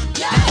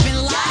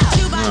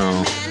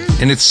 Oh.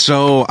 And it's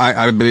so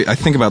I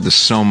think about this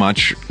so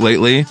much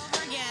lately.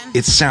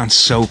 It sounds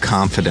so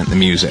confident, the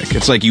music.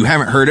 It's like you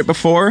haven't heard it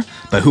before,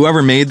 but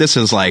whoever made this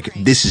is like,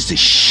 this is the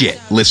shit.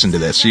 Listen to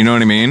this. You know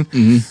what I mean?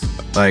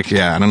 Mm-hmm. Like,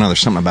 yeah, I don't know.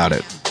 There's something about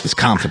it. It's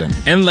confident.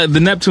 And like, the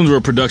Neptunes were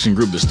a production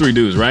group. There's 3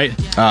 dudes, right?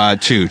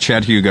 2,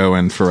 Chad Hugo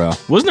and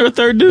Pharrell. Wasn't there a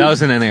third dude? That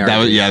was an NARD.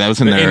 That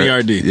was in there.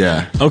 NERD.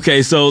 Yeah.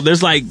 Okay, so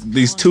there's like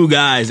these 2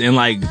 guys, and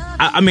like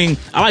I mean,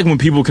 I like when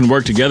people can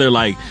work together.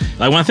 Like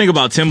when I think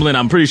about Timbaland,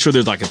 I'm pretty sure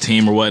there's like a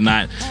team or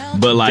whatnot.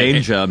 But like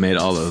Danger made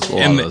all those, a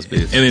lot and, of those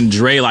beats. and then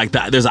Dre, like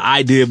there's an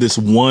idea of this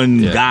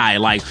one guy,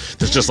 like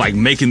that's just like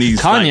making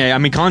these. Kanye, like, I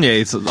mean, Kanye,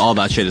 it's all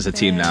that shit is a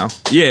team now.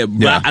 yeah,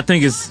 but Yeah. I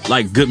think it's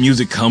like good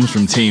music comes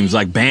from teams,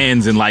 like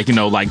bands, and like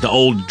like the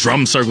old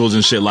drum circles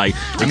and shit. Like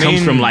it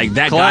comes from like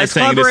that guy it's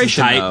saying this is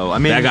collaboration, tight. though. I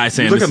mean, that guy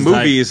saying look this at is tight.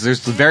 movies. There's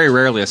very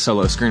rarely a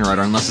solo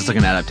screenwriter unless it's like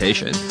an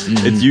adaptation.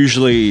 It's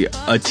usually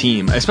a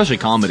team, especially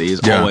comedy is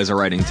Yeah. always a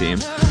writing team.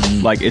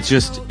 Like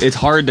it's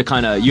hard to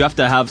kind of you have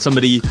to have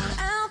somebody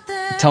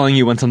telling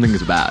you when something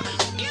is bad.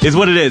 is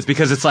what it is,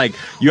 because it's like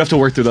you have to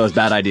work through those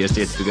bad ideas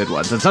to get to the good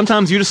ones. And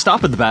sometimes you just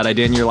stop at the bad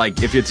idea and you're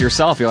like, if it's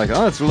yourself, you're like,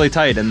 oh, it's really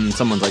tight. And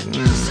someone's like,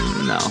 no,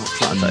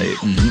 it's not tight.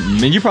 I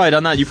mean, you've probably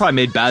done that. You probably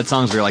made bad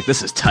songs where you're like,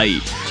 this is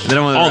tight. And then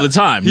All the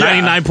time.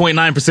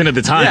 99.9% of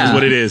the time is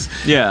what it is.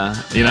 Yeah.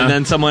 You know? And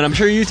then someone, I'm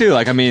sure you too,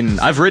 like, I mean,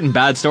 I've written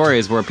bad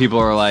stories where people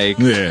are like,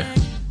 Yeah.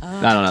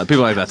 I don't know,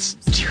 people are like, that's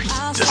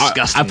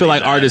disgusting. I feel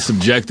like art is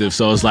subjective,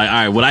 so it's like, all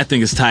right, what I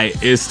think is tight,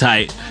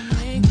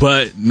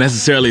 but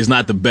necessarily it's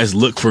not the best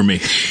look for me,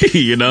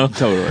 you know?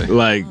 Totally.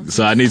 Like,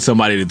 so I need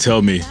somebody to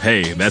tell me,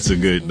 hey, that's a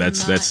good,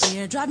 that's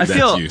you.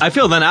 I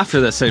feel then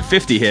after this, say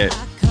 50 hit,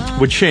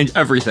 would change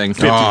everything.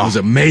 50 was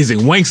amazing.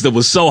 Wanksta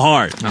was so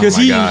hard. Because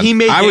Oh my God. he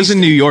made. I was in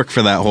New York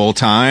for that whole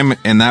time,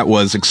 and that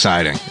was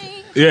exciting.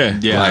 Yeah.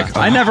 Yeah, Like,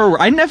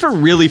 I never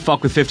really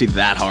fuck with 50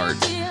 that hard.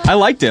 I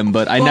liked him,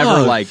 but I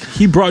never like.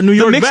 He brought New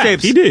York back.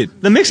 He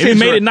did. The mixtapes It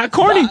made were- it not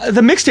corny.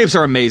 The mixtapes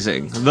are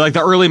amazing. Like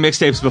the early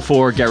mixtapes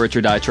before Get Rich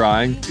or Die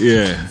Trying.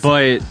 Yeah.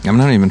 But I'm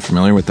not even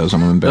familiar with those.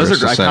 I'm embarrassed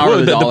Those are to say. Power Well,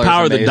 of the the Dollar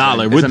power is of the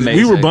dollar. amazing. It's We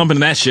were amazing. bumping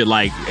that shit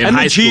like in and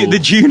high school. The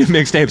G-Unit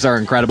mixtapes are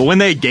incredible. When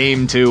they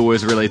game too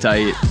was really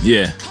tight.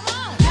 Yeah.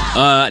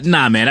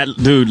 Nah, man,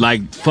 dude,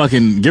 like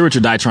fucking Get Rich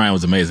or Die Trying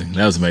was amazing.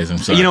 That was amazing.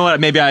 Sorry. You know what?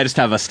 Maybe I just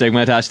have a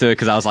stigma attached to it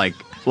because I was like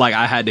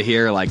I had to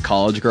hear like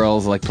college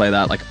girls like play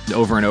that like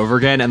over and over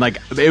again, and like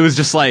it was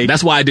just like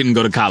That's why I didn't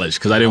go to college,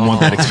 because I didn't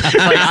want that experience.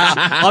 like,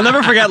 I'll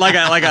never forget like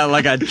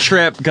a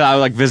trip because I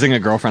was like visiting a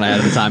girlfriend I had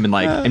at the time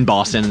in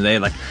Boston, and they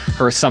like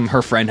her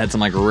friend had some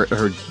like her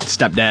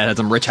stepdad had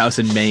some rich house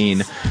in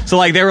Maine, so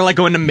like they were like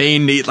going to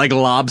Maine to eat like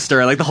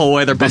lobster like the whole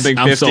way they're bumping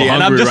I'm 50, so and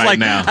I'm hungry just right like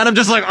now. and I'm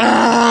just like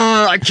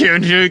I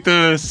can't drink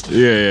this,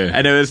 Yeah.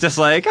 and it was just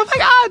like oh my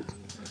god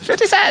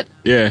 50 Cent.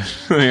 Yeah.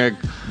 Like,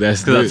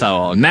 That's how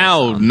all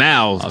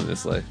now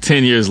obviously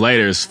 10 years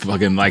later is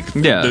fucking like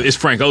Yeah. it's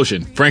Frank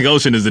Ocean. Frank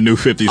Ocean is the new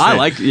 50 Cent. I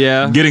like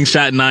Getting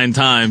shot 9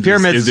 times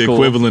Pyramids is the is cool.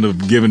 equivalent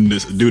of giving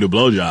this dude a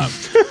blowjob.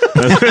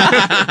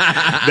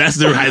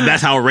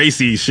 That's how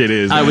racy shit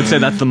is. I would say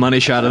that's the money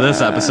shot of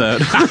this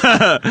episode.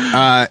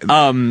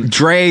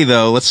 Dre,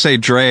 though, let's say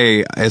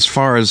Dre, as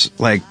far as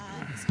like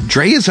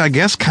Dre is, I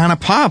guess, kind of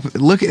pop.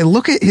 Look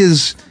at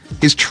his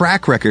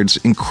track record's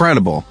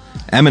incredible.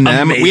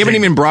 Eminem, Amazing. we haven't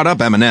even brought up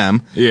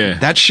Eminem. Yeah.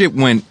 That shit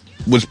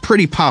was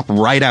pretty pop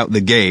right out the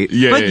gate.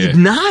 Yeah, But yeah.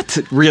 not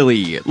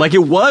really. Like,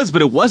 it was,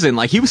 but it wasn't.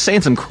 Like, he was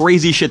saying some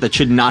crazy shit that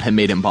should not have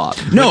made him pop.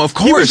 No, of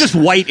He was course. just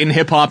white in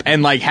hip-hop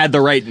and, like, had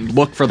the right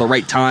look for the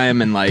right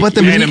time and, like... But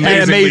the- And And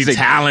amazingly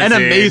talented.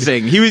 And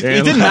amazing. It And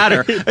didn't like-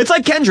 matter. It's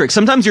like Kendrick.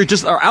 Sometimes you're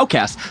just... Or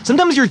Outkast.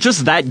 Sometimes you're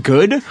just that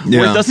good where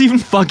Yeah. it doesn't even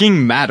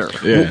fucking matter.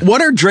 Yeah.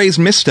 What are Dre's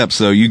missteps,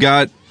 though? You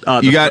got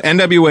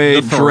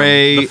NWA, The Firm.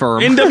 Dre. The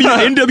Firm.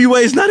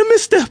 NWA is not a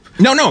misstep.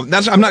 No,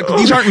 I'm not.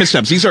 These aren't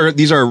missteps.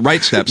 These are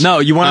right steps. No,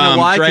 you wanna know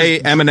why? Dre,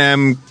 'Cause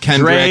Eminem,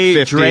 Kendrick,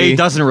 50, Dre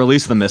doesn't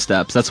release the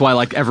missteps. That's why,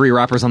 like, every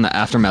rapper's on the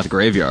Aftermath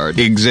graveyard.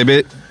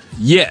 Exhibit.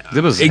 Yeah,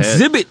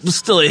 Exhibit was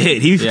still a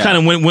hit. He Yeah. kind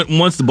of went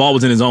once the ball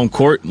was in his own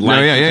court. Like,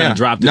 kind of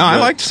dropped it. No, I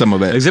but liked some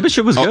of it. Exhibit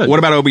shit was good. What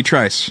about Obi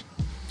Trice?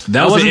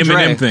 that was an wasn't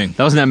Eminem Dre. thing.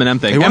 That was an Eminem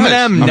thing. It was?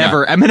 Eminem Okay.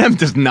 never. Eminem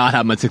does not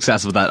have much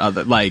success with that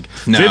other. Like,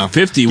 No.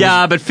 50 was,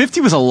 yeah, but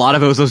 50 was a lot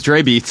of those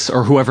Dre beats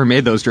or whoever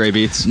made those Dre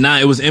beats. Nah,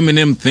 it was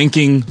Eminem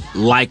thinking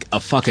like a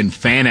fucking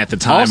fan at the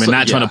time Also, and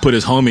not trying yeah. to put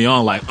his homie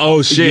on like,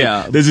 oh shit,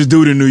 Yeah. there's this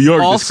dude in New York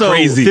that's Also,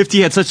 crazy.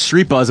 50 had such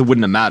street buzz, it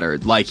wouldn't have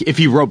mattered. Like, if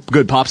he wrote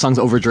good pop songs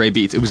over Dre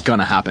beats, it was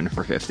gonna happen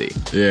for 50.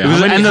 Yeah. It was, How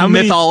many- and the how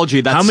many- mythology,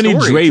 that How many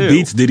story, Dre too.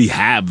 beats did he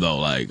have though?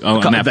 Like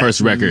on that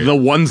first record? The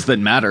ones that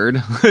mattered.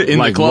 In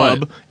Like the club.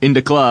 what? In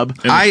the club.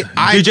 I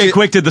DJ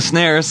Quick did the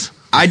snares.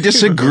 I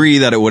disagree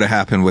that it would have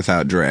happened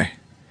without Dre.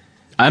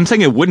 I'm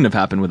saying it wouldn't have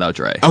happened without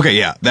Dre. Okay,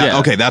 yeah. Yeah.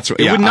 Okay, that's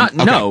It yeah, would not.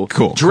 okay, No,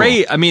 cool.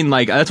 Dre. cool. I mean,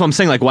 like that's what I'm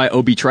saying. Like why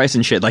Obi Trice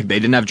and shit. Like they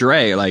didn't have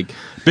Dre. Like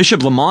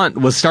Bishop Lamont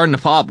was starting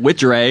to pop with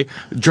Dre.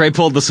 Dre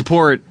pulled the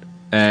support.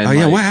 And Oh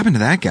yeah, like, what happened to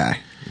that guy?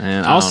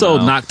 man, I Also,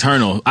 don't know.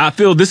 Nocturnal. I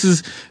feel this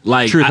is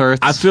like Truth Hurts.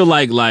 I feel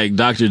like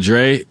Dr.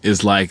 Dre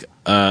is like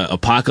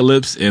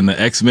Apocalypse in the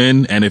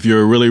X-Men, and if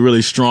you're a really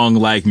really strong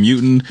like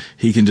mutant,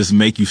 he can just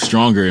make you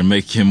stronger and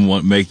make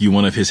you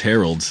one of his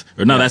heralds.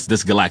 Or no, that's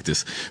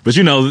Galactus. But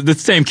you know the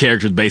same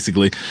characters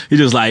basically. He's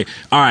just like,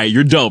 all right,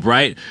 you're dope,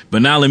 right?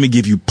 But now let me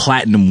give you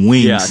platinum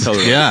wings. Yeah,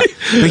 totally. Yeah,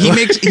 but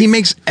he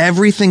makes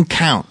everything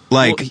count.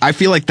 Like I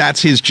feel like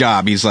that's his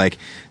job. He's like,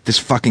 this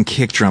fucking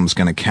kick drum's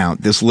gonna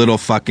count. This little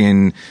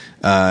fucking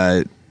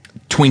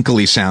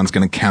twinkly sound's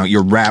gonna count.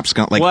 Your rap's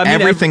gonna like Well, I mean,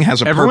 everything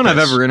has a everyone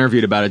purpose. I've ever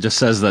interviewed about it just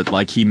says that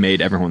like he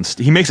makes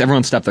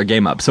everyone step their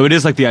game up. So it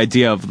is like the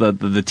idea of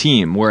the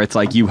team where it's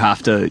like you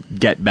have to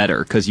get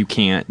better because you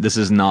can't. This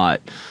is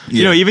not.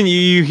 You Yeah. know, even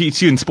you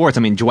see in sports.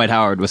 I mean, Dwight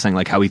Howard was saying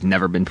like how he's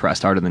never been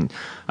pressed harder than.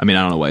 I mean,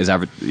 I don't know what his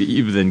average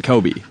even than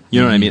Kobe.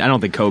 You know what I mean? I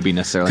don't think Kobe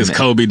necessarily. Because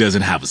Kobe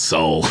doesn't have a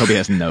soul. Kobe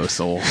has no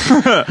soul.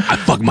 I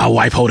fuck my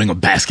wife holding a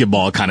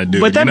basketball kind of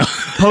dude. But then you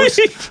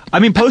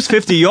know? post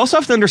 50, you also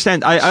have to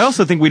understand. I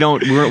also think we don't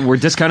we're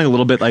discounting a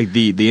little bit like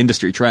the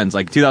industry trends.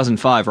 Like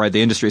 2005, right?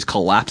 The industry is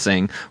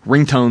collapsing.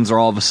 Ringtones are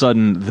all of a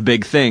sudden the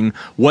big thing.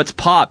 What's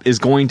pop is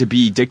going to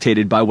be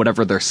dictated by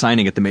whatever they're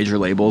signing at the major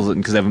labels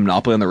because they have a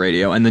monopoly on the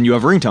radio. And then you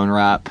have ringtone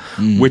rap,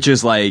 which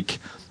is like,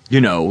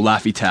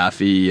 Laffy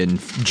Taffy and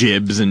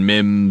Jibs and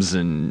Mims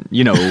and,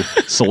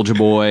 Soulja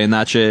Boy and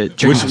that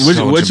shit.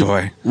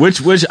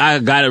 Which I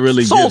gotta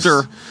really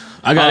Soulja.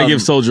 I gotta give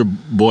Soulja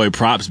Boy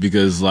props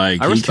because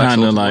like he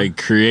kind of like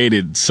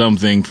created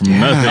something from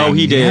nothing. Oh,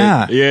 he did.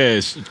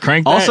 Yeah,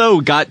 crank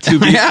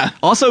that.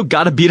 Also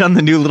got to beat on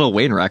the new Lil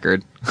Wayne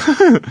record.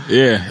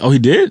 Yeah. Oh, he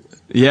did?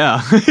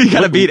 Yeah. He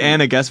got to beat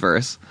Anna guest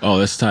verse. Oh,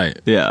 that's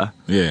tight. Yeah.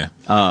 Yeah.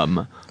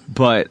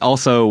 But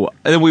also,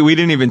 we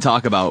didn't even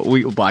talk about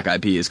Black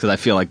Eyed Peas because I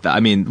feel like that. I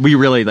mean, we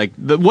really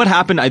what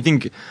happened. I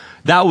think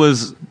that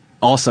was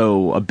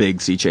also a big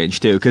sea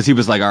change too because he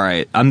was like, all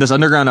right, I'm this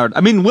underground art.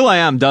 I mean,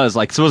 Will.i.am does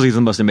supposedly he's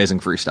the most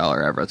amazing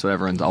freestyler ever. That's what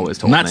everyone's always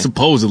told me. Not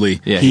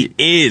supposedly. Yeah, he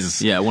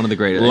is. Yeah, one of the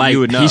greatest. Like you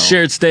would know. He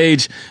shared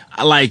stage.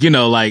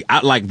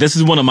 This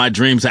is one of my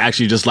dreams to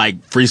actually just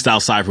freestyle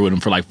cypher with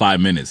him for 5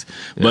 minutes.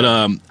 Yeah.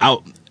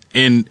 But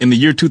in the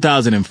year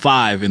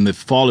 2005, in the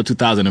fall of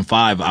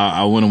 2005,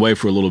 I went away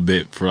for a little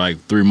bit for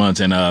 3 months,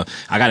 and I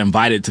got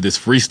invited to this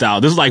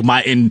freestyle. This was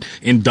my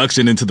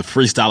induction into the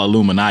freestyle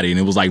Illuminati, and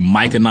it was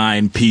Micah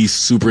 9, Peace,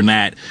 Super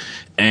Nat,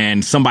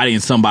 and somebody,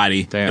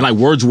 Damn. and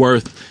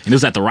Wordsworth, and it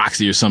was at the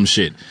Roxy or some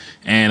shit.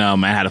 And I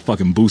had a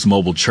fucking Boost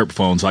Mobile chirp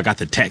phone, so I got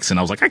the text, and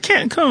I was like, I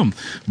can't come.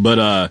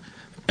 But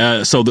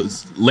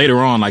later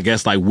on, I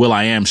guess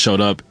Will.i.am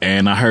showed up,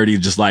 and I heard he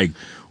just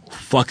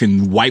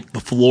fucking wiped the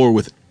floor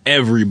with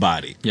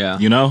everybody. Yeah.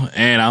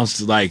 And I was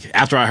just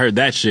after I heard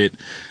that shit,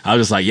 I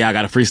was just yeah, I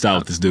got to freestyle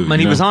with this dude.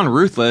 And he was on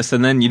Ruthless,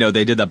 and then,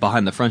 they did that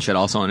Behind the Front shit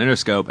also on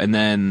Interscope, and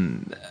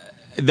then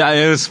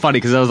it was funny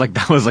because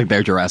that was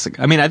their Jurassic.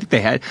 I mean, I think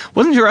they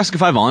wasn't Jurassic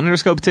 5 on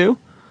Interscope too?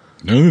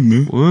 No.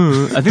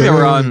 I think they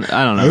were on,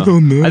 I don't know. I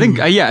don't know.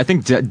 I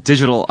think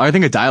Digital, I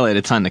think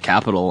Dilated signed the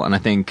Capitol, and I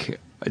think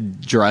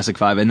Jurassic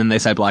 5, and then they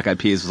said Black Eyed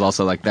Peas was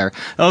also there.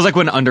 That was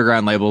when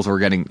underground labels were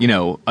getting,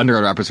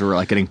 underground rappers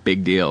were getting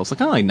big deals.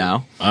 Kind of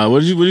now.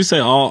 What did you say?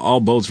 All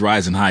boats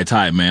rise in high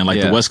tide, man.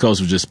 The West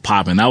Coast was just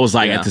popping. That was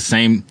at the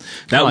same,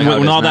 that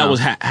when all that was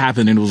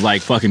happening, it was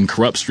fucking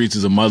Corrupt Streets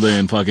as a Mother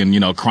and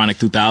fucking, Chronic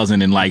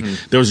 2000 and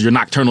there was your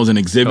Nocturnals and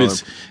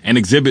Exhibits, and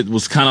Exhibit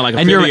was kind of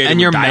affiliated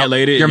with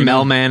Dilated. Your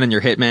Melman and your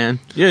Hitman.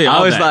 Yeah, I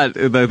always thought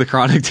the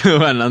Chronic too,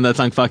 and on that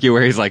song Fuck You,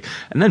 where he's and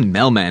then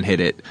Melman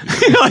hit it.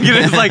 It's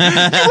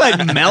you let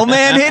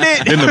Melman hit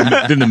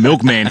it? Then the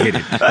Milkman hit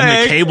it.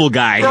 Then the Cable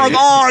Guy hit it.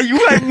 Oh, you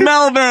let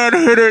Melman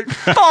hit it.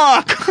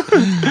 Fuck.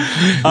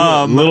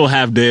 Little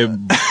Half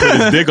Dead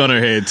put his dick on her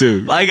head,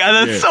 too.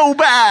 That's so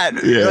bad.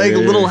 Yeah,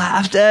 Little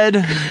Half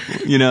Dead.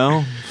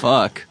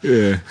 Fuck.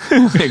 Yeah.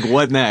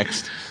 What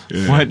next?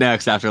 Yeah. What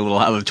next after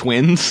the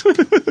Twins?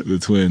 The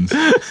Twins.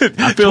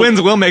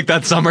 Twins will make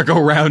that summer go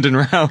round and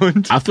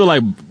round. I feel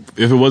if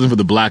it wasn't for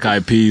the Black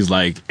Eyed Peas,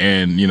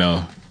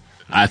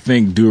 I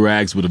think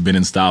do-rags would have been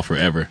in style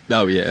forever.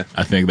 Oh, yeah.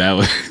 I think that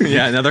would...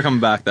 Yeah, now they're coming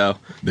back, though.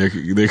 They're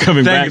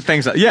coming back.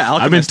 Thanks. Yeah,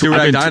 Alchemist,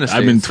 do-rag dynasty.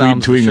 I've been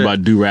tweeting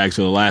about do-rags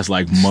for the last,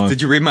 month.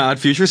 Did you read my Odd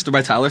Futures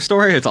by Tyler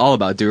story? It's all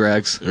about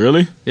do-rags.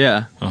 Really?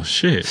 Yeah. Oh,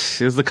 shit.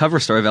 It was the cover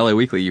story of LA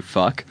Weekly, you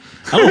fuck.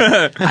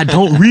 I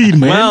don't read,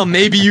 man. Well,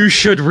 maybe you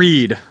should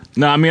read.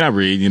 No, I mean, I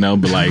read,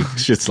 but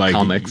shit's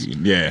comics.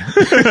 Yeah.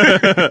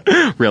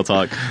 Real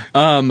talk.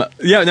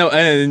 Yeah, no,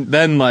 and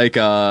then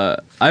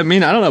I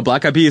mean, I don't know,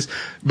 Black Eyed Peas,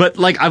 but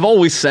I've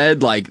always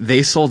said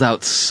they sold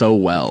out so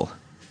well.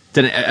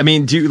 I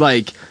mean,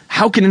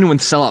 how can anyone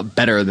sell out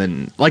better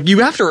than, you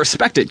have to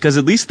respect it because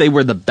at least they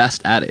were the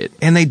best at it.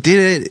 And they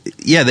did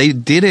it, they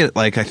did it,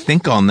 I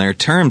think on their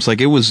terms.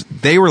 They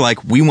were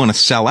we want to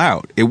sell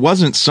out. It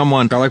wasn't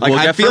someone,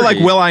 I feel like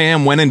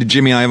Will.i.am went into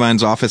Jimmy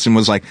Iovine's office and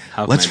was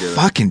let's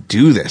fucking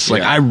this. This.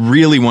 I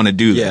really want to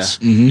do this.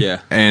 Mm-hmm.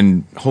 Yeah.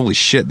 And holy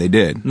shit, they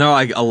did. No,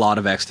 a lot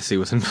of ecstasy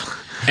was involved.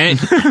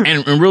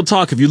 and real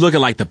talk, if you look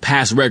at the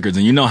past records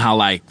and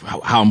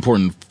how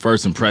important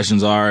first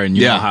impressions are and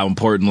you know how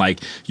important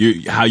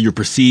how you're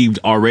perceived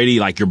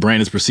already, your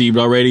brand is perceived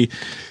already,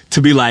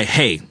 to be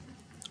hey,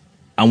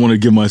 I want to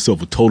give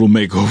myself a total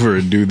makeover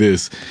and do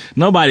this.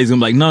 Nobody's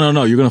gonna be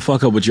no, you're gonna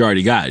fuck up what you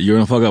already got. You're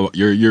gonna fuck up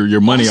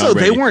your money also,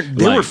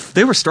 already.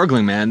 They were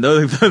struggling, man.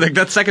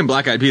 That second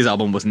Black Eyed Peas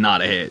album was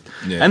not a hit,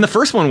 and the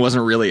first one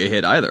wasn't really a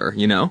hit either.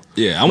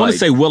 Yeah, I want to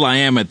say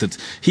Will.i.am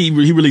he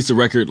released a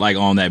record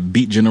on that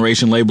Beat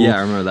Generation label. Yeah,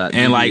 I remember that.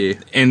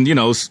 And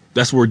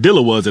that's where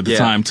Dilla was at the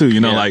time too.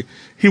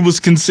 He was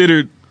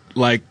considered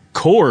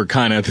core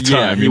kind of at the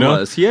time. He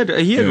was. He had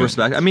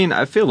respect. I mean,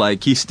 I feel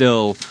like he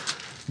still.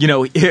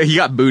 He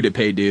got booed at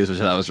Paid Dues, which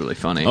I thought was really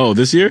funny. Oh,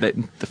 this year?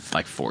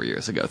 4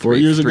 years ago. 4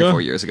 years ago?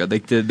 4 years ago. They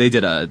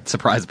did a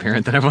surprise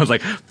appearance, and everyone's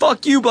like,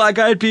 fuck you, Black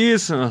Eyed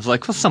Peas. And I was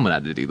like, well, someone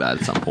had to do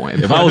that at some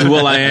point. If I was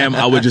Will.i.am,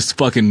 I would just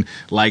fucking,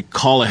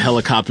 call a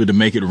helicopter to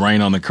make it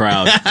rain on the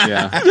crowd.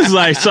 Yeah.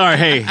 Just sorry,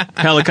 hey,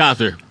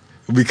 helicopter.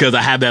 because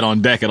I have that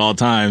on deck at all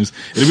times.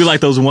 It'll be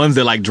like those ones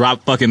that like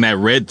drop fucking that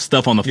red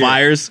stuff on the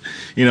fires,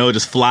 you know,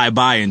 just fly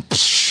by and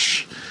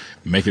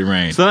make it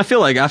rain. So then I feel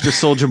like after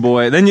Soulja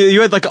Boy, then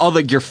you had like all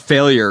like your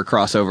failure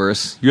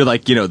crossovers. You had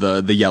like, you know,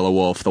 the Yellow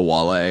Wolf, the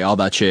Wale, all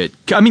that shit.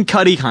 I mean,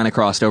 Cudi kind of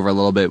crossed over a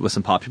little bit with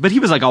some pop, but he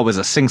was like always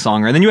a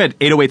sing-songer. And then you had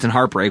 808s and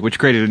Heartbreak, which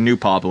created a new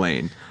pop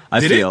lane. I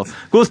feel.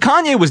 Well,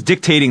 Kanye was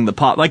dictating the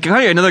pop. Like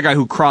Kanye, another guy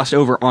who crossed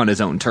over on his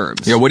own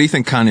terms. Yeah, what do you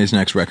think Kanye's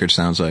next record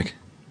sounds like?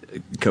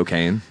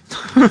 Cocaine.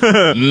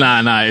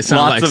 Nah. It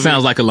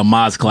sounds like a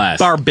Lamaze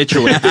class.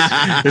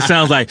 Barbiturate. It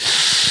sounds like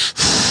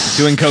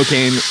Doing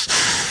cocaine.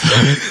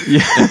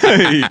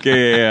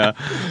 Yeah.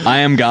 I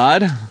Am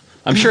God.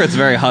 I'm sure it's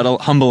very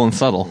humble and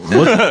subtle.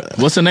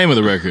 What's the name of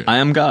the record? I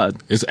Am God.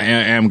 It's I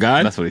Am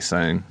God? That's what he's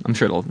saying. I'm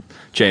sure it'll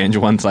change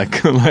once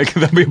like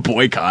there'll be a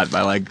boycott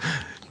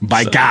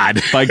by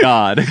God.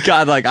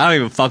 God, like, I don't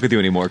even fuck with you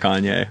anymore,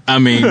 Kanye. I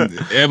mean,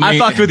 I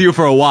fucked with you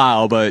for a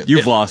while, but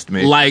you've lost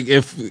me. Like,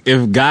 if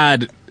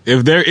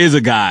there is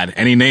a God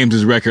and he names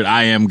his record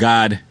I Am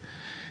God,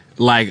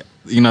 like,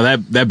 you know,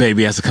 that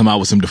baby has to come out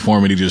with some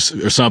deformity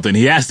or something.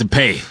 He has to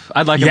pay.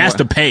 He has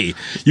to pay.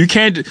 You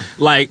can't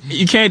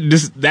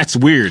just, that's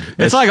weird.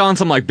 It's like on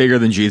some like Bigger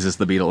Than Jesus,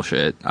 the Beatles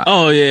shit.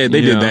 Oh yeah,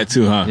 they did that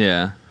too, huh?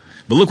 Yeah.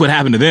 But look what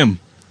happened to them.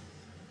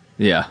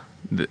 Yeah.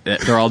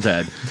 They're all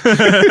dead.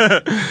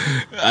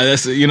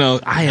 That's, you know,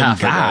 I Am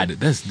God.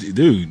 That's,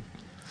 dude.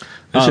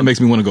 That shit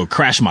makes me want to go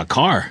crash my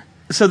car.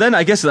 So then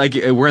I guess like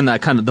we're in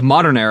that kind of the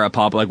modern era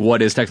pop, like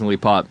what is technically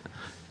pop,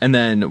 and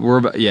then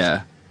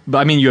But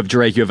I mean, you have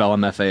Drake, you have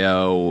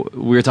LMFAO.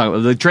 We were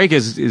talking. Like, Drake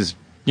is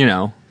you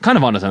know kind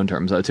of on his own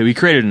terms though too. He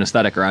created an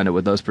aesthetic around it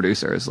with those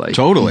producers. Like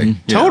Totally.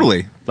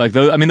 Like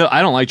those, I mean,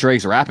 I don't like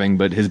Drake's rapping,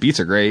 but his beats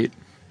are great.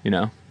 You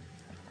know.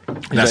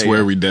 That's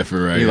where we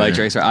differ, right? You like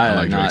Drake's rap? I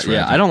like Drake's rap.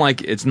 Yeah, I don't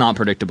like. It's not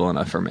predictable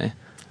enough for me.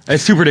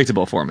 It's too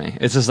predictable for me.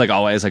 It's just like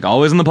always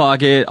in the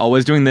pocket,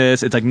 always doing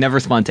this. It's like never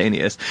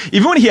spontaneous.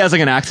 Even when he has like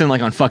an accent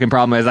like on fucking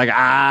Problem, it's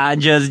like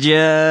just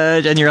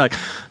judge, and you're like,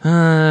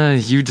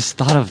 you just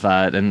thought of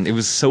that, and it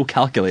was so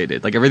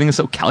calculated. Like everything is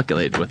so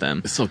calculated with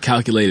him. It's so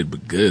calculated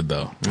but good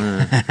though.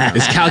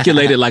 It's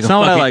calculated like a not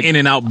what I fucking like.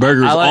 In-N-Out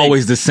burger is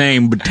always the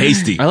same but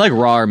tasty. I like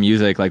raw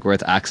music, like where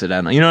it's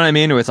accidental. You know what I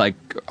mean? Where it's like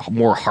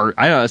more heart.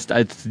 I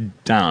don't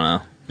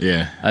know.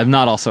 Yeah. I'm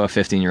not also a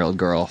 15-year-old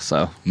girl,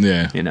 so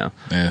Yeah. you know.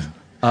 Yeah.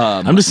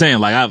 I'm just saying,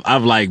 like,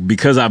 I've like,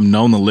 because I've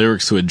known the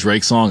lyrics to a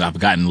Drake song, I've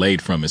gotten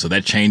laid from it. So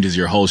that changes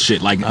your whole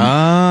shit. Like,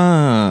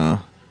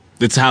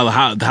 that's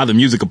how the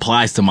music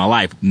applies to my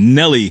life.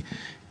 Nelly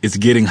is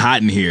getting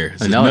hot in here.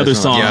 It's another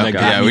song that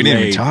got me we didn't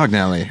laid. even talk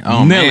Nelly.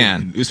 Oh, Nelly.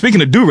 man.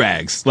 Speaking of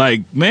do-rags,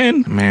 like,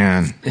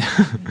 man.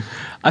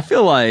 I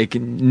feel like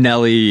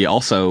Nelly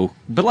also,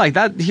 but like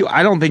that,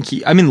 I don't think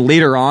I mean,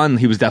 later on,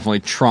 he was definitely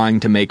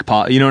trying to make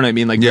pop, you know what I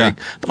mean? Like, yeah.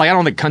 But like, I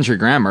don't think Country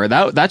Grammar,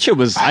 that shit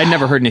was, I'd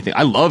never heard anything.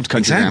 I loved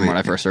Country Grammar when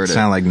I first heard it.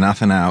 Sound like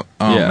nothing out.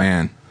 Oh, Yeah.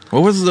 man.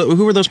 Who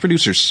were those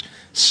producers?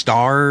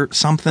 Star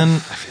something? I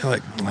feel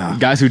like,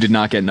 Guys who did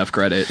not get enough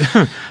credit.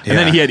 And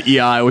then he had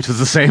EI, which was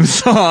the same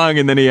song,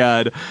 and then he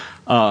had,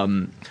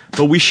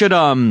 but we should,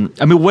 I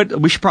mean,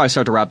 we should probably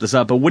start to wrap this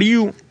up, but what do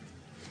you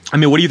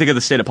think of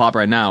the state of pop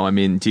right now? I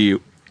mean,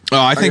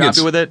 I think you it's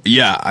happy with it?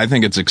 Yeah, I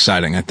think it's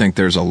exciting. I think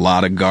there's a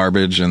lot of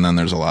garbage, and then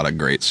there's a lot of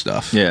great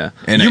stuff. Yeah,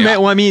 and you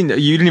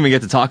didn't even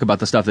get to talk about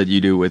the stuff that you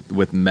do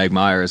with Meg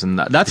Myers, and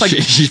that's like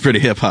she's pretty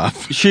hip hop.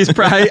 She's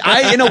probably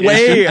in a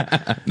way,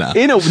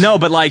 No.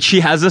 but like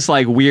she has this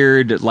like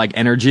weird like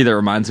energy that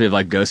reminds me of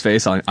like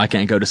Ghostface on I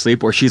Can't Go to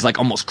Sleep, where she's like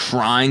almost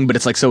crying, but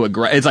it's like so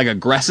it's like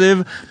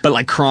aggressive, but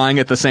like crying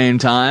at the same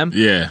time.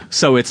 Yeah.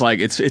 So it's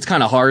like it's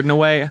kind of hard in a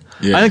way.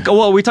 Yeah. I think.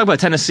 Well, we talked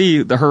about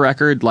Tennessee, her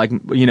record. Like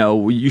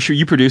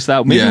you produced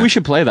that. Maybe we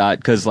should play that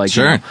because like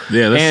sure.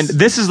 Yeah. And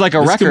this is like a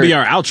record. This could be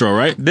our outro,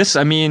 right? This,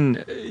 I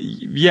mean,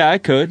 yeah, I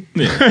could.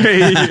 Yeah.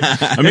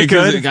 I mean,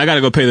 because I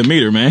gotta go pay the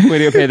meter, man. Way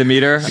to go pay the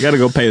meter. I gotta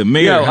go pay the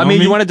meter. Yeah, I mean,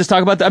 homie. you want to just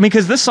talk about that? I mean,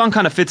 because this song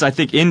kind of fits, I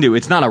think, into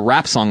it's not a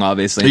rap song,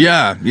 obviously.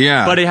 Yeah.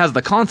 But it has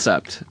the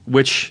concept,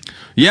 which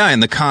Yeah,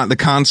 and the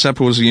concept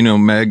was,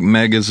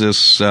 Meg is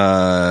this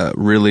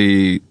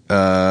really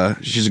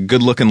she's a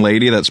good-looking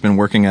lady that's been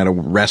working at a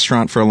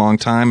restaurant for a long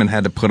time and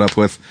had to put up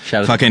with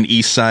fucking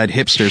East Side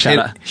hipsters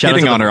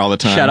hitting on her all the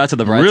time. Shout out to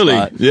the Bright Really?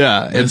 Spot.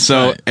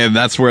 Yeah, and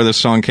that's where the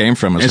song came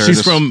from. And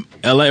she's from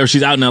LA, or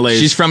she's out in LA.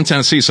 She's from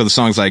Tennessee, so the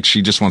song's like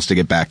she just wants to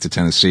get back to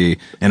Tennessee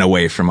and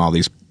away from all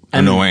these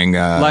annoying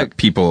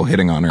people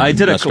hitting on her.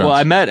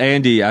 I met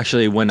Andy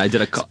actually when I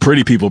did a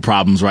pretty people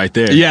problems right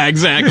there. Yeah,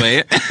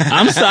 exactly.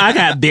 I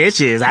got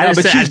bitches.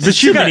 But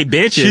she's got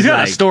bitches. She's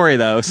got a story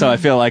though, so I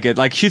feel like it.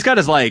 Like she's got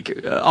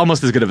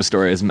almost as good of a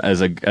story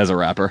as a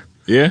rapper.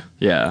 Yeah.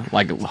 Yeah,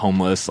 like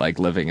homeless, like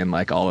living in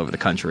like all over the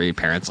country,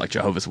 parents like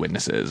Jehovah's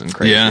Witnesses and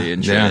crazy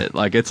and shit. Yeah.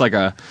 Like it's like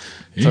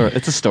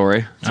It's a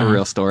story. It's a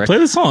real story. Play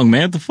the song,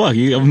 man. What the fuck?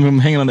 I'm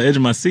hanging on the edge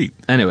of my seat.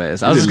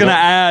 Anyways, I was Is just it gonna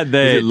add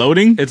that Is it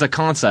loading? it's a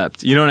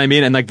concept. You know what I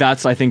mean? And like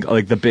that's I think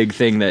like the big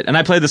thing that. And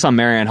I played this on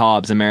Marianne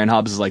Hobbs, and Marianne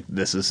Hobbs is like,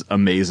 "This is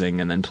amazing,"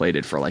 and then played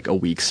it for like a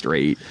week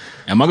straight.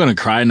 Am I gonna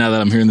cry now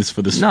that I'm hearing this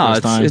for this No,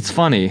 first time? it's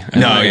funny.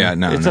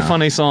 It's a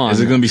funny song. Is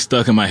it gonna be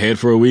stuck in my head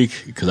for a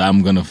week? Because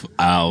I'm gonna.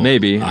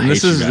 Maybe. I'll And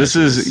this hate you is guys this for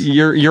is this.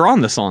 you're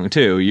on the song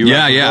too. You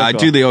Yeah, wrote the yeah. I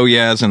vocal. do the oh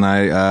yeahs, and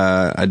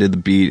I did the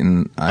beat,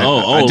 and I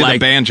did like- the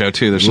banjo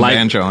too. There's some like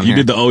banjo on you here.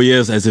 did the oh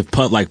yes as if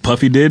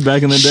Puffy did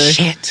back in the day.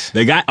 Shit.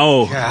 They got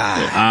Yeah,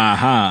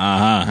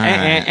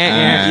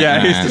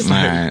 he's just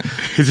like Alright.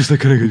 he's just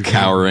like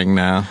Cowering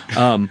now.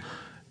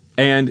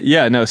 And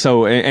yeah, no.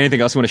 So anything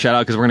else you want to shout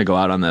out? Because we're gonna go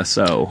out on this.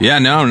 So Yeah,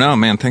 no,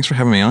 man. Thanks for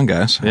having me on,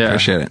 guys. I yeah,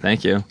 appreciate it.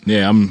 Thank you.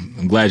 Yeah,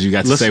 I'm glad you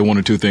got to Listen- say one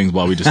or two things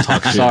while we just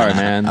talk shit. Sorry,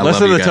 man. I Listen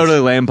love to you the guys. Totally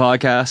Lame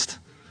podcast.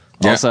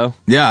 Yeah. Also,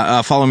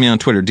 Yeah, follow me on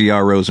Twitter,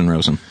 Dr. Rosen.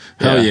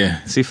 Hell yeah.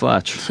 See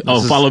Fletch. Oh,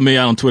 This is- follow me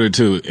out on Twitter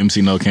too.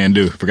 MC No Can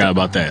Do. Forgot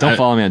about that. Don't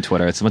follow me on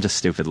Twitter. It's a bunch of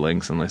stupid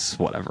links and this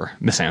whatever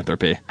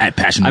misanthropy. At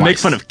Passion I make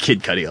Weiss. fun of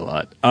Kid Cudi a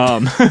lot.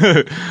 All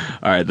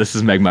right, this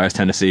is Meg Myers,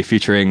 Tennessee,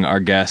 featuring our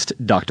guest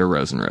Dr.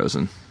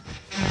 Rosen.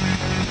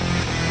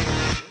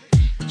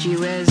 Gee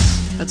whiz,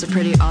 that's a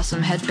pretty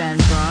awesome headband,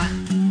 brah.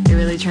 It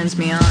really turns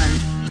me on.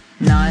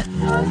 Not.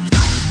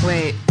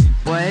 Wait,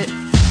 what?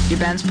 Your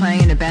band's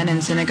playing in a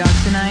abandoned synagogue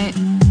tonight?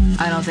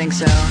 I don't think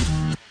so.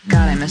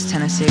 God, I miss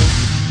Tennessee.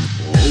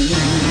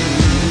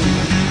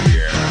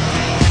 I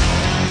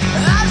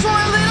just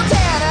want a little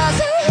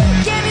Tennessee.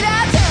 Give me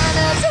that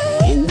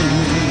Tennessee.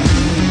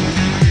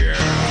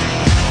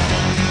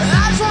 I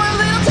just want a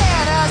little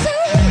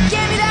Tennessee.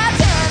 Give me that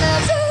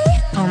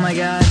Tennessee. Oh my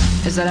god,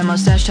 is that a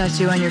mustache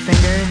tattoo on your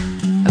finger?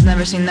 I've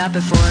never seen that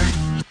before.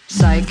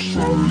 Psych.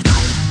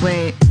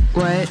 Wait,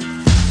 what?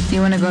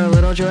 You wanna go to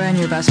Little Joy on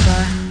your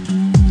Vespa?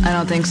 I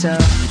don't think so.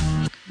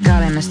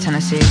 God, I miss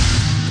Tennessee.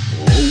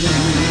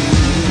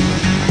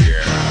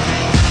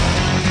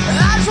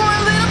 I just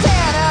want a little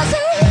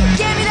Tennessee.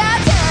 Give me that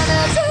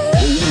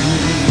Tennessee.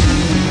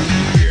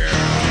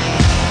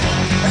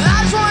 I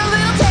just want a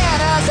little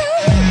Tennessee.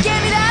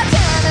 Give me that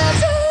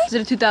Tennessee. Is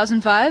it a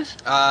 2005?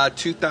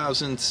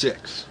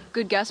 2006.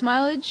 Good gas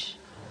mileage?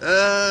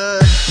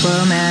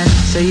 Whoa, man.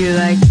 So you,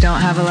 like,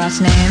 don't have a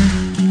last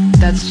name?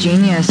 That's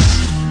genius.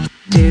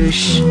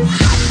 Douche.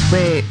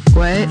 Wait,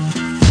 what?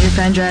 Your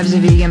friend drives a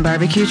vegan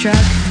barbecue truck?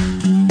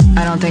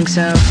 I don't think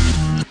so.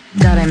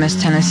 God, I miss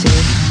Tennessee.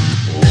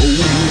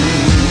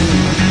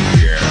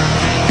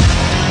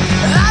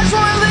 I just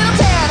want a little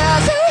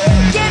Tennessee.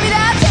 Give me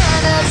that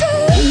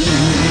Tennessee.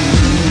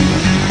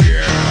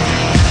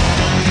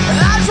 I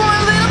just want a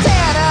little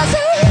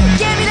Tennessee.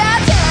 Give me that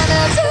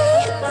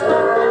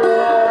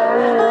Tennessee.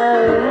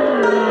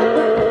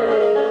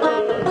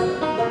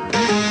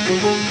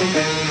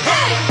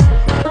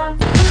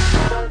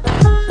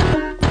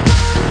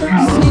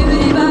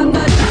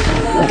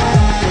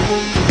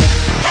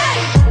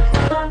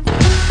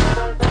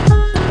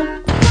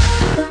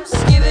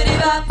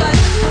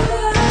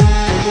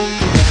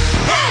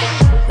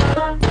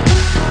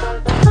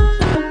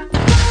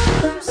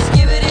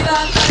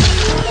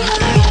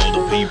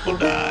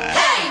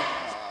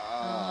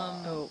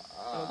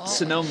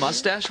 So no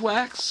mustache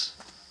wax?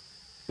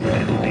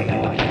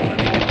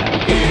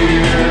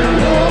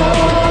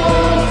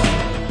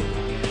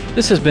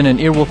 This has been an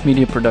Earwolf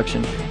Media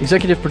production.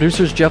 Executive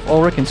producers Jeff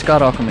Ulrich and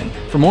Scott Ackerman.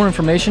 For more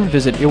information,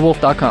 visit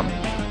earwolf.com.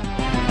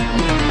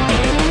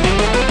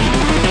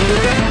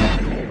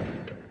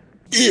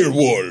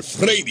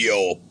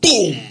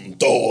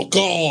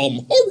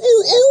 earwolfradio.com.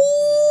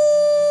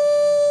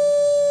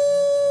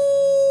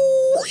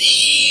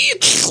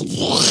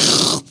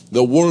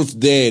 The wolf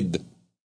dead.